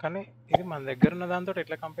 కానీ ఇది మన దగ్గర ఉన్న దాంతో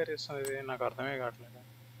ఎట్లా కంపేర్ చేస్తుంది? ఇది నాకు అర్థమే కావట్లేదు.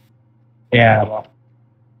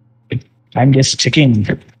 I'm just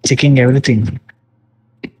checking everything.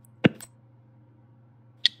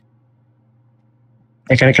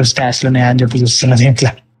 ఎక్కడెక్కడ స్టాష్లు ఉన్నాయని చెప్పి చూస్తున్నది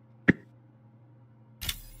ఇంట్లో.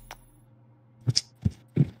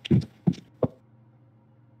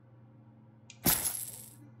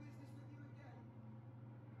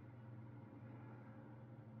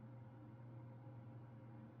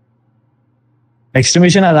 నెక్స్ట్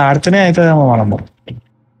మిషన్ అది ఆడుతూనే అవుతుందేమో మనము.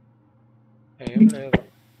 ఏం లేదు.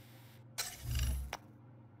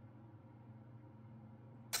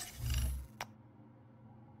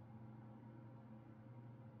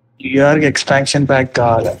 న్యూయార్క్ ఎక్స్పాన్షన్ ప్యాక్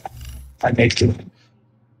కావాలి అన్నిటికీ.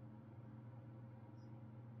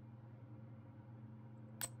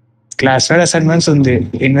 క్లాసిఫైడ్ అసైన్మెంట్స్ ఉంది.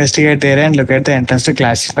 Investigate area and locate the entrance to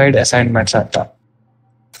classified assignments అంట.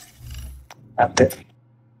 అంతే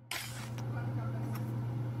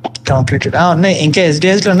కంప్లీటెడ్. ఉన్నాయి ఇంకా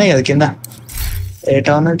ఎస్డిఎస్లు ఉన్నాయి కదా కింద. ఏ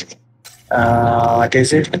town? What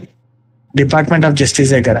is it? Department of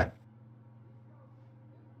justice దగ్గర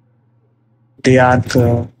ది ఆర్క్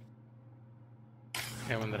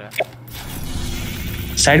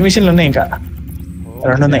సైడ్ మిషన్లు ఉన్నాయి. ఇంకా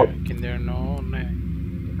 2 ఉన్నాయి.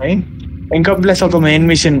 ఇంకో ప్లస్ ఒక మెయిన్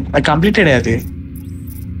మిషన్ అది కంప్లీటెడ్. అది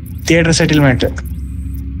థియేటర్ సెటిల్మెంట్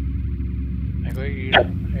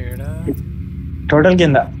టోటల్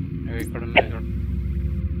కింద.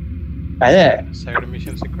 అదే సైడ్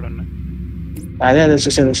మిషన్స్ ఇక్కడ ఉన్నాయి. అదే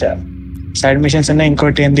చూసా సైడ్ మిషన్స్ ఉన్నాయి.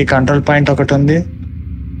 ఇంకోటి ఏంది కంట్రోల్ పాయింట్ ఒకటి ఉంది.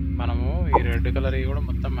 మనము ఈ రెడ్ కలర్ కూడా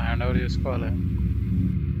మొత్తం హ్యాండ్ ఓవర్ చేసుకోవాలి.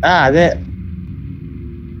 అదే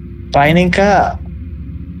పైన ఇంకా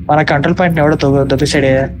మన కంట్రోల్ పాయింట్ ఎవడో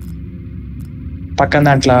దొబ్బేసాడే పక్కన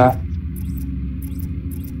దాంట్లో.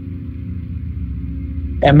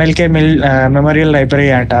 MLK మెమోరియల్ లైబ్రరీ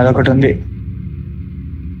అంట అదొకటి ఉంది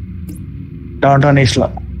డౌన్ టౌన్ ఈస్ట్ లో.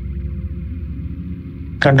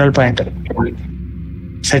 కంట్రోల్ పాయింట్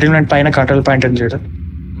సెటిల్మెంట్ పైన కంట్రోల్ పాయింట్ ఉంది చూడు,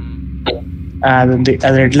 అది ఉంది.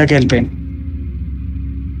 అది రెడ్ లోకి వెళ్ళిపోయింది.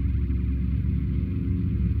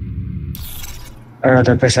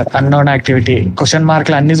 చెప్పేసారు అన్నోన్ యాక్టివిటీ క్వశ్చన్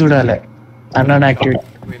మార్కులు అన్ని చూడాలి. Unknown activity.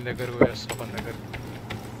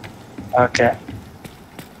 Okay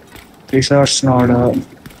resource node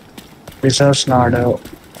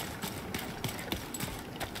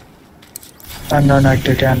unknown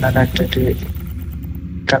activity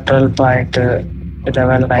control point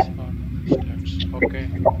level 9. Okay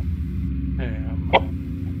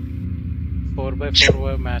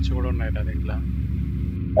 4x4 match కూడా ఉన్నాయి అది ఇంట్లో.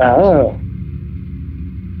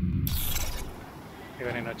 ఇక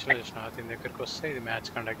నేను వచ్చిన చూసిన అతని దగ్గరికి వస్తే ఇది మ్యాచ్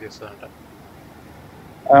కండక్ట్ చేస్తుందంట.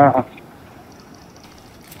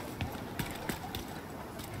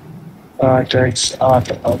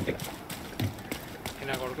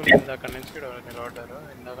 నా కొడుకులు ఇందాక నుంచి నిలబడ్డారు.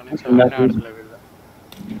 ఇందాక నుంచి ఆడలేదు వీళ్ళు.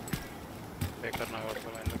 బేకర్ నా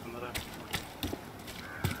కొడుకులు ఎందుకున్నారా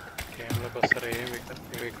గేమ్లోకి వస్తారు. ఏమి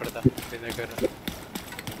ఇక్కడ దీని దగ్గర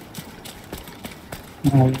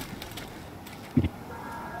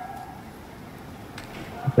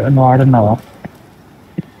నువ్వు ఆడున్నావా?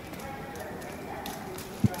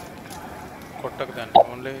 కొట్టకు దాన్ని,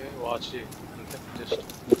 ఓన్లీ వాచ్ అంతే. జస్ట్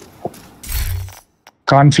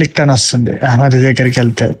కాన్ఫ్లిక్ట్ అని వస్తుంది అహ్మద్ దగ్గరికి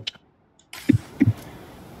వెళ్తే.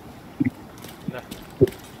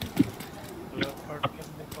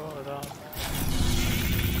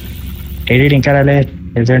 ఎడిట్ ఇంకా రాలే.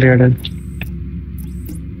 ఏజెంట్ కాదు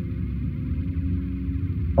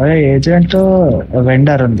అదే ఏజెంట్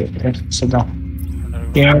వెండర్ ఉంది. చూద్దాం.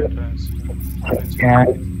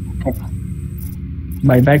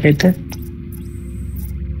 బైబ్యాక్ అయితే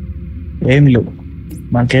ఏం లేవు,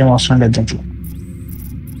 మనకేం అవసరం లేదు దీంట్లో.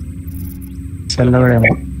 సెల్ కూడా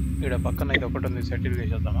ఏమో ఇక్కడ పక్కన ఇది ఒకటి ఉంది, సెటిల్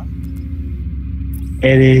చేసేద్దామా?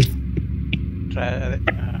 ఏది? అదే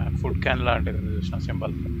ఫుడ్ క్యాన్ లాంటిది చూసిన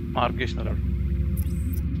సింబల్ మార్క్ చేసిన.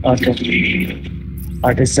 Okay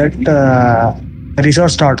what is that?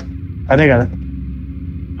 Resource not అదే కదా?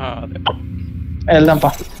 అదే వెళ్దాంపా.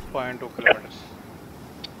 0.2 కిలోమీటర్స్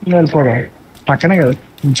వెళ్ళిపోవడం పక్కనే కదా.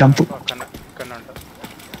 జంప్ పక్కన ఇక్కడనే ఉంటారు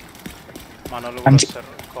మన వాళ్ళు కూడా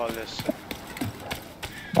వస్తారు కాల్ చేస్తారు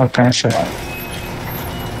ఒక్క నిమిషం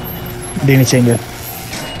దీన్ని చేంజ్ చేయాలి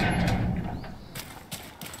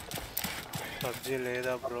పబ్జీ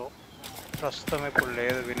లేదా బ్రో ప్రస్తుతం ఇప్పుడు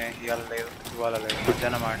లేదు వినయ్ ఇవాళ లేదు ఇవాళ లేదు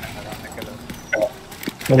మధ్యాహ్నం ఆడినాం కదా అందుకే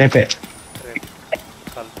లేదు రేపే రేపు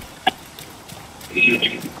కల్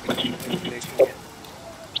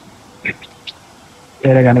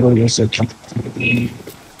వేరే కానీ కూడా చూసి వచ్చాం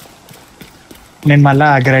నేను మళ్ళా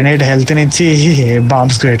గ్రెనేడ్ హెల్త్ నుంచి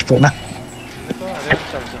బాంబ్స్ పెట్టుకున్నా ఎందుకో అదే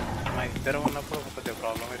చాలు సార్ మా ఇద్దరం ఉన్నప్పుడు కొద్దిగా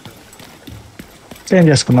ప్రాబ్లం అవుతుంది చేంజ్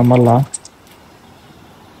చేసుకున్నాం మళ్ళా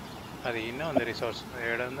అది ఈయనే ఉంది రిసోర్స్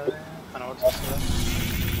ఏడున్నది కనబడుతుంది వస్తుందా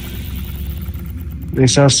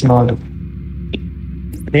రిసోర్స్ నోడ్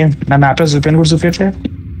ఏం నా మ్యాప్ చూపించని కూడా చూపించే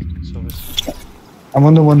చూపిస్తుంది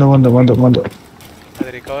ముందు ముందు ముందు ముందు ముందు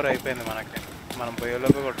అది రికవర్ అయిపోయింది మనకి మనం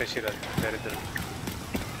పోయేలోపు కొట్టేసిరు అది దరిద్రం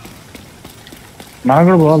నాకు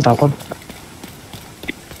కూడా పోవాలి తప్పదు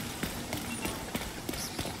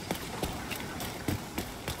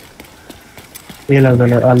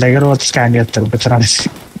వాళ్ళ దగ్గర వచ్చి స్కాన్ చేస్తారు పిచ్చరాసి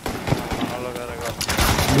మనలో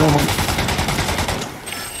కదా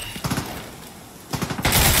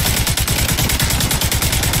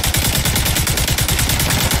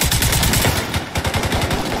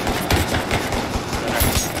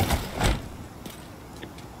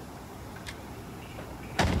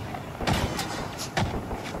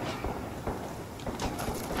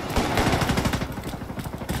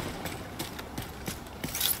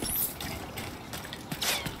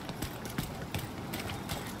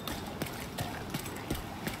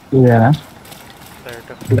ఇదేనా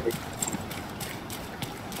రైట్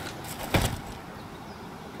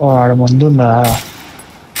ఓ ఆడ ముందు ఉందా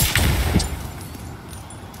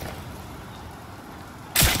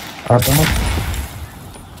అర్థం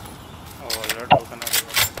ఆల్రెడీ అవుతున్నారు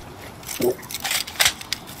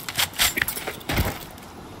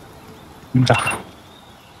ఇంకా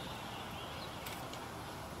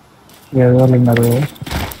ఏదో ఉన్నారు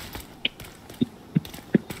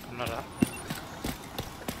ఉన్నారా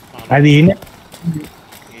అది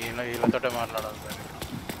వీళ్ళతోటే మాట్లాడాలి సార్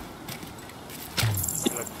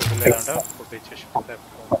ఇలా ఫుడ్ లేదంటే ఫుడ్ ఇచ్చేసి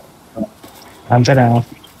అంతేనా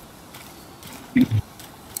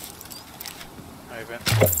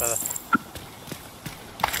అయిపోయింది కదా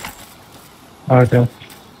ఓకే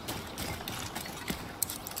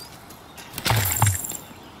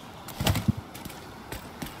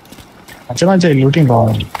మంచి మంచి లూటింగ్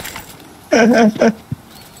బాగుంది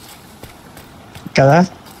కదా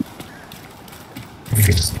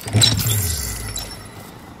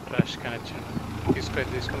ట్రాష్ కనెక్షన్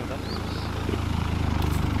తీసుకుందా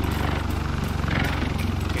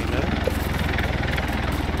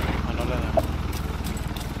అనలేదా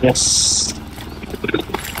ఎస్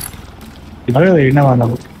ఇవాళ విన్నా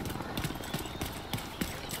వాళ్ళకు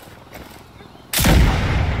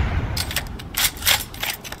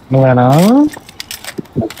నువ్వేనా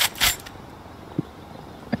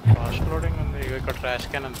ఫాస్ట్ లోడింగ్ ఉంది ఇక ఇక్కడ ట్రాష్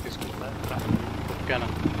క్యాన్ తీసుకుందా ఫుడ్ క్యాన్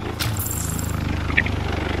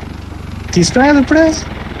తీసుకునేది ఇప్పుడే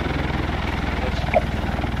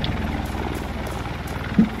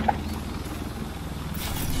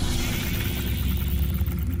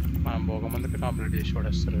మనం పోక ముందుకి కంప్లీట్ చేసి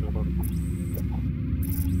పడేస్తారు వీళ్ళు కూడా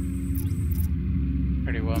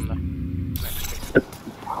రెడీ బాగుందా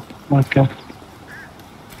ఓకే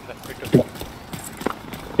పెట్టు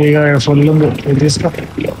ఇక ఫుల్ ఉంది ఇది తీసుకో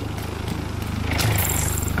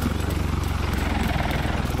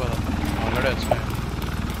ఆల్రెడీ వచ్చినాయి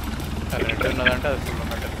రెడ్ ఉన్నదంటే అది ఫుల్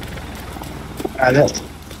ఉన్నట్టు అదే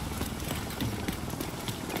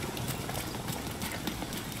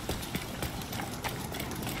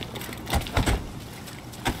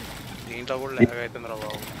దీంట్లో కూడా లాగ్ అవుతుంది రా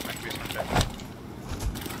బాబు అనిపిస్తుంటే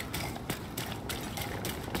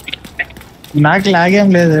నాకు లాగేం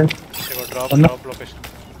లేదు ఇగో డ్రాప్ లొకేషన్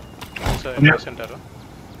సెంటర్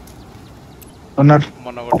ఉన్నారు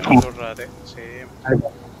మొన్న కొట్టిన చూడరా అదే సేమ్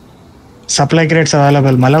సప్లై క్రేట్స్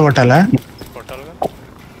అవైలబుల్ మళ్ళీ కొట్టాలా కొట్టాలిగా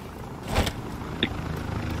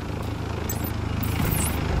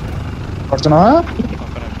కొడుతున్నావా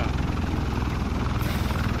ఒక్క నిమిషం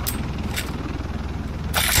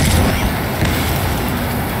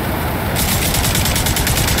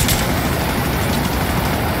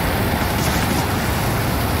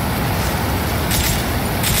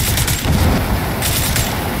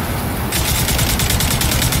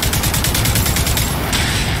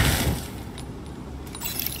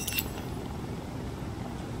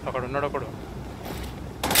అక్కడ ఉన్నాడు ఒకడు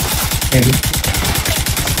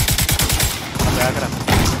బ్యాక్ రా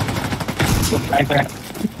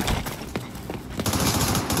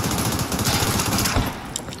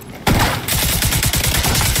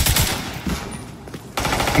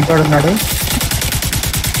ఇంకోడు ఉన్నాడు.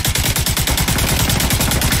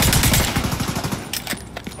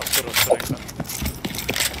 వస్తారు ఇంకా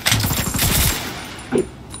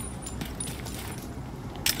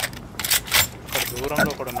అక్కడ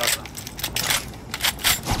దూరంలో కూడా ఉన్నాడు.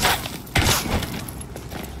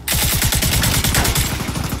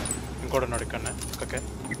 ఇంకోటి ఉన్నాడు ఇక్కడనే ఓకే.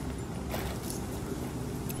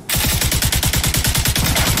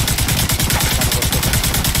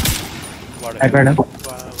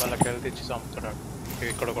 వాళ్ళకి హెల్త్ ఇచ్చి చంపుతున్నాడు.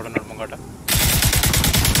 ఇక్కడ కూడా ఉన్నాడు ముంగట.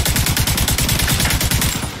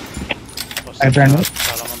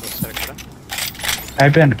 చాలా మంది వస్తారు ఇక్కడ.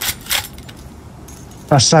 అయిపోయాను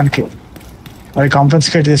ప్రస్తుతానికి. అది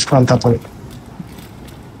కాంపెన్సేట్ తీసుకోవాలి తప్పదు.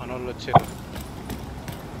 మన వాళ్ళు వచ్చారు.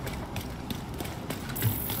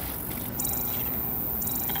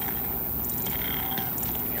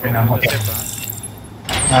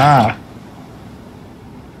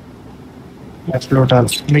 ఎక్స్ప్లోటాల్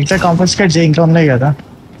మిగతా కాంపెన్సేట్ చేయి ఇంకా ఉన్నాయి కదా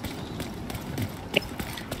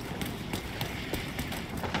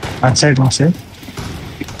అటు సైడ్ నుంచి.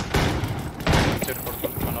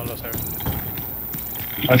 మన వాళ్ళ సైడ్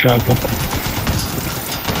ఓకే ఓకే.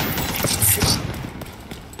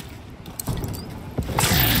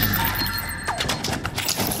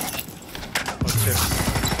 వచ్చారు.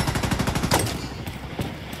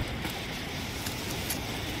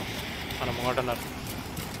 మన ముంగటున్నారు.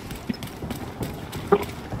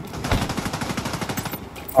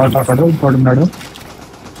 అక్కడ ఇంకోటి ఉన్నాడు.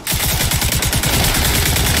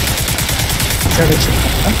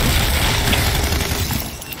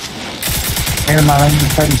 నేను మన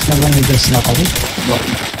ఇన్స్టాగ్రామ్ చేస్తున్నా అది.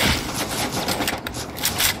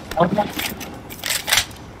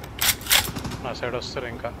 నా సైడ్ వస్తారు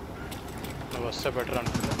ఇంకా. నువ్వు వస్తే బెటర్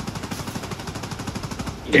అనుకుంటా.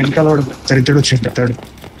 వెనకాల చరిత్రుడు వచ్చేటాడు.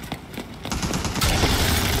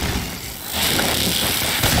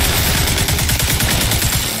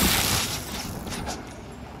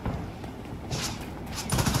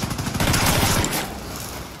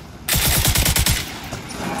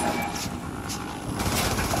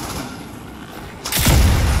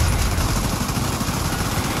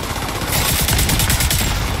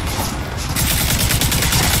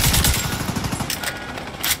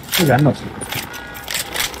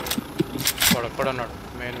 వాడు ఒక్కడ ఉన్నాడు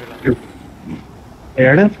మెయిన్ విలన్.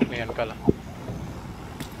 ఏడు నీ వెనకాల.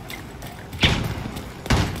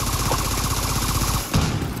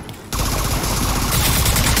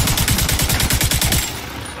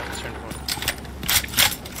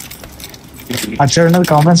 అటు సైడ్ ఉన్నది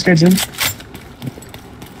కాంపెన్సేట్ చేయి.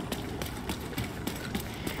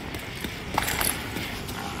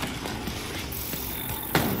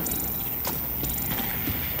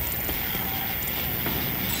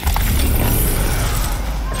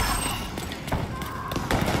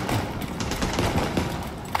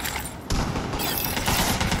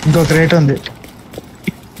 ఇంకో క్రేట్ ఉంది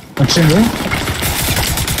వచ్చింది.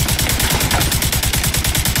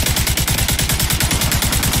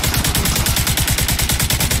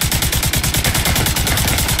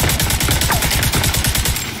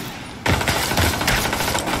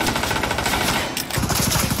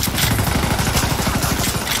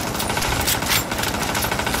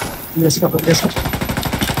 వేసుకో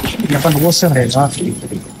ఎప్పుడు నువ్వు వస్తాను రేజా.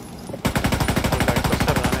 బయటకు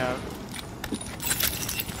వస్తారు రానే.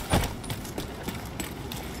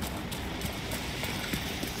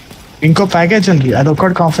 ఇంకో ప్యాకేజ్ ఉంది అది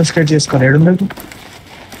ఒక్కటి కాన్ఫిస్కేట్ చేసుకోవాలి. ఏడుంది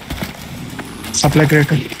సప్లై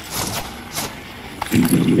క్రేట్.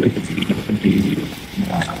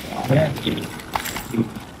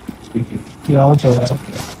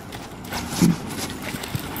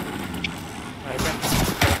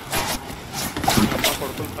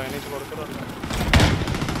 కొడుకులు పైనుంచి కొడుకులు పైన.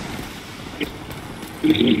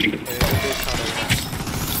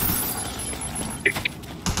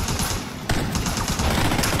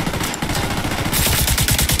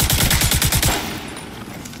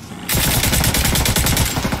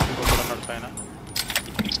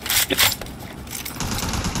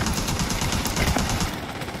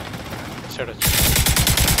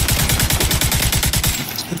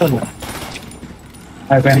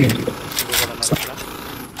 అయిపోయింది.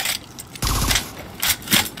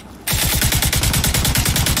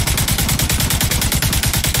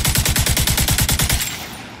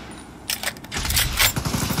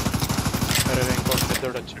 ఇంకోటి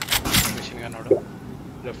పెద్దోడు వచ్చాడు మిషన్ అన్నాడు.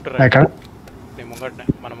 లెఫ్ట్ రైట్ నీ ముంగట్నే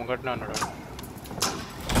మన ముంగట్నే అన్నాడు.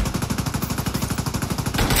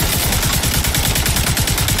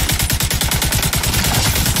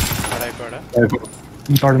 అయిపోయాడా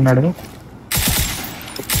ఇంకోడు ఉన్నాడు.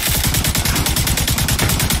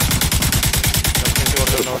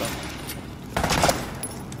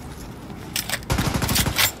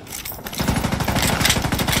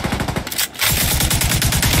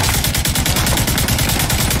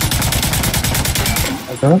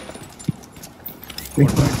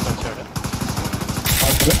 వచ్చాడు.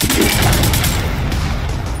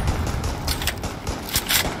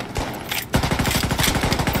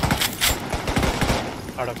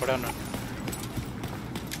 ఆడొక్కడే ఉన్నాడు.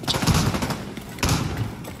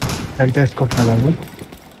 హెల్త్ వేసుకుంటున్నాడు.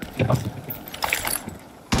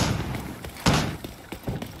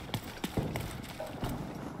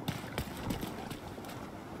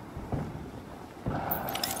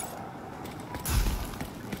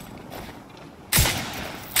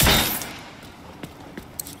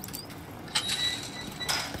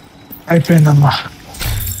 అయిపోయిందమ్మా.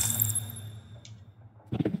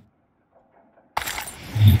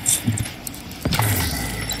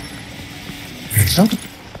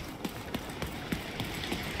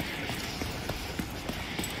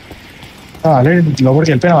 ఆల్రెడీ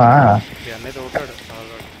లోపలికి వెళ్ళిపోయావా? ఇవన్నీ తోటాడు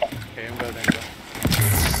ఆల్రెడీ. ఏం కాదు ఇంకా.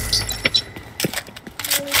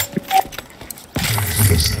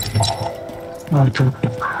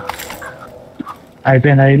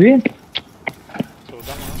 అయిపోయిందా ఇది?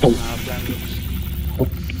 చూద్దాం నా ప్లాన్.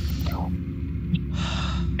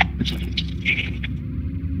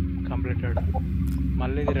 కంప్లీటెడ్.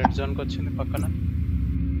 మళ్ళీ ఇది రెడ్ జోన్కి వచ్చింది పక్కన.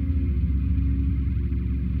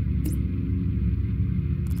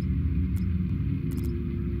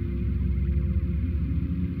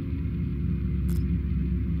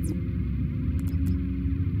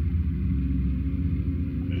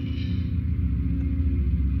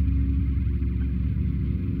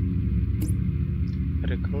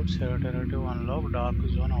 Recruits territory 1లో dark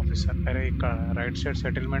zone officer. అరే ఇక్కడ రైట్ సైడ్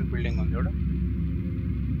సెటిల్మెంట్ బిల్డింగ్ ఉంది చూడు.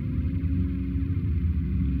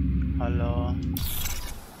 హలో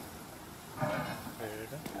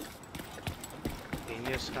ఏం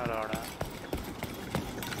చేస్తున్నారు ఆడ?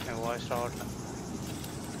 వాయిస్ రావట్లేదు.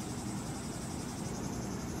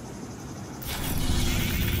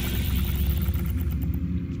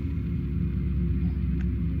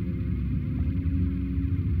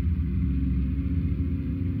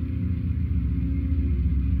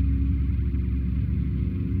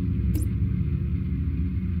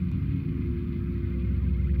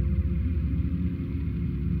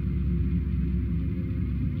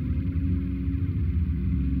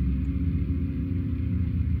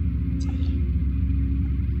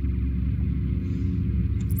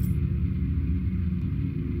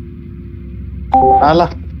 అలా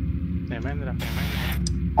ఏమైందిరా?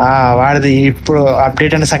 వాడిది ఇప్పుడు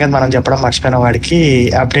అప్డేట్ అనే సంగతి మనం చెప్పడం మర్చిపోయిన. వాడికి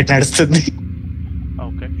అప్డేట్ నడుస్తుంది.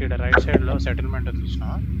 ఓకే, ఇక్కడ రైట్ సైడ్ లో సెటిల్మెంట్ ఉంది చూసినా?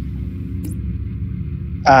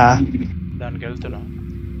 దానికి వెళ్తున్నా.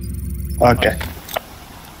 Okay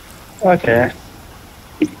okay.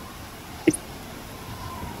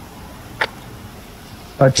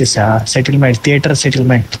 వచ్చేసా సెటిల్మెంట్, థియేటర్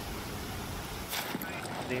సెటిల్మెంట్.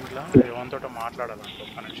 దీంట్లో ఎవరితో మాట్లాడాలంటే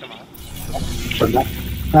ఒక్క నిమిషం.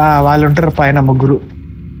 వాళ్ళు ఉంటారు పైన ముగ్గురు.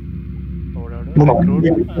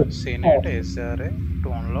 Senior SRA to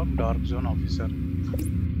unlock dark zone officer.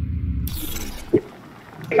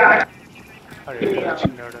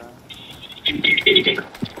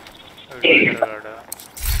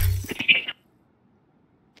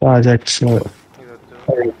 Projects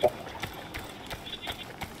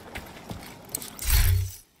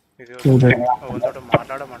ఇది ఎవరితో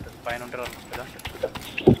మాట్లాడమంటుంది. పైన ఉంటారు కదా.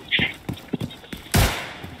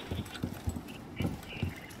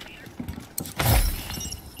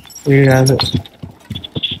 కాదు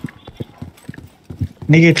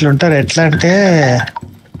నీకు ఇట్లుంటారు. ఎట్లా అంటే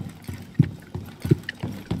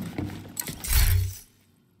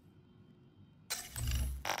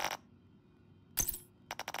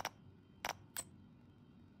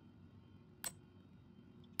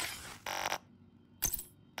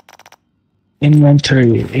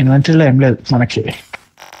ఇన్వెంటరీలో ఏం లేదు మనకి.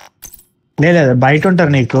 లేదు బయట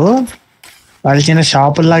ఉంటారు నీకు. వాళ్ళు చిన్న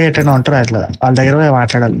షాపుల్లాగా ఎట్లా ఉంటారు, అట్లా వాళ్ళ దగ్గర పోయి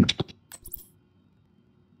మాట్లాడాలి.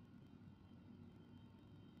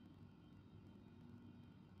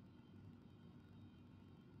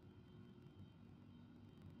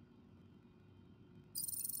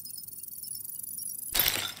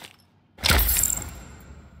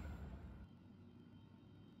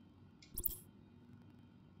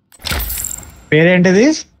 పేరేంటిది?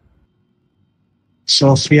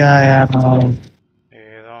 సోఫియా ఏదో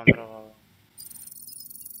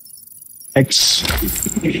ఎక్స్.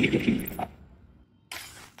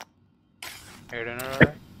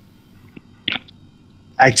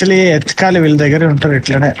 యాక్చువల్లీ ఎత్కాలి వీళ్ళ దగ్గర ఉంటారు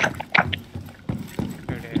ఇట్లనే.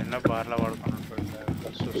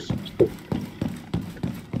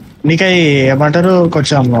 నీకు అవి ఏమంటారు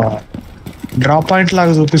కొంచెం డ్రాప్ పాయింట్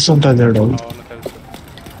లాగా చూపిస్తుంటుంది చూడు.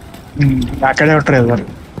 అక్కడే ఉంటారు ఎవరు.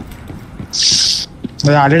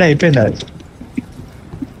 అది ఆల్రెడీ అయిపోయింది. అది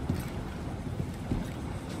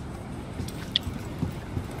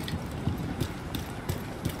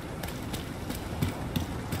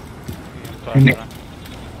కాదురా.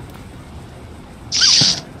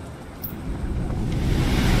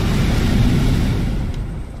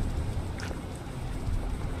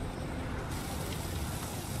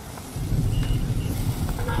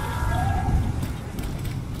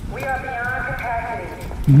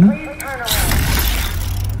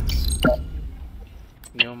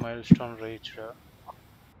 New mile stone reach.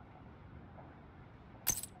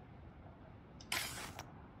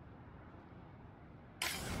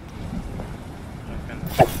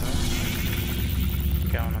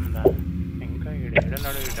 ఇంకేమన్నా ఇంకా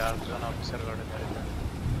ఏడన్నాడు ఈ డార్క్ జోన్ ఆఫీసర్ కూడా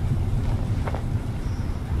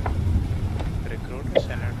recruit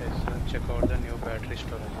sanitise checkout the new battery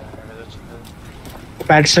storage అనేది వచ్చింది.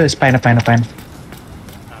 బ్యాటరీ స్టోరేజ్ పైన పైన పైన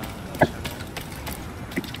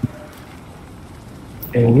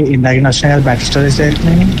ఇందాక వచ్చినాయి కదా బ్యాటరీ స్టోరేజ్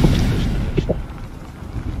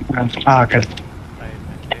అక్కడ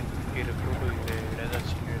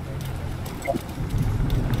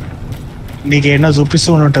నీకేమో చూపిస్తూ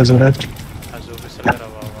ఉంటుంది చూడచ్చు. చూపిస్తలేరా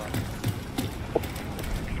బాబా?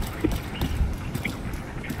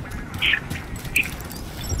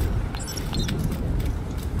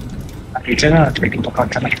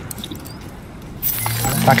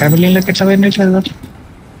 పక్కన బిల్డింగ్లోకి ఎట్లా పోయింది ఇట్లా?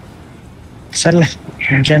 సర్లే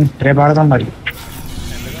ఇంకేం రేపు ఆడదాం మరి.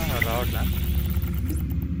 ఎందుకు రావట్లే?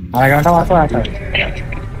 అరగంట వరకు ఆడతారు.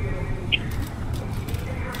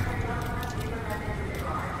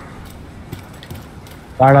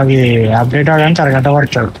 వాడు అది అప్డేట్ అవడానికి అరగంట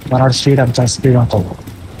పడతాడు. మనోడు స్పీడ్ అంత స్పీడ్ ఉంటుంది.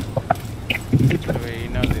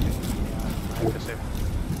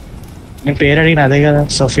 నీ పేరు అడిగిన అదే కదా,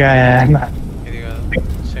 సోఫియా.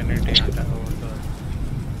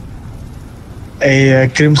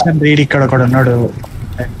 క్రిమ్సన్ రీడ్ ఇక్కడ ఒకడు ఉన్నాడు.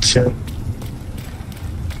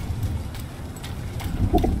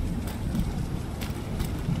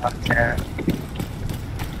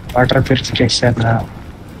 Water purification.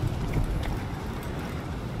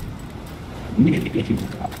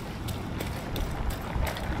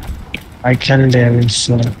 Michael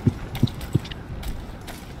Davidson.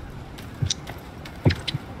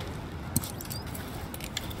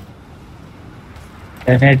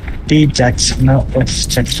 Kennedy Jackson.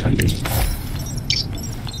 Jackson.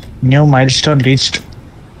 New milestone reached.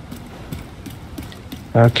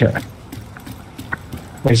 Okay.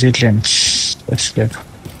 Resilience. Escape.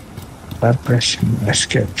 Suppression.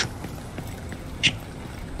 Escape.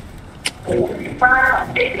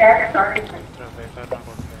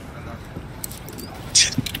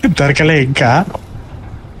 దొరకలే ఇంకా.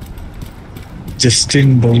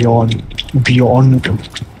 Justin beyond.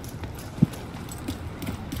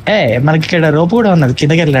 మనకి ఇక్కడ రోపు కూడా ఉన్నది,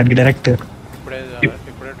 కిందకి వెళ్ళడానికి డైరెక్ట్.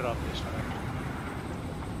 ఇప్పుడే డ్రాప్ చేసిన.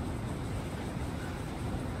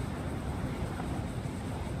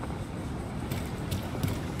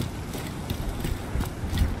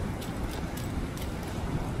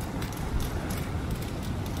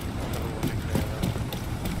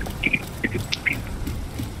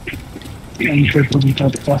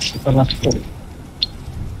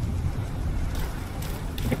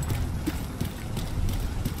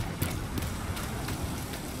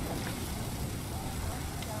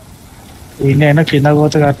 నేను కింద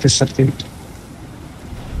పోతే కనిపిస్తుంది.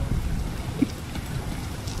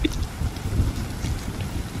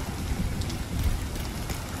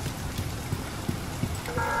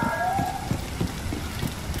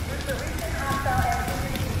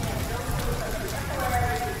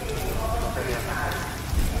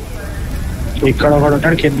 ఇక్కడ ఒకడు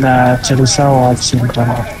ఉంటాడు కింద, తెలుసా వాచ్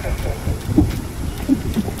ఉంటాను.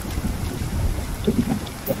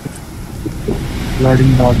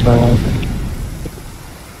 లోడింగ్ నాట్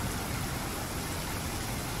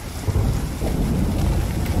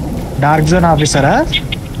డార్క్ జోన్ ఆఫీసరా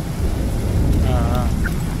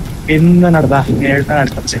కింద నడదా ఏడుతా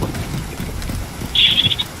నడతా.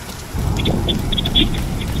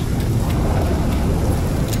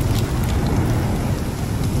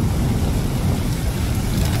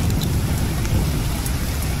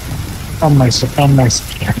 అమ్మాయి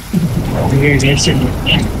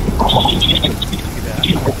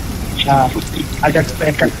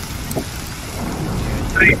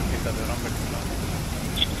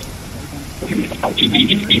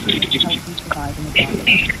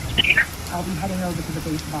I'll be heading over to the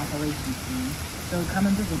base of operations soon, so come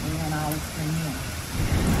and visit me and I'll explain more.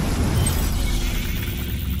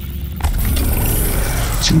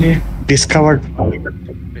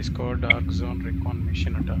 Discovered dark zone recon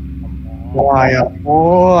machine అట. ఓ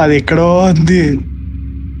అది ఎక్కడో ఉంది.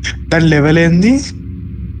 దాని లెవెల్ ఏంది?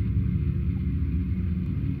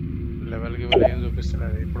 లెవెల్ కి ఏం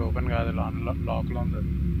చూపిస్తలేదు ఇప్పుడు. ఓపెన్ కాదు, లాక్ లో ఉంది.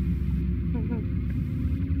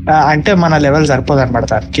 అంటే మన లెవెల్ సరిపోదు అనమాట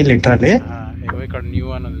దానికి లిటరల్లీ. ఏవో ఇక్కడ న్యూ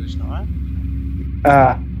అని చూసినావా,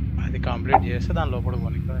 అది కంప్లీట్ చేస్తే దాని లోపల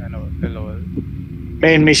వెళ్ళవదు.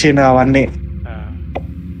 మెయిన్ మిషన్ అవన్నీ,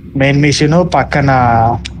 మెయిన్ మిషన్ పక్కన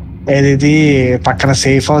ఏది పక్కన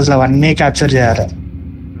సేఫ్ హౌస్ అవన్నీ క్యాప్చర్ చేయాలి.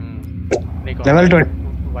 లెవెల్ 20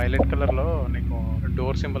 వైలెట్ కలర్ లో నీకు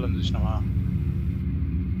డోర్ సింబల్ అని చూసినావా?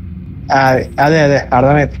 అదే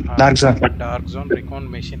అర్థమైంది. డార్క్ జోన్ రికాన్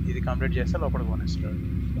మెషిన్ ఇది కంప్లీట్ చేస్తే లోపల కొనేస్తాడు.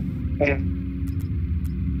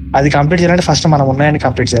 అది కంప్లీట్ చేయాలంటే ఫస్ట్ మనం ఉన్నాయని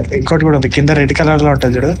కంప్లీట్ చేయాలి. ఇంకోటి కూడా ఉంది కింద రెడ్ కలర్ లో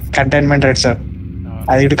ఉంటుంది చూడు, కంటైన్మెంట్ రెడ్ సార్,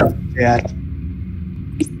 అది కూడా కంప్లీట్ చేయాలి.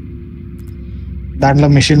 దాంట్లో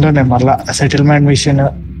మిషన్ లో నేను మళ్ళా సెటిల్మెంట్ మిషన్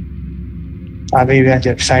అవి ఇవి అని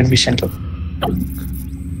చెప్పి సైడ్ మిషన్లు.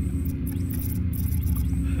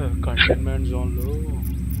 కంటైన్మెంట్ జోన్లు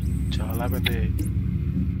చాలా పెద్ద,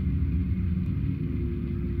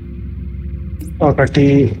 1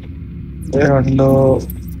 2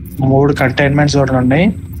 3 కంటైన్మెంట్ జోన్లు ఉన్నాయి.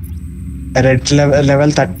 రెడ్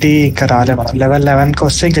లెవెల్ 30 ఇంకా రాలే. మనం లెవెల్ 11కి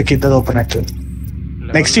వస్తే ఇంకా కింద ఓపెన్ అవుతుంది.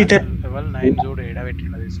 నెక్స్ట్ లెవెల్ 9 చూడు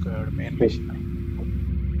ఎడబెట్టిండ తీసుకోవాడు మెయిన్ మిషన్.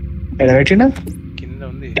 ఎడబెట్టిండ కింద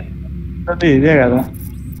ఉంది, ఇదే కదా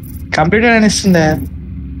కంప్లీట్ అని ఇస్తుందే.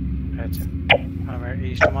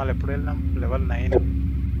 ఈస్ట్ మాల్ ఎప్పుడు వెళ్ళాం? Level 9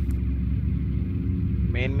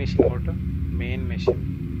 main machine. Main machine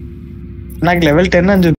నాకు లెవెల్ 10 అని